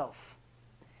yourself.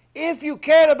 If you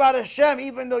cared about Hashem,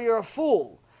 even though you're a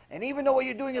fool, and even though what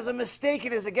you're doing is a mistake,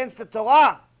 it is against the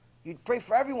Torah, you'd pray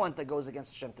for everyone that goes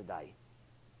against Hashem to die.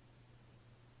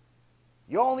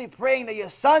 You're only praying that your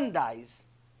son dies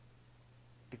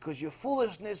because your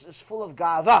foolishness is full of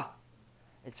ga'ava.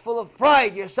 It's full of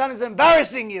pride. Your son is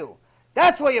embarrassing you.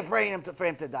 That's why you're praying for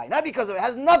him to die. Not because of it. It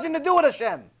has nothing to do with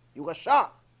Hashem. You rasha.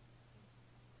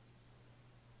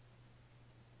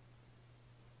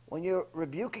 When you're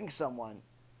rebuking someone,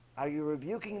 are you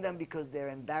rebuking them because they're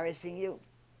embarrassing you?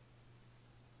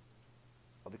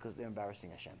 Or because they're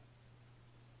embarrassing Hashem?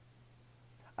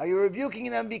 Are you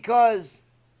rebuking them because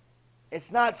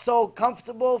it's not so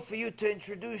comfortable for you to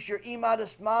introduce your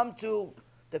immodest mom to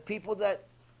the people that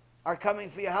are coming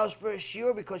for your house for a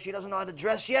shiur because she doesn't know how to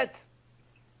dress yet?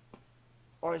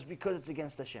 Or is it because it's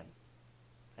against Hashem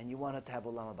and you want her to have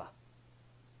Olam Haba?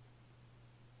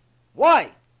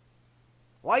 Why?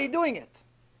 Why are you doing it?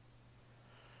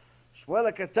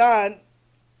 Shmuel HaKatan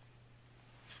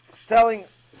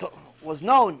was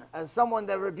known as someone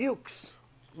that rebukes,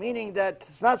 meaning that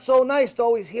it's not so nice to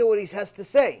always hear what he has to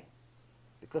say,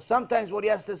 because sometimes what he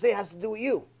has to say has to do with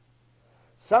you.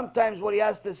 Sometimes what he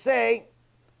has to say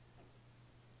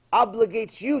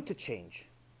obligates you to change.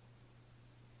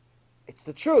 It's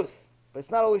the truth, but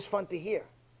it's not always fun to hear.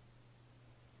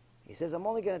 He says, I'm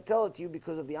only going to tell it to you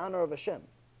because of the honor of Hashem.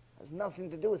 It has nothing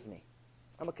to do with me.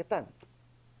 I'm a katan.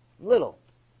 I'm little.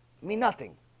 I mean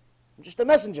nothing. I'm just a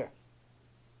messenger.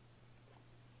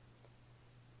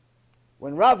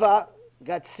 When Rava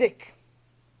got sick,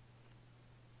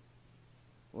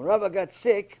 he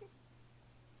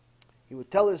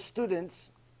would tell his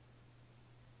students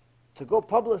to go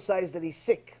publicize that he's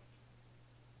sick.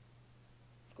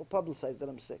 Go publicize that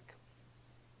I'm sick.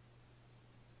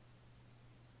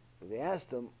 So they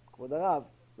asked him, Kvod Harav,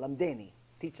 Lamdeni,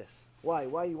 teach us. Why?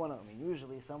 Why you want to? I mean,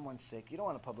 usually someone's sick. You don't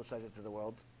want to publicize it to the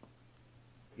world.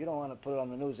 You don't want to put it on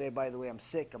the news. Hey, by the way, I'm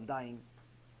sick. I'm dying.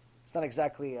 It's not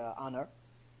exactly honor.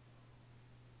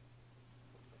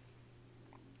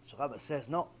 So Rabbi says,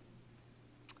 no.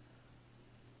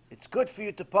 It's good for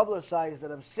you to publicize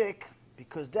that I'm sick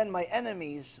because then my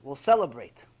enemies will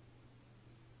celebrate.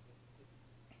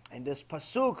 And this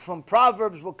pasuk from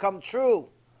Proverbs will come true,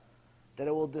 that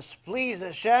it will displease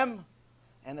Hashem,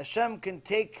 and Hashem can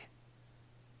take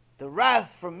the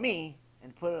wrath from me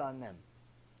and put it on them.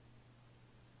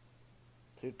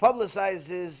 So he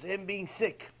publicizes him being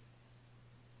sick.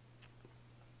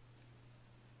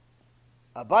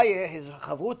 Abaye, his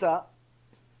chavruta,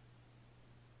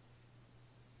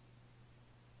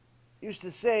 used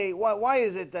to say, why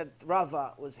is it that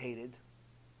Rava was hated?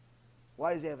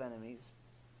 Why does he have enemies?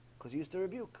 Because he used to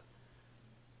rebuke.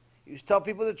 He used to tell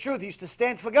people the truth. He used to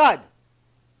stand for God.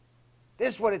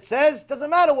 This is what it says. Doesn't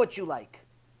matter what you like.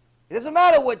 It doesn't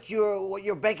matter what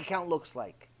your bank account looks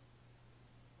like.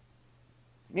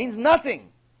 It means nothing.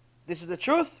 This is the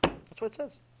truth. That's what it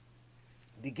says.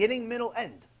 Beginning, middle,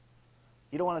 end.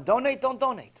 You don't want to donate? Don't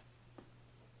donate.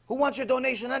 Who wants your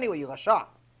donation anyway, you Rasha?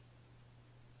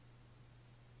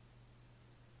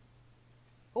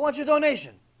 Who wants your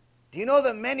donation? Do you know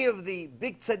that many of the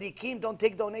big tzaddikim don't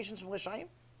take donations from Rishayim?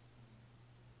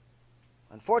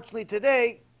 Unfortunately,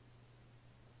 today,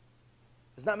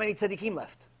 there's not many tzaddikim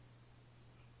left.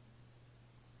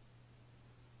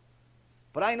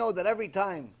 But I know that every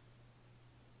time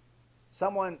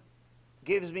someone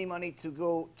gives me money to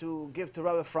go to give to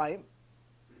Rabbi Ephraim,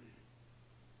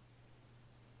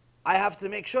 I have to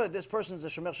make sure that this person is a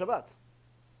Shomer Shabbat.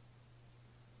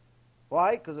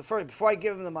 Why? Because before I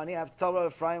give him the money, I have to tell Rabbi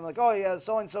Ephraim, like, oh yeah,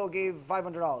 so-and-so gave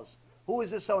 $500. Who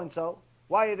is this so-and-so?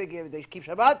 Why are they giving? They keep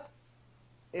Shabbat?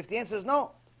 If the answer is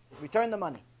no, return the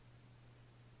money.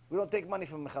 We don't take money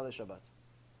from Mechalei Shabbat.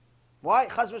 Why?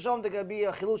 Chaz v'shalom, they're going to be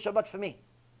a Chilul Shabbat for me.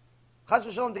 Chaz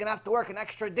v'shalom, they're going to have to work an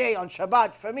extra day on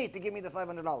Shabbat for me to give me the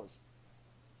 $500.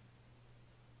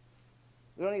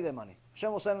 We don't need their money.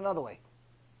 Hashem will send another way.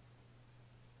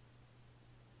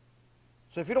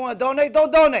 So if you don't want to donate,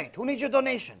 don't donate. Who needs your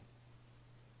donation?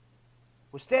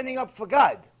 We're standing up for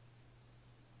God.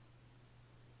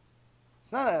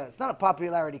 It's not a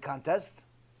popularity contest.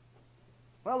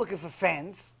 We're not looking for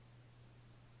fans.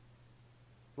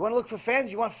 You want to look for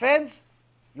fans? You want fans?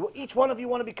 Each one of you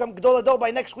want to become Gdol Ador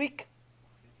by next week?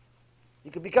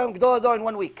 You can become Gdol Ador in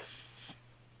 1 week.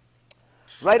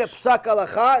 Write a psak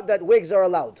halacha that wigs are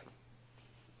allowed.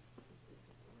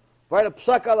 Write a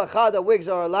psak halacha that wigs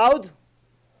are allowed.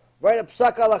 Write a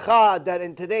psak halacha that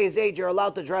in today's age you're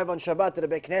allowed to drive on Shabbat to the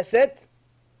Beit Knesset.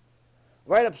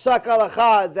 Write a psak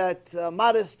halacha that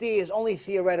modesty is only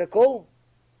theoretical.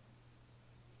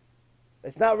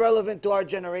 It's not relevant to our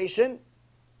generation.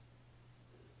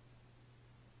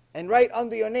 And write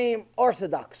under your name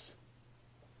Orthodox.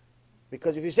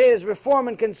 Because if you say it's Reform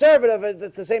and Conservative,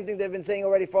 that's the same thing they've been saying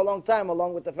already for a long time,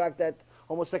 along with the fact that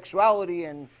homosexuality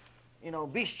and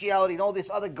bestiality and all this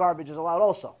other garbage is allowed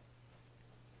also.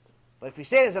 But if you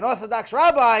say it's an Orthodox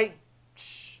rabbi,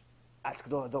 that's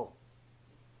Gdol Ador.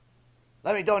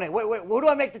 Let me donate. Wait, who do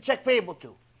I make the check payable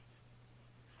to?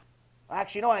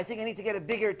 Actually, no, I think I need to get a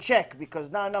bigger check because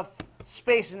not enough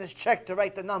space in this check to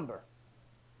write the number.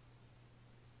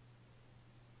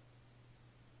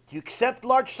 Do you accept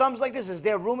large sums like this? Is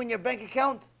there room in your bank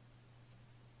account?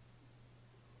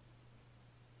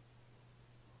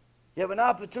 You have an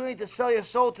opportunity to sell your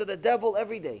soul to the devil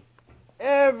every day.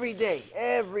 Every day.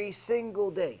 Every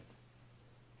single day.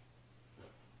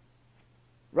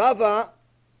 Rava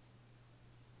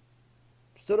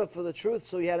stood up for the truth,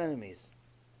 so he had enemies.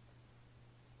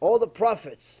 All the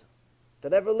prophets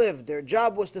that ever lived, their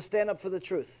job was to stand up for the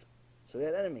truth. So they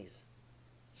had enemies.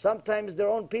 Sometimes their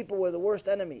own people were the worst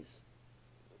enemies.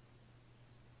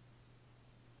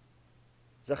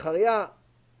 Zechariah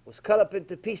was cut up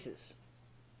into pieces.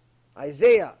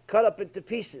 Isaiah cut up into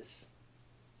pieces.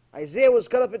 Isaiah was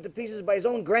cut up into pieces by his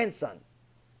own grandson.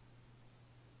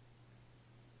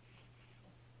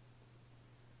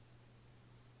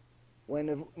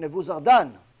 When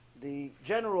Nebuzaradan, the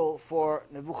general for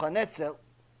Nebuchadnezzar,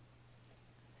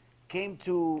 came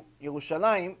to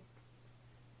Yerushalayim,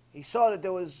 he saw that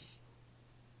there was,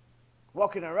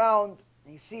 walking around,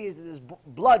 he sees that there's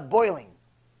blood boiling.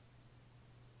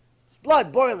 There's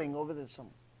blood boiling over there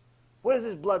somewhere. What is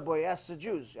this blood boiling? Ask the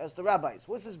Jews, ask the rabbis.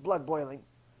 What's this blood boiling?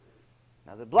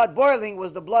 Now the blood boiling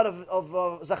was the blood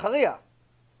of Zechariah,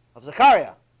 of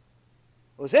Zechariah.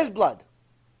 It was his blood.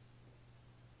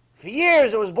 For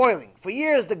years it was boiling. For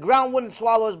years the ground wouldn't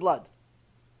swallow his blood.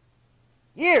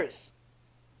 Years.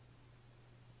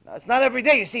 Now it's not every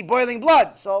day you see boiling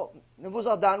blood. So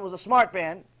Nebuzaradan was a smart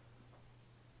man.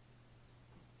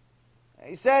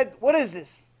 He said, what is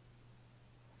this?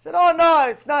 He said, oh no,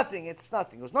 it's nothing, it's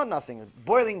nothing. It was not nothing.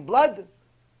 Boiling blood?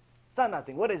 It's not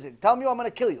nothing. What is it? Tell me or I'm going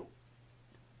to kill you.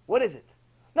 What is it?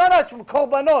 No, it's from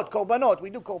Korbanot. We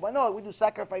do Korbanot. We do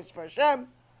sacrifices for Hashem,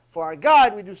 for our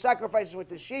God. We do sacrifices with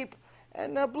the sheep.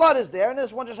 And blood is there. And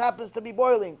this one just happens to be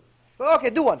boiling. So, okay,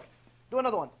 do one. Do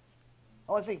another one.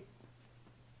 I want to see.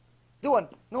 Do one.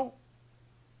 No.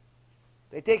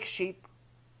 They take sheep.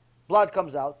 Blood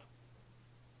comes out.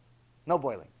 No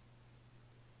boiling.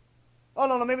 Oh,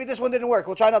 no, maybe this one didn't work.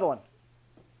 We'll try another one.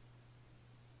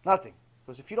 Nothing.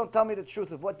 Because if you don't tell me the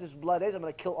truth of what this blood is, I'm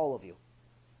going to kill all of you.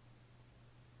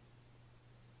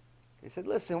 He said,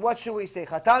 listen, what should we say?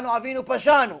 Chatanu avinu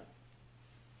pashanu.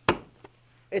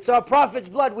 It's our prophet's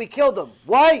blood. We killed him.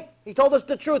 Why? He told us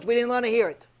the truth. We didn't want to hear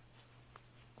it.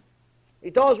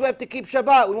 He told us we have to keep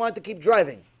Shabbat. We wanted to keep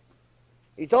driving.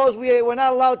 He told us we're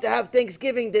not allowed to have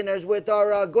Thanksgiving dinners with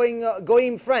our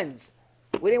goyim friends.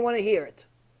 We didn't want to hear it.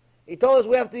 He told us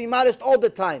we have to be modest all the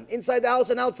time, inside the house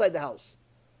and outside the house.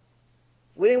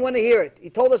 We didn't want to hear it. He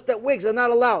told us that wigs are not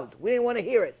allowed. We didn't want to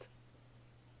hear it.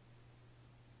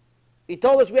 He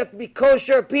told us we have to be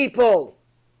kosher people.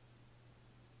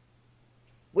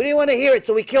 We didn't want to hear it,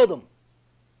 so we killed him.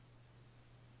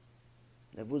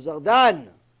 Nebuzaradan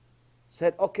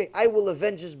said, okay, I will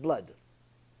avenge his blood.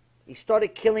 He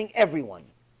started killing everyone.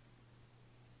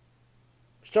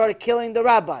 Started killing the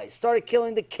rabbis. Started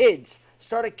killing the kids.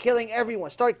 Started killing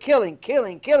everyone. Started killing.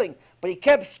 But he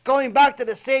kept going back to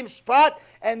the same spot,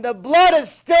 and the blood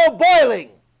is still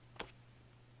boiling.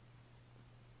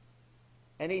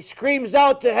 And he screams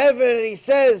out to heaven and he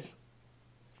says,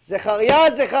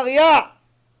 Zechariah, Zechariah,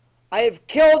 I have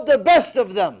killed the best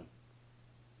of them,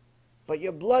 but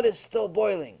your blood is still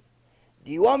boiling.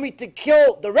 Do you want me to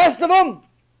kill the rest of them?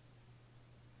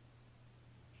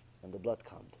 And the blood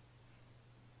calmed.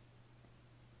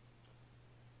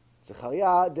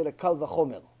 Zechariah did a kal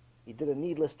v'chomer. He did a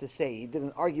needless to say. He did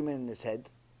an argument in his head.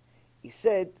 He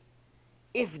said,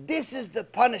 if this is the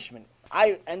punishment,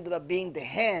 I ended up being the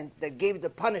hand that gave the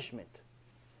punishment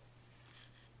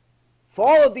for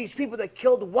all of these people that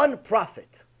killed one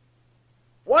prophet,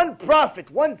 one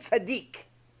tzaddik,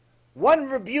 one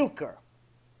rebuker.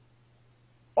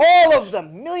 All of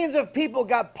them, millions of people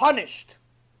got punished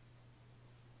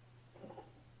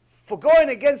for going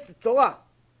against the Torah.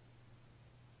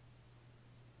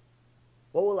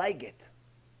 What will I get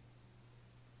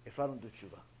if I don't do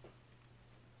tshuva?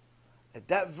 At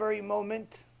that very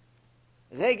moment,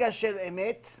 Rega shel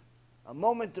emet, a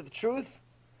moment of truth,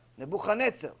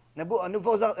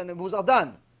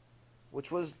 Nebuzaradan,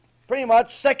 which was pretty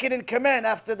much second in command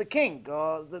after the king,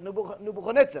 the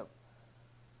Nebuchadnezzar,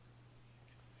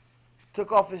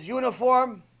 took off his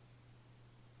uniform,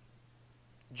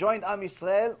 joined Am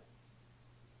Yisrael,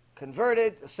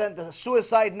 converted, sent a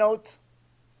suicide note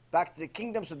back to the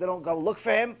kingdom so they don't go look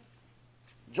for him,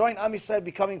 joined Am Yisrael,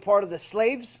 becoming part of the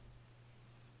slaves,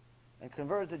 and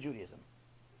converted to Judaism.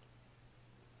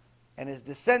 And his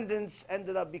descendants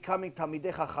ended up becoming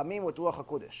Talmidei Chachamim with Ruach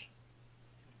HaKodesh.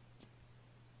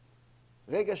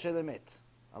 Rega shel emet,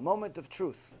 a moment of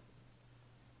truth.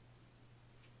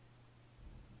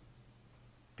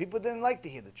 People didn't like to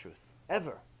hear the truth,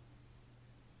 ever.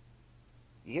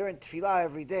 You hear in Tefillah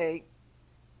every day,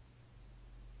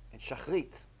 in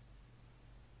Shachrit,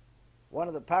 one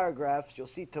of the paragraphs you'll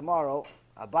see tomorrow,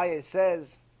 Abaye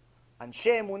says, Anshe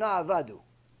Emunah Avadu.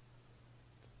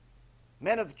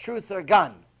 Men of truth are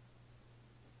gone.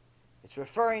 It's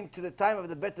referring to the time of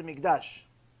the Beit HaMikdash,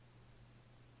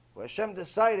 where Hashem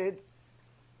decided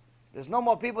there's no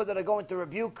more people that are going to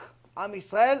rebuke Am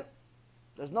Yisrael.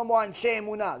 There's no more Anshe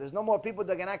Emunah. There's no more people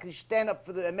that can actually stand up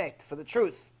for the Emet, for the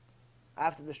truth. I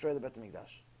have to destroy the Beit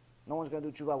HaMikdash. No one's going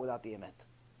to do tshuva without the Emet.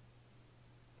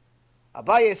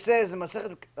 Abaye says in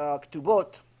Masechet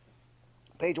Ketubot,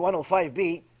 page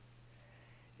 105b,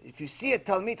 if you see a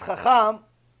Talmid Chacham,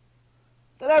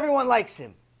 that everyone likes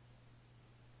him.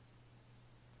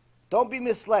 Don't be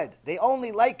misled. They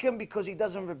only like him because he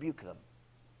doesn't rebuke them.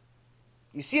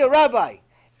 You see a rabbi,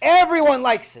 everyone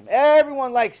likes him.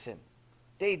 Everyone likes him.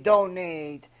 They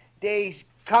donate, they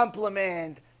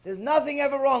compliment. There's nothing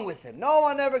ever wrong with him. No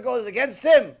one ever goes against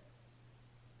him.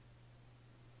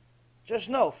 Just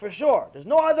know, for sure. There's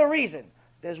no other reason.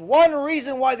 There's one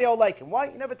reason why they all like him.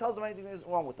 Why? He never tells them anything is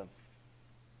wrong with them.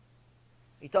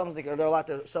 He tells them they're allowed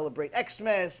to celebrate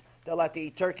Xmas, they're allowed to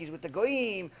eat turkeys with the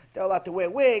goyim, they're allowed to wear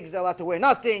wigs, they're allowed to wear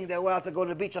nothing, they're allowed to go to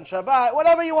the beach on Shabbat,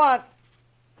 whatever you want.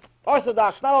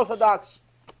 Orthodox, not Orthodox.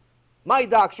 My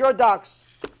docs, your docs.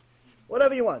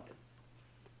 Whatever you want.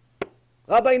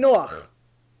 Rabbi Noach.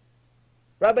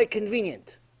 Rabbi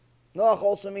convenient. Noach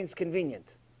also means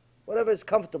convenient. Whatever is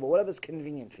comfortable, whatever is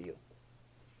convenient for you.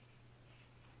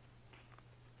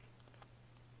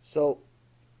 So,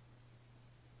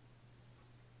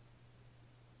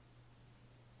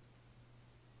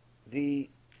 the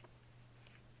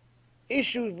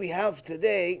issues we have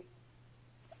today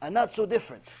are not so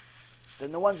different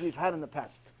than the ones we've had in the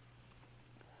past.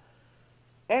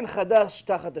 En chadash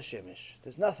tachat hashemesh.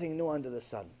 There's nothing new under the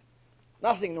sun.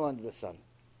 Nothing new under the sun.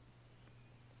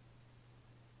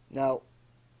 Now,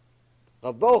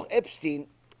 Rav Baruch Epstein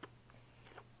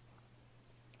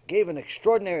gave an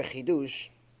extraordinary chidush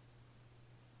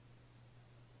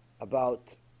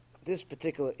about this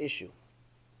particular issue.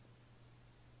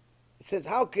 It says,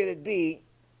 how could it be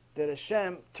that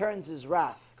Hashem turns his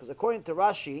wrath? Because according to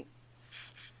Rashi,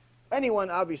 anyone,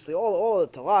 obviously, all the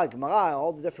Torah, Gemara,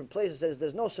 all the different places says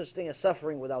there's no such thing as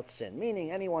suffering without sin.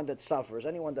 Meaning anyone that suffers,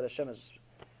 anyone that Hashem is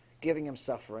giving him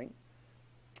suffering,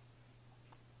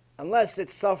 unless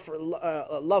it's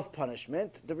love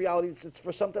punishment, the reality is it's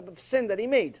for some type of sin that he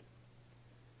made.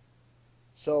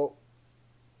 So,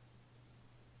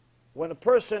 when a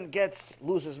person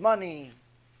loses money,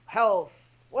 health,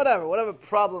 whatever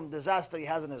problem, disaster he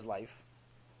has in his life,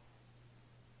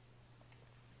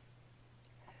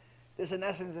 this in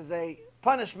essence is a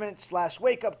punishment /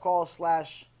 wake-up call /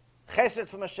 chesed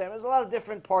from Hashem. There's a lot of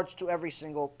different parts to every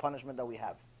single punishment that we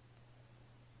have.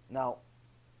 Now,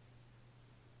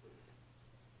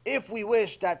 if we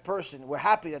wish that person, we're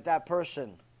happy that that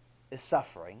person is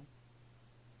suffering,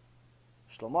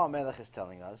 Shlomo HaMelech is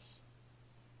telling us,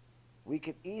 we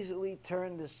could easily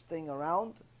turn this thing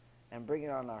around and bring it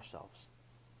on ourselves.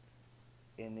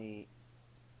 In the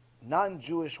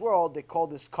non-Jewish world, they call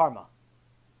this karma.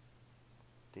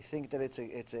 They think that it's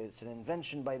an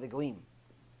invention by the goyim.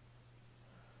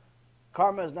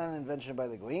 Karma is not an invention by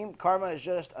the goyim. Karma is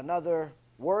just another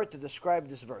word to describe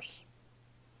this verse.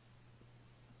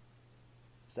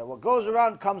 So what goes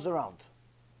around comes around.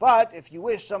 But if you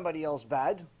wish somebody else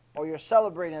bad, or you're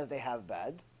celebrating that they have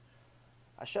bad,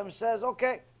 Hashem says,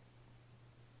 okay,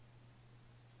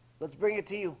 let's bring it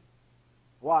to you.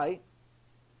 Why?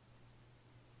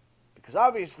 Because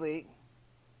obviously,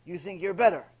 you think you're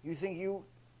better. You think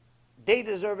they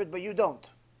deserve it, but you don't.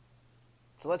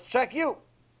 So let's check you.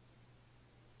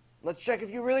 Let's check if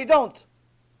you really don't.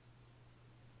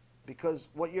 Because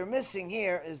what you're missing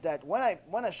here is that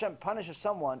when Hashem punishes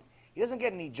someone, he doesn't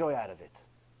get any joy out of it.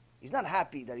 He's not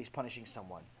happy that he's punishing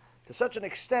someone. To such an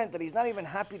extent that he's not even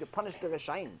happy to punish the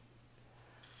Reshaim.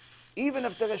 Even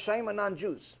if the Reshaim are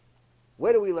non-Jews.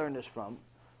 Where do we learn this from?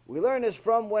 We learn this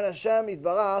from when Hashem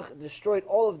Yitbarach destroyed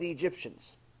all of the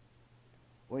Egyptians.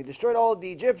 When he destroyed all of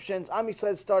the Egyptians, Am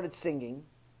Yisrael started singing,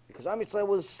 because Am Yisrael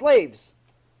was slaves.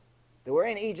 They were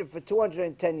in Egypt for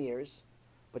 210 years,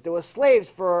 but they were slaves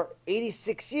for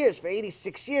 86 years. For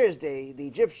 86 years, the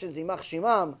Egyptians, Yimach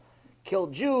Shimam,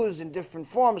 killed Jews in different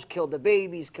forms, killed the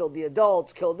babies, killed the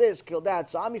adults, killed this, killed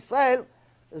that. So Am Yisrael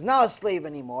is not a slave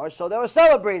anymore, so they were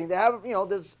celebrating. They have,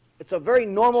 it's a very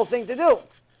normal thing to do.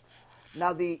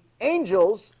 Now the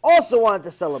angels also wanted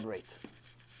to celebrate.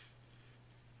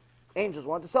 Angels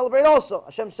wanted to celebrate also.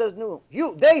 Hashem says, no,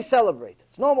 they celebrate.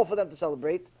 It's normal for them to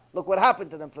celebrate. Look what happened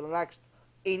to them for the next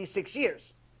 86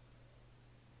 years.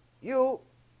 You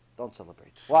don't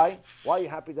celebrate. Why? Why are you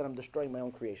happy that I'm destroying my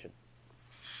own creation?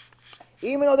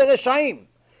 Even though they're Reshaim,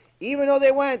 even though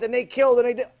they went and they killed and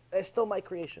they did, it's still my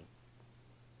creation.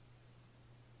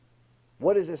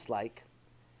 What is this like?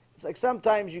 It's like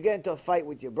sometimes you get into a fight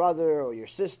with your brother or your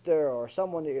sister or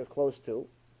someone that you're close to,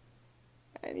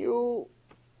 and you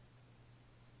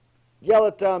yell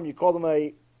at them, you call them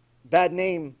a bad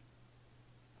name,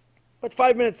 but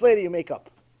 5 minutes later you make up.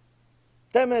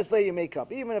 10 minutes later you make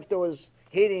up. Even if there was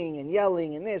hitting and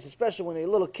yelling and this, especially when they're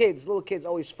little kids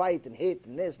always fight and hit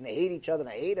and this, and they hate each other, and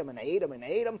I hate them, and I hate them, and I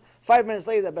hate them. 5 minutes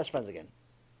later, they're best friends again.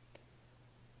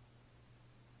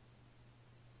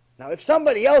 Now, if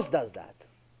somebody else does that,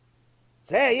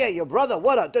 say, hey, yeah, your brother,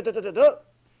 what up,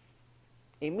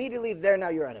 immediately they're now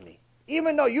your enemy.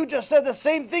 Even though you just said the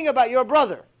same thing about your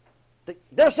brother.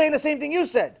 They're saying the same thing you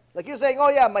said. Like you're saying, oh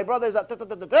yeah, my brother's a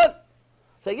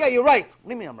Say, yeah, you're right. What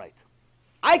do you mean I'm right?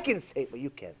 I can say it, but you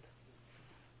can't.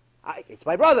 It's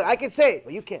my brother. I can say it,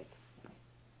 but you can't.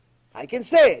 I can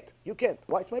say it. You can't.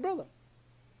 Why? It's my brother.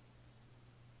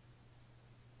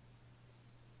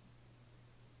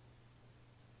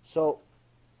 So,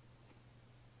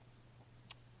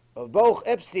 Rav Baruch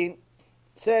Epstein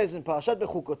says in Parashat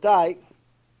Bechukotai,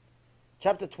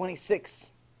 chapter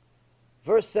 26,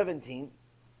 verse 17,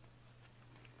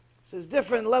 says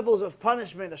different levels of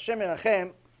punishment, Hashem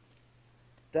Yerachem,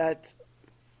 that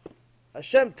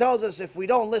Hashem tells us if we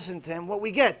don't listen to Him, what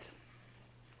we get.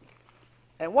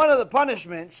 And one of the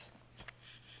punishments,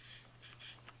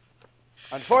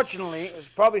 unfortunately, is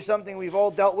probably something we've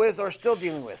all dealt with or still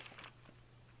dealing with.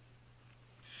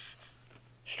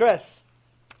 Stress.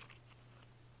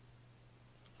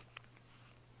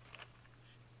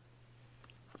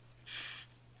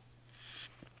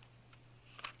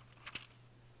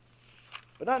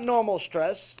 But not normal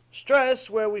stress. Stress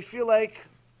where we feel like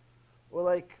we're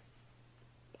like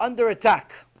under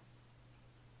attack.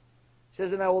 He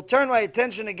says, and I will turn my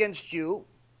attention against you.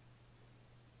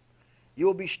 You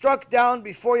will be struck down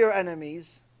before your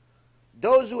enemies.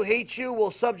 Those who hate you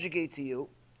will subjugate to you.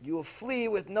 You will flee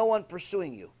with no one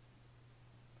pursuing you.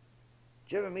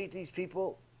 Did you ever meet these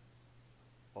people?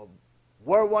 Or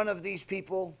were one of these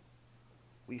people?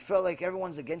 We felt like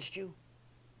everyone's against you.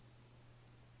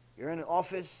 You're in an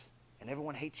office and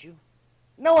everyone hates you.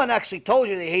 No one actually told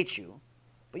you they hate you,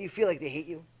 but you feel like they hate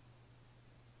you.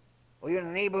 Or you're in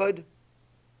a neighborhood.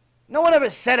 No one ever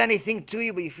said anything to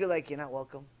you, but you feel like you're not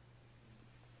welcome.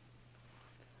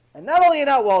 And not only you're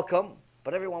not welcome,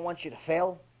 but everyone wants you to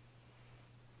fail.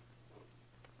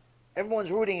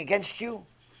 Everyone's rooting against you.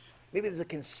 Maybe there's a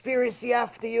conspiracy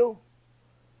after you.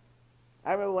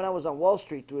 I remember when I was on Wall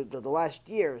Street, the last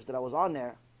years that I was on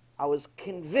there, I was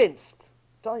convinced,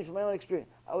 I'm telling you from my own experience,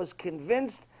 I was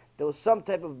convinced there was some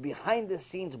type of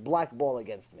behind-the-scenes black ball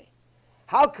against me.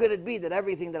 How could it be that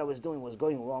everything that I was doing was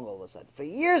going wrong all of a sudden? For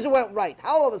years it went right.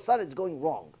 How all of a sudden it's going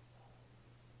wrong?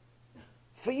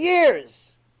 For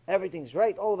years, everything's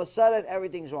right. All of a sudden,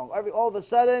 everything's wrong. All of a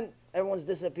sudden, everyone's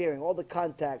disappearing. All the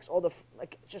contacts,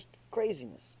 like, just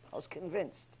craziness. I was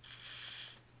convinced.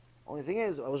 Only thing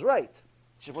is, I was right.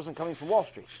 It just wasn't coming from Wall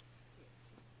Street.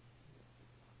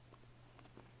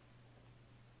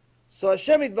 So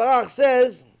Hashem Yitbarach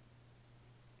says,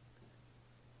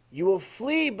 you will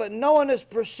flee, but no one is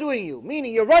pursuing you.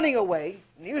 Meaning you're running away.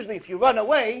 And usually if you run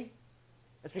away,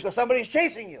 it's because somebody's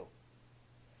chasing you.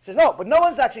 He says, no, but no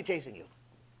one's actually chasing you.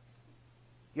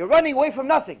 You're running away from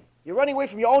nothing. You're running away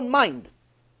from your own mind.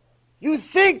 You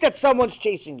think that someone's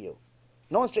chasing you.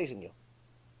 No one's chasing you.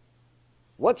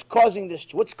 What's causing this?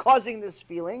 What's causing this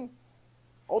feeling?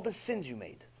 All the sins you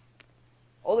made.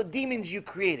 All the demons you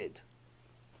created.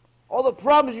 All the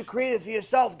problems you created for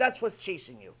yourself, that's what's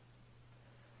chasing you.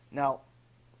 Now,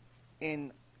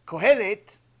 in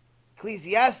Kohelet,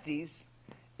 Ecclesiastes,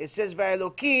 it says,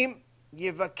 Va'elokim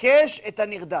yivakesh et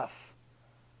hanirdaf.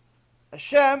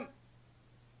 Hashem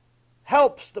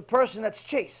helps the person that's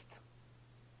chased.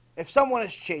 If someone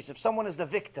is chased, if someone is the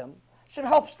victim, Hashem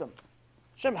helps them.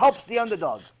 Hashem helps the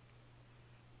underdog.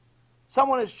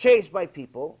 Someone is chased by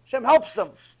people, Hashem helps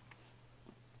them.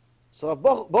 So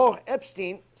Baruch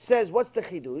Epstein says, what's the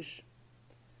chidush?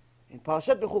 In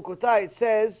Parashat Bechukotai it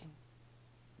says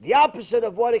the opposite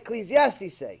of what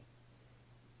Ecclesiastes say.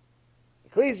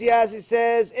 Ecclesiastes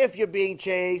says, if you're being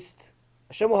chased,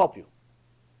 Hashem will help you.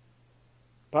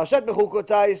 Parashat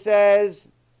Bechukotai says,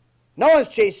 no one's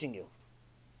chasing you,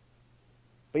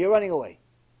 but you're running away.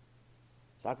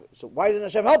 So why isn't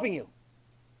Hashem helping you?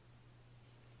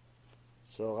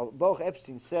 So Baruch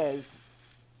Epstein says,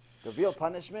 the real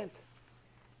punishment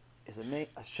is that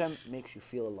Hashem makes you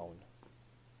feel alone.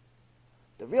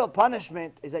 The real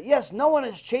punishment is that, yes, no one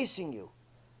is chasing you,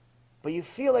 but you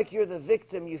feel like you're the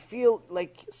victim. You feel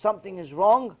like something is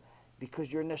wrong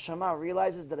because your neshama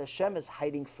realizes that Hashem is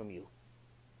hiding from you.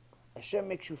 Hashem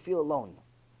makes you feel alone.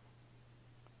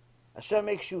 Hashem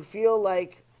makes you feel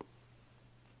like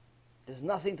there's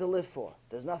nothing to live for.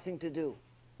 There's nothing to do.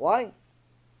 Why?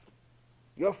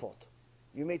 Your fault.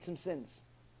 You made some sins.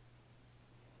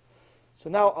 So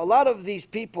now a lot of these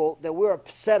people that we're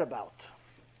upset about,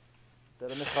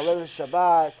 that are Mechalel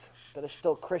Shabbat, that are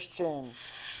still Christian,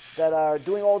 that are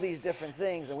doing all these different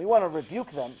things, and we want to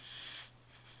rebuke them,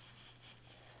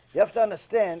 you have to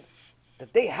understand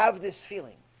that they have this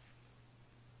feeling.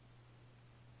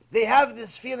 They have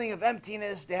this feeling of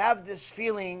emptiness. They have this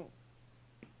feeling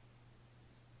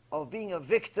of being a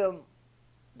victim.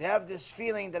 They have this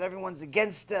feeling that everyone's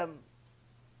against them.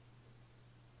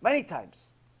 Many times.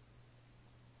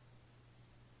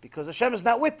 Because Hashem is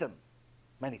not with them.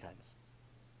 Many times.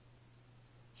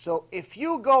 So if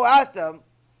you go at them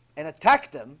and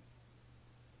attack them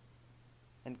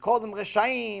and call them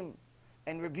Reshaim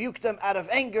and rebuke them out of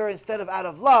anger instead of out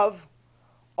of love,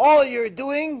 all you're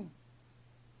doing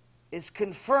is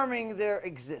confirming their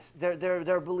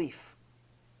belief.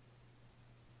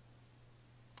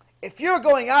 If you're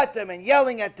going at them and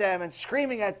yelling at them and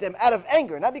screaming at them out of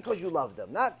anger, not because you love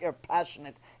them, not you're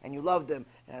passionate and you love them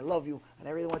and I love you and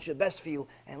I really want you the best for you,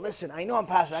 and listen, I know I'm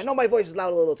passionate, I know my voice is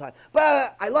loud a little time,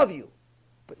 but I love you.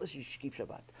 But listen, you should keep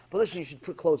Shabbat. But listen, you should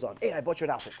put clothes on. Hey, I bought you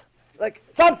an outfit. Like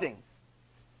something.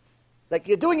 Like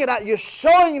you're doing it out, you're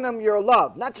showing them your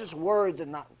love, not just words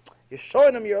and not, you're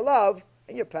showing them your love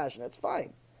and you're passionate, that's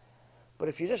fine. But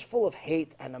if you're just full of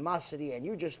hate, animosity, and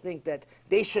you just think that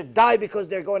they should die because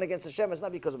they're going against Hashem, it's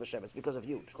not because of Hashem, it's because of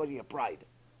you. It's because of your pride.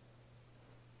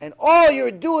 And all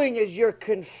you're doing is you're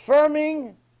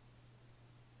confirming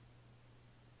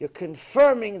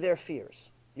their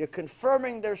fears. You're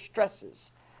confirming their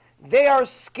stresses. They are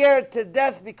scared to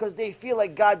death because they feel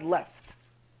like God left.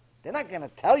 They're not going to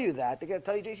tell you that. They're going to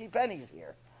tell you J.C. Penney's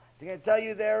here. They're going to tell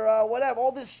you they're whatever.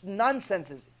 All this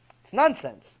nonsense it's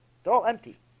nonsense. They're all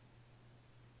empty.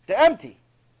 They're empty.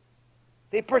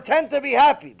 They pretend to be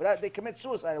happy, but they commit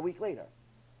suicide a week later.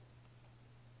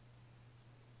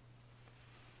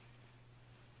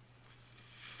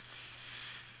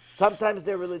 Sometimes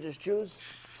they're religious Jews.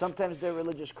 Sometimes they're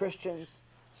religious Christians.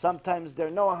 Sometimes they're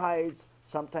Noahides.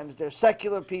 Sometimes they're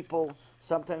secular people.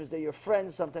 Sometimes they're your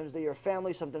friends. Sometimes they're your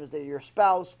family. Sometimes they're your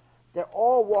spouse. They're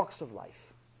all walks of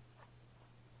life.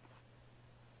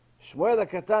 Shmuel the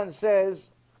Katan says,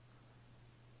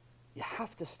 you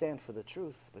have to stand for the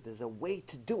truth, but there's a way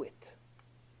to do it.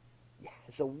 Yeah,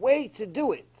 there's a way to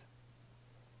do it.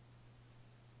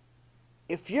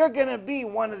 If you're going to be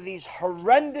one of these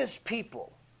horrendous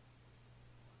people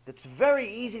that's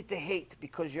very easy to hate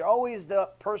because you're always the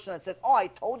person that says, oh, I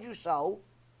told you so,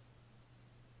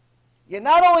 you're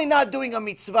not only not doing a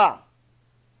mitzvah,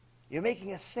 you're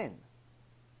making a sin.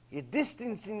 You're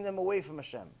distancing them away from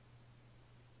Hashem.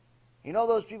 You know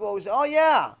those people always say, oh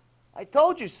yeah, I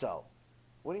told you so.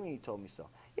 What do you mean you told me so?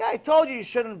 Yeah, I told you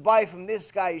shouldn't buy from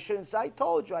this guy. You shouldn't say, I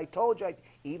told you.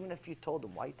 Even if you told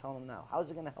him, why you tell him now? How is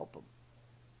it going to help him?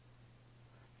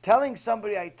 Telling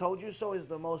somebody I told you so is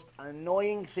the most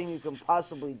annoying thing you can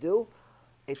possibly do.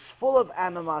 It's full of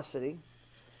animosity.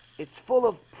 It's full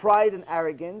of pride and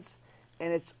arrogance.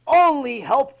 And it's only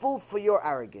helpful for your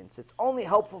arrogance. It's only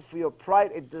helpful for your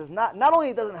pride. It does not only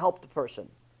it doesn't help the person,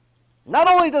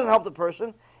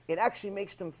 it actually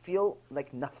makes them feel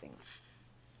like nothing.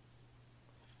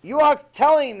 You are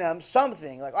telling them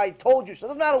something, like, I told you so. It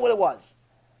doesn't matter what it was.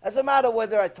 It doesn't matter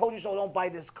whether I told you so, don't buy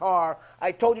this car.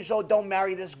 I told you so, don't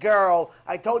marry this girl.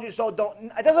 I told you so,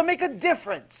 don't... It doesn't make a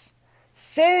difference.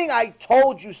 Saying I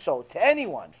told you so to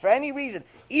anyone, for any reason,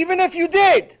 even if you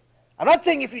did. I'm not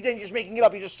saying if you didn't, you're just making it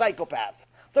up, you're just a psychopath.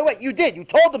 So wait, you did. You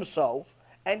told them so,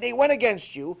 and they went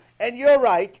against you, and you're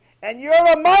right, and you're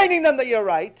reminding them that you're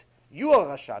right. You are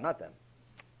Rasha, not them.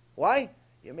 Why?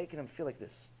 You're making them feel like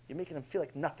this. You're making them feel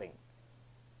like nothing.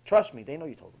 Trust me, they know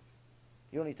you told them.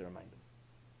 You don't need to remind them.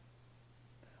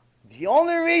 The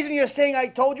only reason you're saying I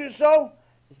told you so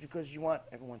is because you want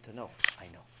everyone to know. I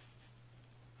know.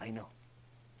 I know.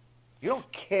 You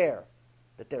don't care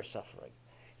that they're suffering.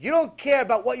 You don't care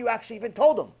about what you actually even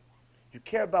told them. You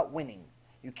care about winning.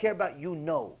 You care about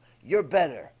you're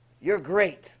better. You're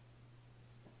great.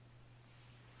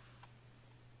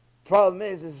 Problem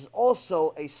is, this is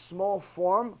also a small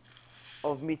form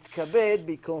of mitkabed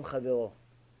bikom chavero.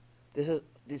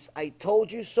 This I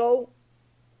told you so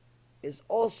is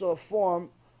also a form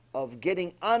of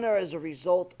getting honor as a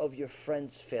result of your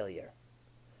friend's failure.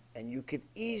 And you could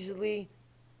easily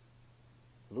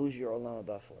lose your olam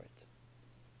haba for it.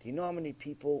 Do you know how many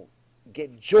people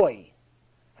get joy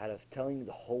out of telling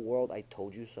the whole world I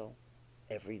told you so?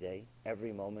 Every day,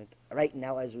 every moment, right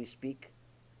now as we speak.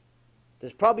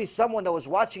 There's probably someone that was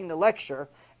watching the lecture,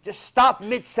 just stopped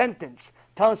mid-sentence,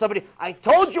 telling somebody, I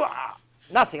told you,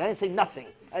 nothing. I didn't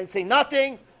say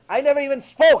nothing. I never even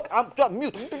spoke. I'm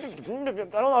mute. I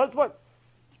don't know how to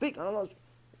speak. I don't know.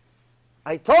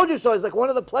 I told you so is like one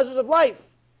of the pleasures of life.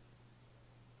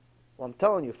 Well, I'm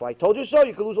telling you, if I told you so,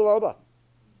 you could lose olam haba.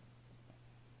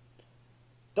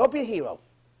 Don't be a hero.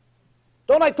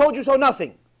 Don't I told you so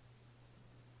nothing.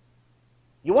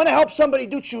 You want to help somebody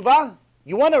do tshuva?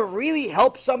 You want to really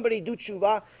help somebody do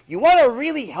tshuva? You want to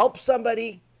really help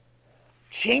somebody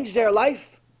change their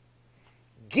life?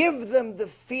 Give them the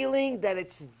feeling that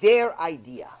it's their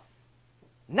idea.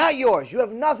 Not yours. You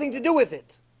have nothing to do with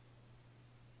it.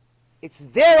 It's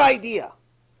their idea.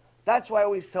 That's why I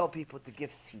always tell people to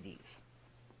give CDs.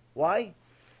 Why?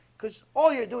 Because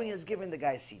all you're doing is giving the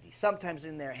guy a CD. Sometimes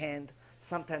in their hand,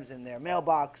 sometimes in their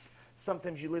mailbox,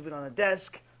 sometimes you leave it on a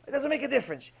desk, It doesn't make a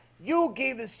difference. You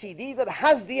gave the CD that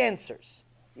has the answers.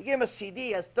 You gave him a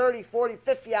CD, has 30, 40,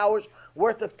 50 hours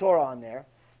worth of Torah on there.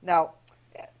 Now,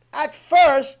 at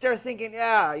first, they're thinking,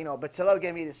 yeah, Bezalel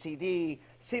gave me the CD,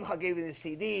 Simcha gave me the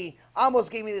CD, Amos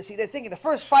gave me the CD. They're thinking the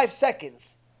first 5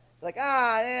 seconds, like,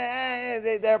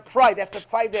 their pride. They have to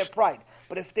fight their pride.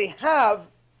 But if they have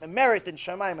a merit in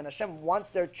Shamayim and Hashem wants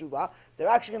their tshuva, they're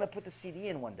actually going to put the CD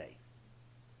in one day.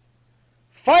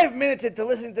 5 minutes into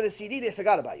listening to the CD, they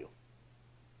forgot about you.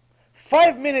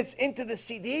 5 minutes into the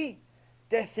CD,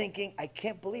 they're thinking, I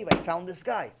can't believe I found this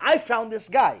guy. I found this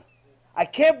guy. I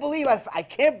can't believe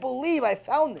I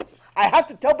found this. I have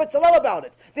to tell Bezalel about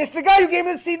it. They forgot you gave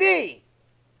me the CD.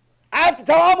 I have to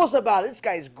tell Amos about it. This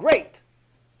guy is great.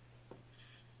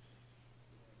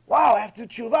 Wow, I have to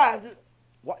do tshuva.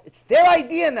 What? It's their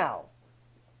idea now.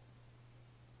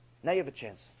 Now you have a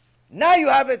chance. Now you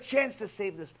have a chance to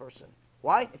save this person.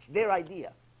 Why? It's their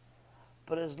idea.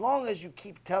 But as long as you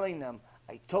keep telling them,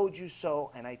 I told you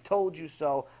so, and I told you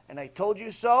so, and I told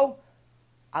you so,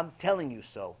 I'm telling you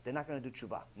so, they're not going to do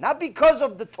tshuva. Not because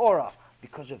of the Torah,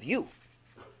 because of you.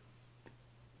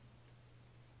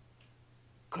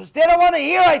 Because they don't want to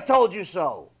hear I told you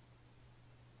so.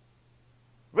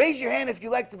 Raise your hand if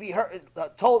you like to be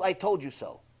told I told you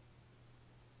so.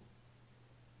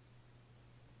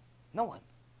 No one.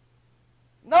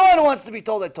 No one wants to be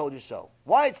told I told you so.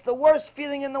 Why? It's the worst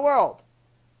feeling in the world.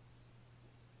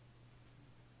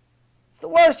 It's the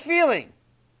worst feeling.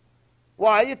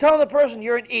 Why? You're telling the person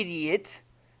you're an idiot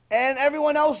and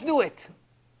everyone else knew it.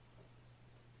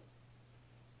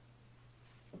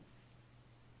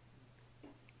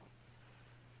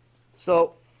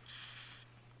 So,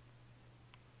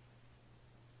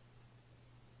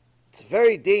 it's a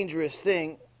very dangerous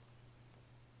thing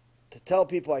to tell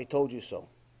people I told you so.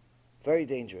 Very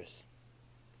dangerous.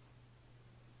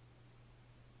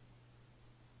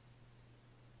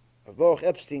 Rav Baruch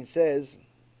Epstein says,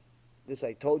 this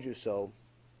I told you so,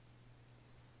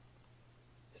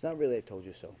 it's not really I told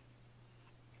you so.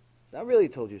 It's not really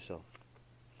told you so.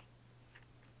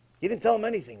 You didn't tell him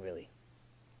anything, really.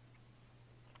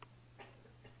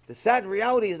 The sad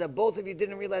reality is that both of you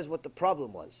didn't realize what the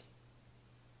problem was.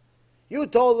 You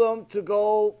told them to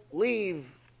go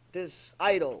leave this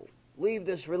idol, leave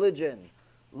this religion,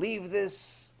 leave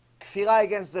this kfirah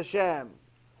against Hashem.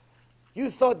 You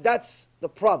thought that's the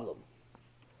problem.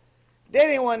 They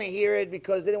didn't want to hear it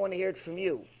because they didn't want to hear it from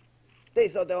you. They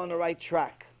thought they were on the right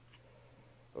track.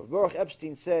 Rav Baruch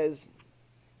Epstein says,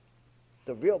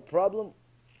 the real problem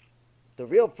is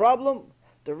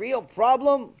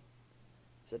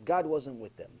that God wasn't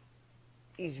with them.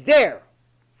 He's there,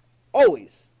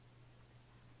 always.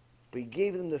 But He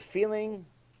gave them the feeling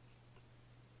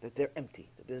that they're empty,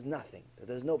 that there's nothing, that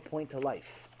there's no point to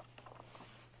life.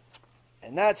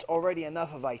 And that's already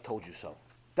enough of I told you so.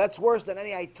 That's worse than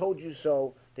any I told you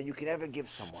so that you can ever give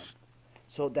someone.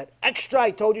 So that extra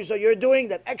I told you so you're doing,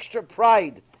 that extra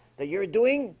pride that you're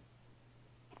doing,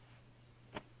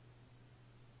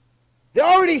 they're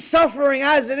already suffering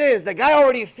as it is. The guy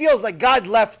already feels like God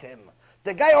left him.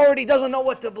 The guy already doesn't know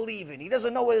what to believe in. He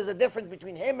doesn't know what is the difference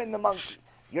between him and the monkey.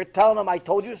 You're telling him I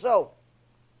told you so.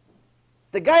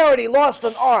 The guy already lost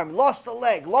an arm, lost a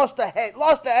leg, lost a head,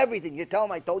 lost everything. You tell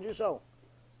him I told you so.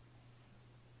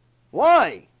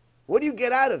 Why? What do you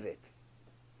get out of it?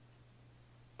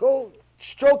 Go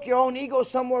stroke your own ego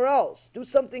somewhere else. Do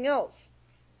something else.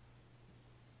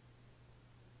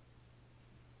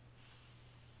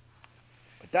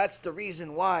 But that's the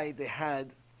reason why they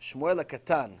had Shmuel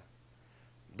HaKatan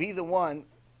be the one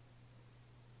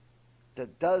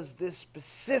that does this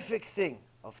specific thing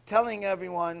of telling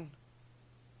everyone,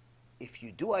 if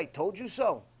you do I told you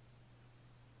so,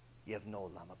 you have no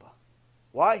olam haba.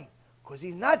 Why? Because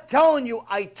he's not telling you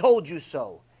I told you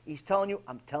so. He's telling you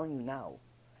I'm telling you now.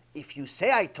 If you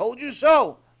say I told you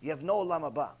so, you have no olam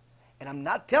haba. And I'm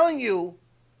not telling you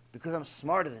because I'm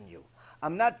smarter than you.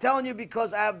 I'm not telling you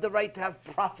because I have the right to have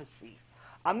prophecy.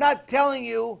 I'm not telling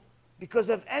you because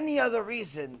of any other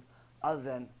reason other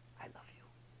than I love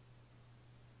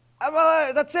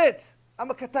you. That's it.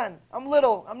 I'm a katan. I'm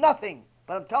little. I'm nothing.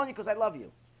 But I'm telling you because I love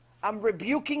you. I'm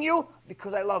rebuking you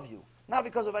because I love you. Not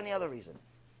because of any other reason.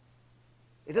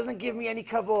 It doesn't give me any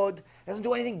kavod. It doesn't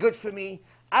do anything good for me.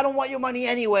 I don't want your money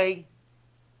anyway.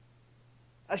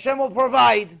 Hashem will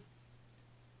provide.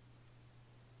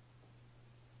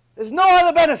 There's no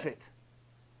other benefit.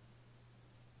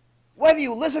 Whether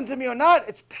you listen to me or not,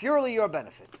 it's purely your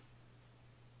benefit.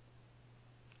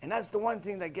 And that's the one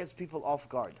thing that gets people off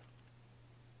guard.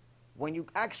 When you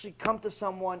actually come to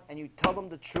someone and you tell them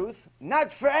the truth,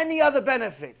 not for any other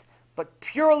benefit, but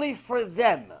purely for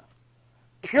them,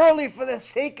 purely for the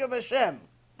sake of Hashem,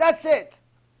 that's it,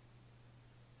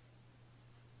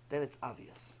 then it's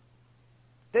obvious.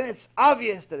 Then it's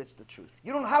obvious that it's the truth.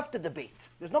 You don't have to debate.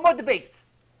 There's no more debate.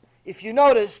 If you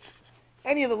noticed,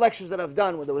 any of the lectures that I've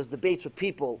done where there was debates with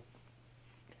people,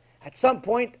 at some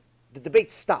point, the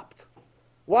debate stopped.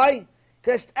 Why?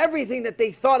 Because everything that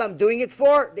they thought I'm doing it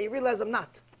for, they realize I'm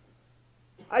not.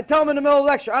 I tell them in the middle of the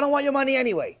lecture, I don't want your money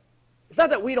anyway. It's not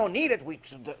that we don't need it.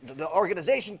 The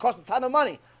organization costs a ton of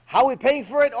money. How are we paying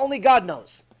for it? Only God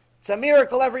knows. It's a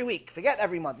miracle every week. Forget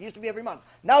every month. It used to be every month.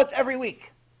 Now it's every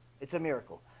week. It's a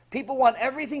miracle. People want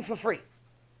everything for free.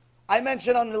 I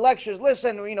mentioned on the lectures,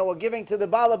 listen, we're giving to the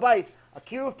BeEzrat a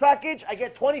KIRUV package. I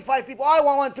get 25 people. I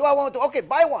want one too. I want one too. Okay,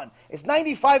 buy one. It's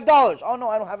 $95. Oh, no,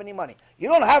 I don't have any money. You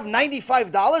don't have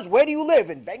 $95? Where do you live?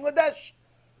 In Bangladesh?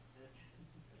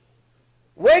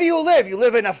 Where do you live? You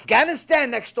live in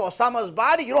Afghanistan next to Osama's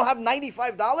body? You don't have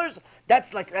 $95?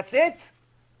 That's it?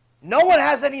 No one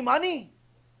has any money?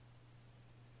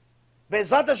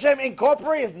 BeEzrat Hashem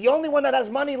Incorporated is the only one that has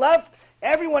money left?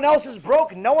 Everyone else is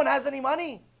broke. No one has any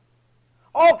money?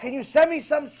 Oh, can you send me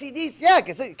some CDs? Yeah,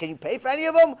 can you pay for any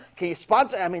of them? Can you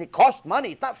sponsor? I mean, it costs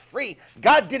money. It's not free.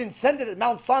 God didn't send it at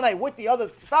Mount Sinai with the other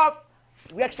stuff.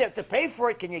 We actually have to pay for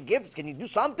it. Can you do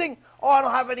something? Oh, I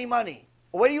don't have any money.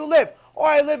 Where do you live? Oh,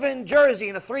 I live in Jersey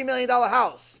in a $3 million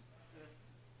house.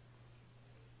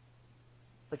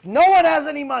 Like, no one has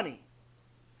any money.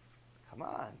 Come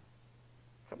on.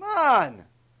 Come on.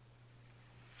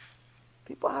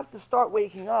 People have to start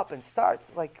waking up and start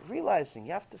realizing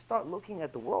you have to start looking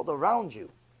at the world around you.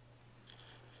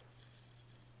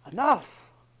 Enough.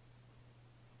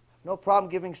 I have no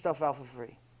problem giving stuff out for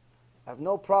free. I have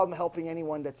no problem helping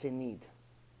anyone that's in need.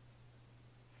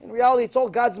 In reality, it's all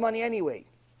God's money anyway.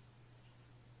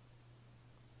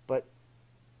 But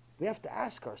we have to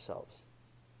ask ourselves,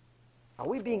 are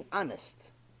we being honest?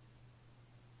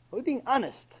 Are we being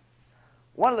honest?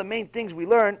 One of the main things we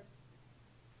learn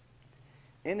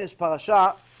in this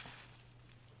parasha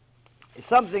is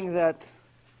something that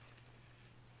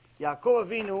Yaakov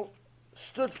Avinu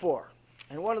stood for.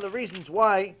 And one of the reasons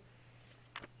why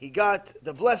he got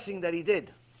the blessing that he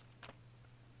did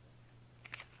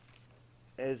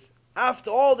is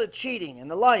after all the cheating and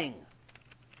the lying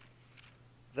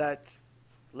that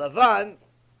Lavan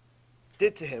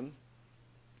did to him,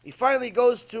 he finally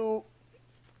goes to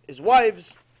his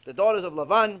wives, the daughters of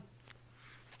Lavan,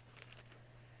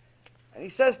 and he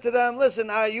says to them,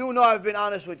 listen, you know I've been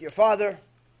honest with your father,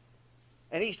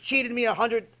 and he's cheated me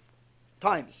 100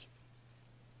 times.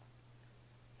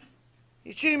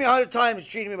 He's cheated me 100 times. He's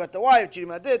cheated me about the wife, cheated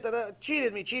me about this,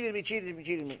 cheated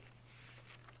me.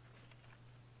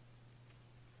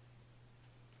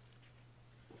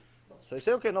 So he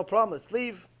said, okay, no problem, let's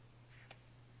leave.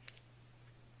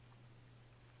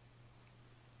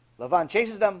 Lavan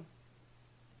chases them,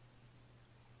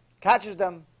 catches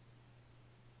them,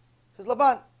 says,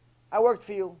 Lavan, I worked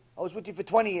for you. I was with you for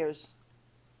 20 years.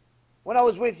 When I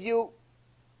was with you,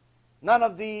 none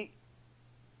of the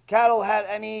cattle had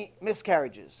any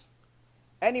miscarriages.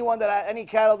 Any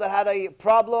cattle that had a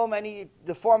problem, any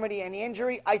deformity, any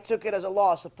injury, I took it as a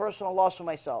loss, a personal loss for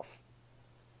myself.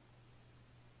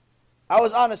 I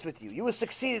was honest with you. You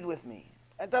succeeded with me.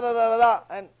 And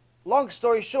And long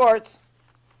story short,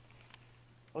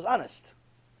 I was honest.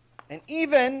 And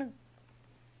even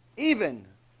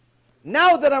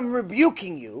now that I'm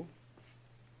rebuking you,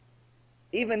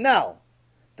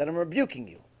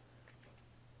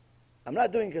 I'm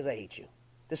not doing it because I hate you.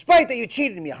 Despite that you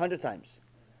cheated me 100 times.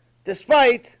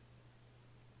 Despite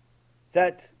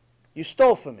that you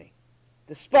stole from me.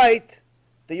 Despite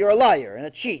that you're a liar and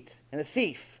a cheat and a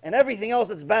thief and everything else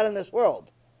that's bad in this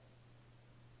world.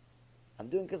 I'm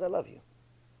doing it because I love you.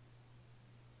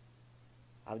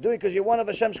 I'm doing it because you're one of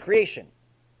Hashem's creation.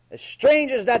 As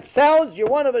strange as that sounds, you're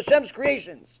one of Hashem's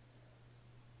creations.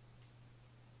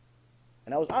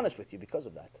 And I was honest with you because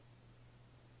of that.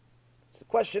 So the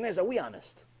question is, are we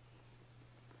honest?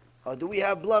 Or do we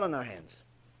have blood on our hands?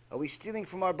 Are we stealing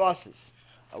from our bosses?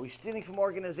 Are we stealing from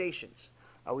organizations?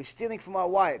 Are we stealing from our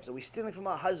wives? Are we stealing from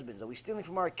our husbands? Are we stealing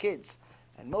from our kids?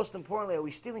 And most importantly, are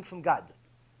we stealing from God?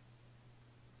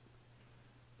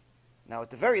 Now, at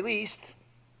the very least,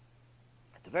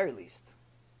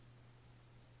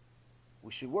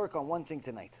 we should work on one thing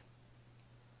tonight.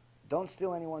 Don't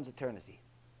steal anyone's eternity.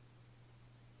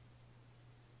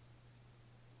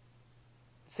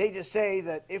 Sages say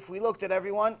that if we looked at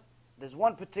everyone, there's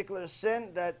one particular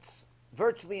sin that's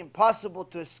virtually impossible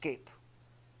to escape,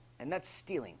 and that's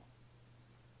stealing.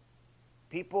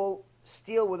 People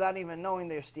steal without even knowing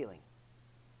they're stealing.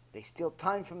 They steal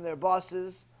time from their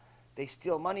bosses. They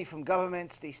steal money from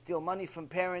governments. They steal money from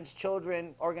parents,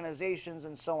 children, organizations,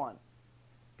 and so on.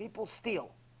 People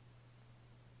steal.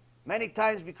 Many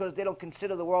times because they don't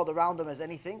consider the world around them as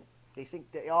anything. They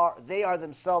think they are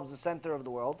themselves the center of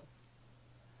the world.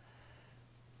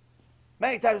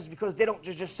 Many times because they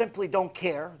just simply don't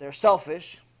care. They're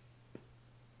selfish.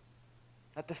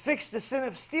 That to fix the sin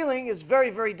of stealing is very,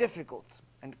 very difficult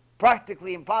and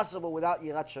practically impossible without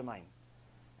Yirat Shamayim.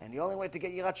 And the only way to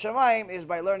get Yirat Shamayim is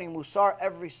by learning Mussar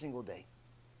every single day.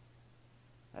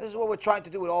 This is what we're trying to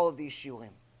do with all of these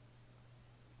shiurim.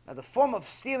 Now, the form of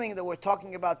stealing that we're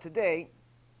talking about today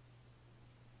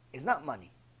is not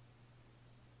money.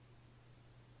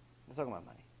 I'm talking about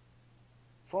money.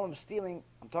 The form of stealing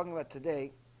I'm talking about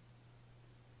today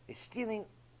is stealing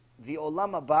the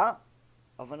olam haba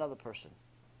of another person.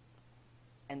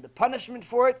 And the punishment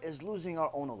for it is losing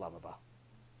our own olam haba.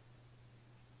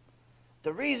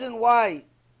 The reason why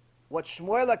what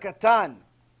Shmuel HaKatan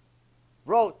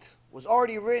wrote was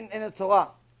already written in the Torah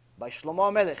by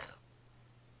Shlomo HaMelech,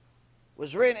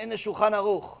 was written in the Shulchan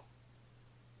Aruch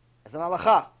as an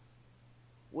halacha,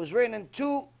 was written in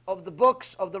 2 of the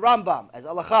books of the Rambam as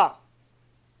halacha,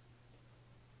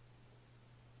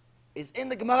 is in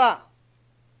the Gemara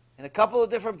in a couple of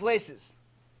different places,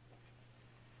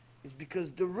 is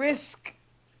because the risk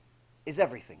is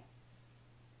everything.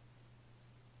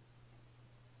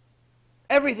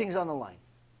 Everything's on the line.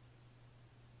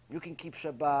 You can keep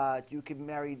Shabbat, you can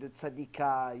marry the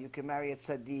tzadikah, you can marry a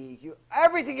tzaddik,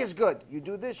 everything is good. You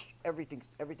do this,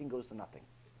 everything goes to nothing.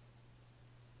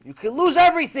 You can lose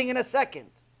everything in a second.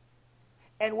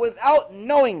 And without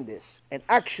knowing this, and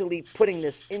actually putting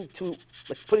this into,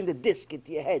 like putting the disc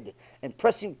into your head, and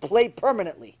pressing play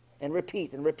permanently, and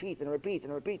repeat, and repeat, and repeat,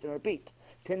 and repeat, and repeat,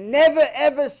 to never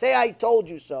ever say, I told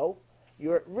you so,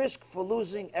 you're at risk for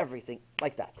losing everything,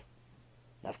 like that.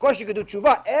 Now, of course, you could do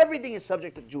tshuva. Everything is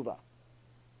subject to tshuva.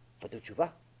 But do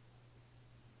tshuva.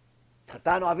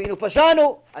 Chatanu avinu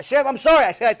pashanu. Hashem, I'm sorry.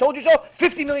 I said I told you so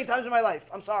 50 million times in my life.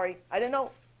 I'm sorry. I didn't know.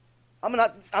 I'm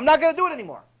not going to do it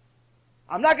anymore.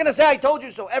 I'm not going to say I told you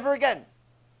so ever again.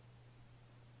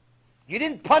 You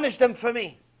didn't punish them for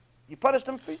me. You punished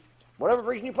them for whatever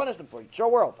reason you punished them for. It's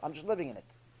your world. I'm just living in it.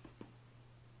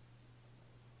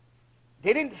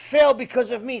 They didn't fail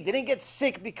because of me. They didn't get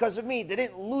sick because of me. They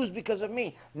didn't lose because of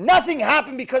me. Nothing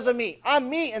happened because of me. I'm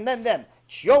me and then them.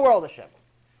 It's your world, Hashem.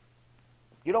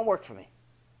 You don't work for me.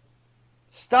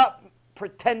 Stop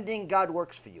pretending God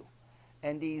works for you.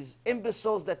 And these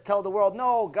imbeciles that tell the world,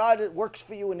 no, God works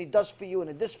for you and He does for you and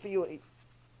He does for you.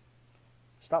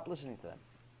 Stop listening to them.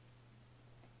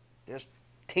 They're just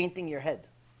tainting your head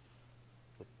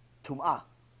with tum'ah.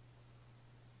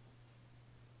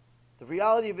 The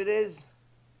reality of it is,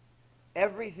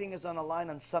 everything is on a line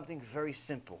on something very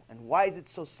simple. And why is it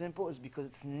so simple? Is because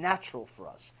it's natural for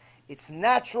us. It's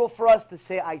natural for us to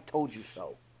say, I told you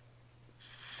so.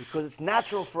 Because it's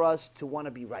natural for us to want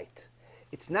to be right.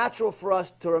 It's natural for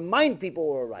us to remind people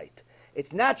we're right.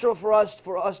 It's natural for us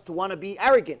to want to be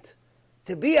arrogant.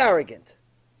 To be arrogant.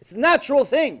 It's a natural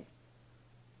thing.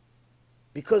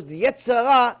 Because the Yetzer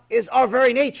Hara is our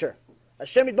very nature.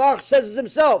 Hashem Yitbarach says it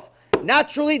himself.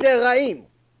 Naturally, they're ra'im.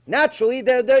 Naturally,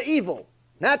 they're evil.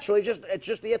 Naturally, it's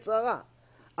just the Yetzer Hara.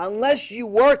 Unless you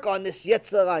work on this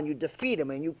Yetzer Hara and you defeat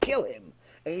him and you kill him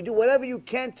and you do whatever you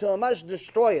can to mamash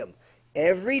destroy him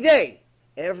every day,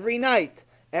 every night,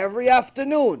 every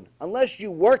afternoon, unless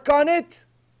you work on it,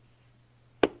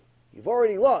 you've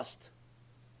already lost.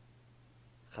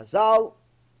 Chazal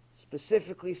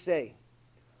specifically say,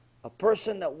 a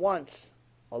person that wants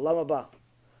olam haba,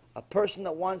 a person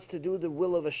that wants to do the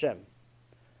will of Hashem,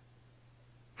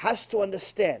 has to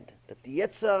understand that the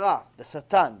Yetzer Hara, the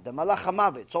Satan, the Malach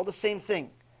HaMavet, it's all the same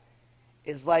thing,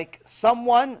 is like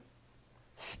someone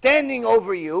standing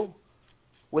over you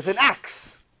with an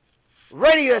axe,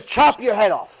 ready to chop your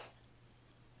head off.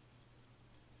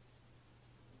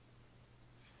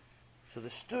 So the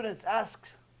students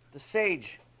ask the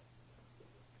sage,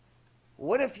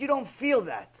 what if you don't feel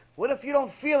that? What if you don't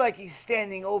feel like he's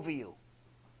standing over you?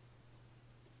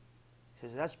 He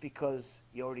says, that's because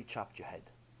you already chopped your head.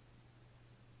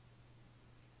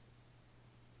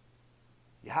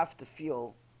 You have to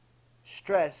feel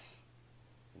stress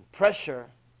and pressure,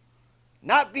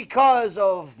 not because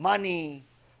of money,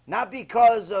 not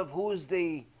because of who's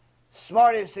the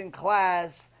smartest in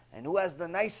class, and who has the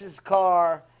nicest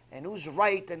car, and who's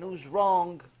right and who's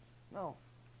wrong. No.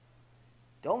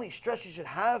 The only stress you should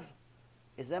have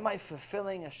is, am I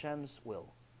fulfilling Hashem's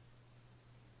will?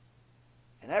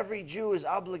 And every Jew is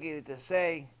obligated to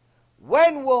say,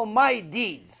 when will my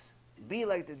deeds be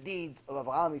like the deeds of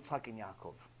Avraham, Yitzhak, and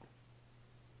Yaakov?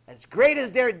 as great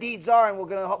as their deeds are, and we're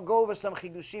going to go over some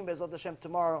chidushim BeEzrat Hashem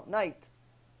tomorrow night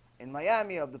in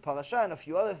Miami of the parasha and a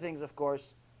few other things, of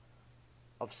course,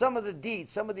 of some of the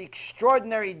deeds, some of the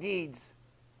extraordinary deeds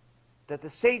that the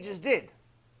sages did,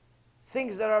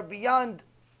 things that are beyond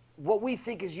what we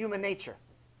think is human nature.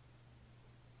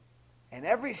 And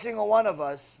every single one of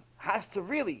us has to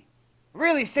really,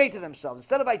 really say to themselves,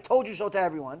 instead of I told you so to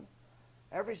everyone,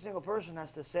 every single person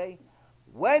has to say,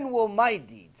 when will my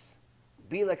deeds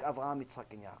be like Avraham, Yitzchak,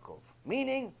 and Yaakov?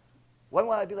 Meaning, when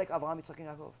will I be like Avraham, Yitzchak, and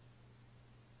Yaakov?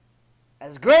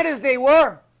 As great as they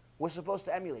were, we're supposed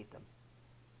to emulate them.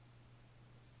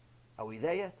 Are we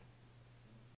there yet?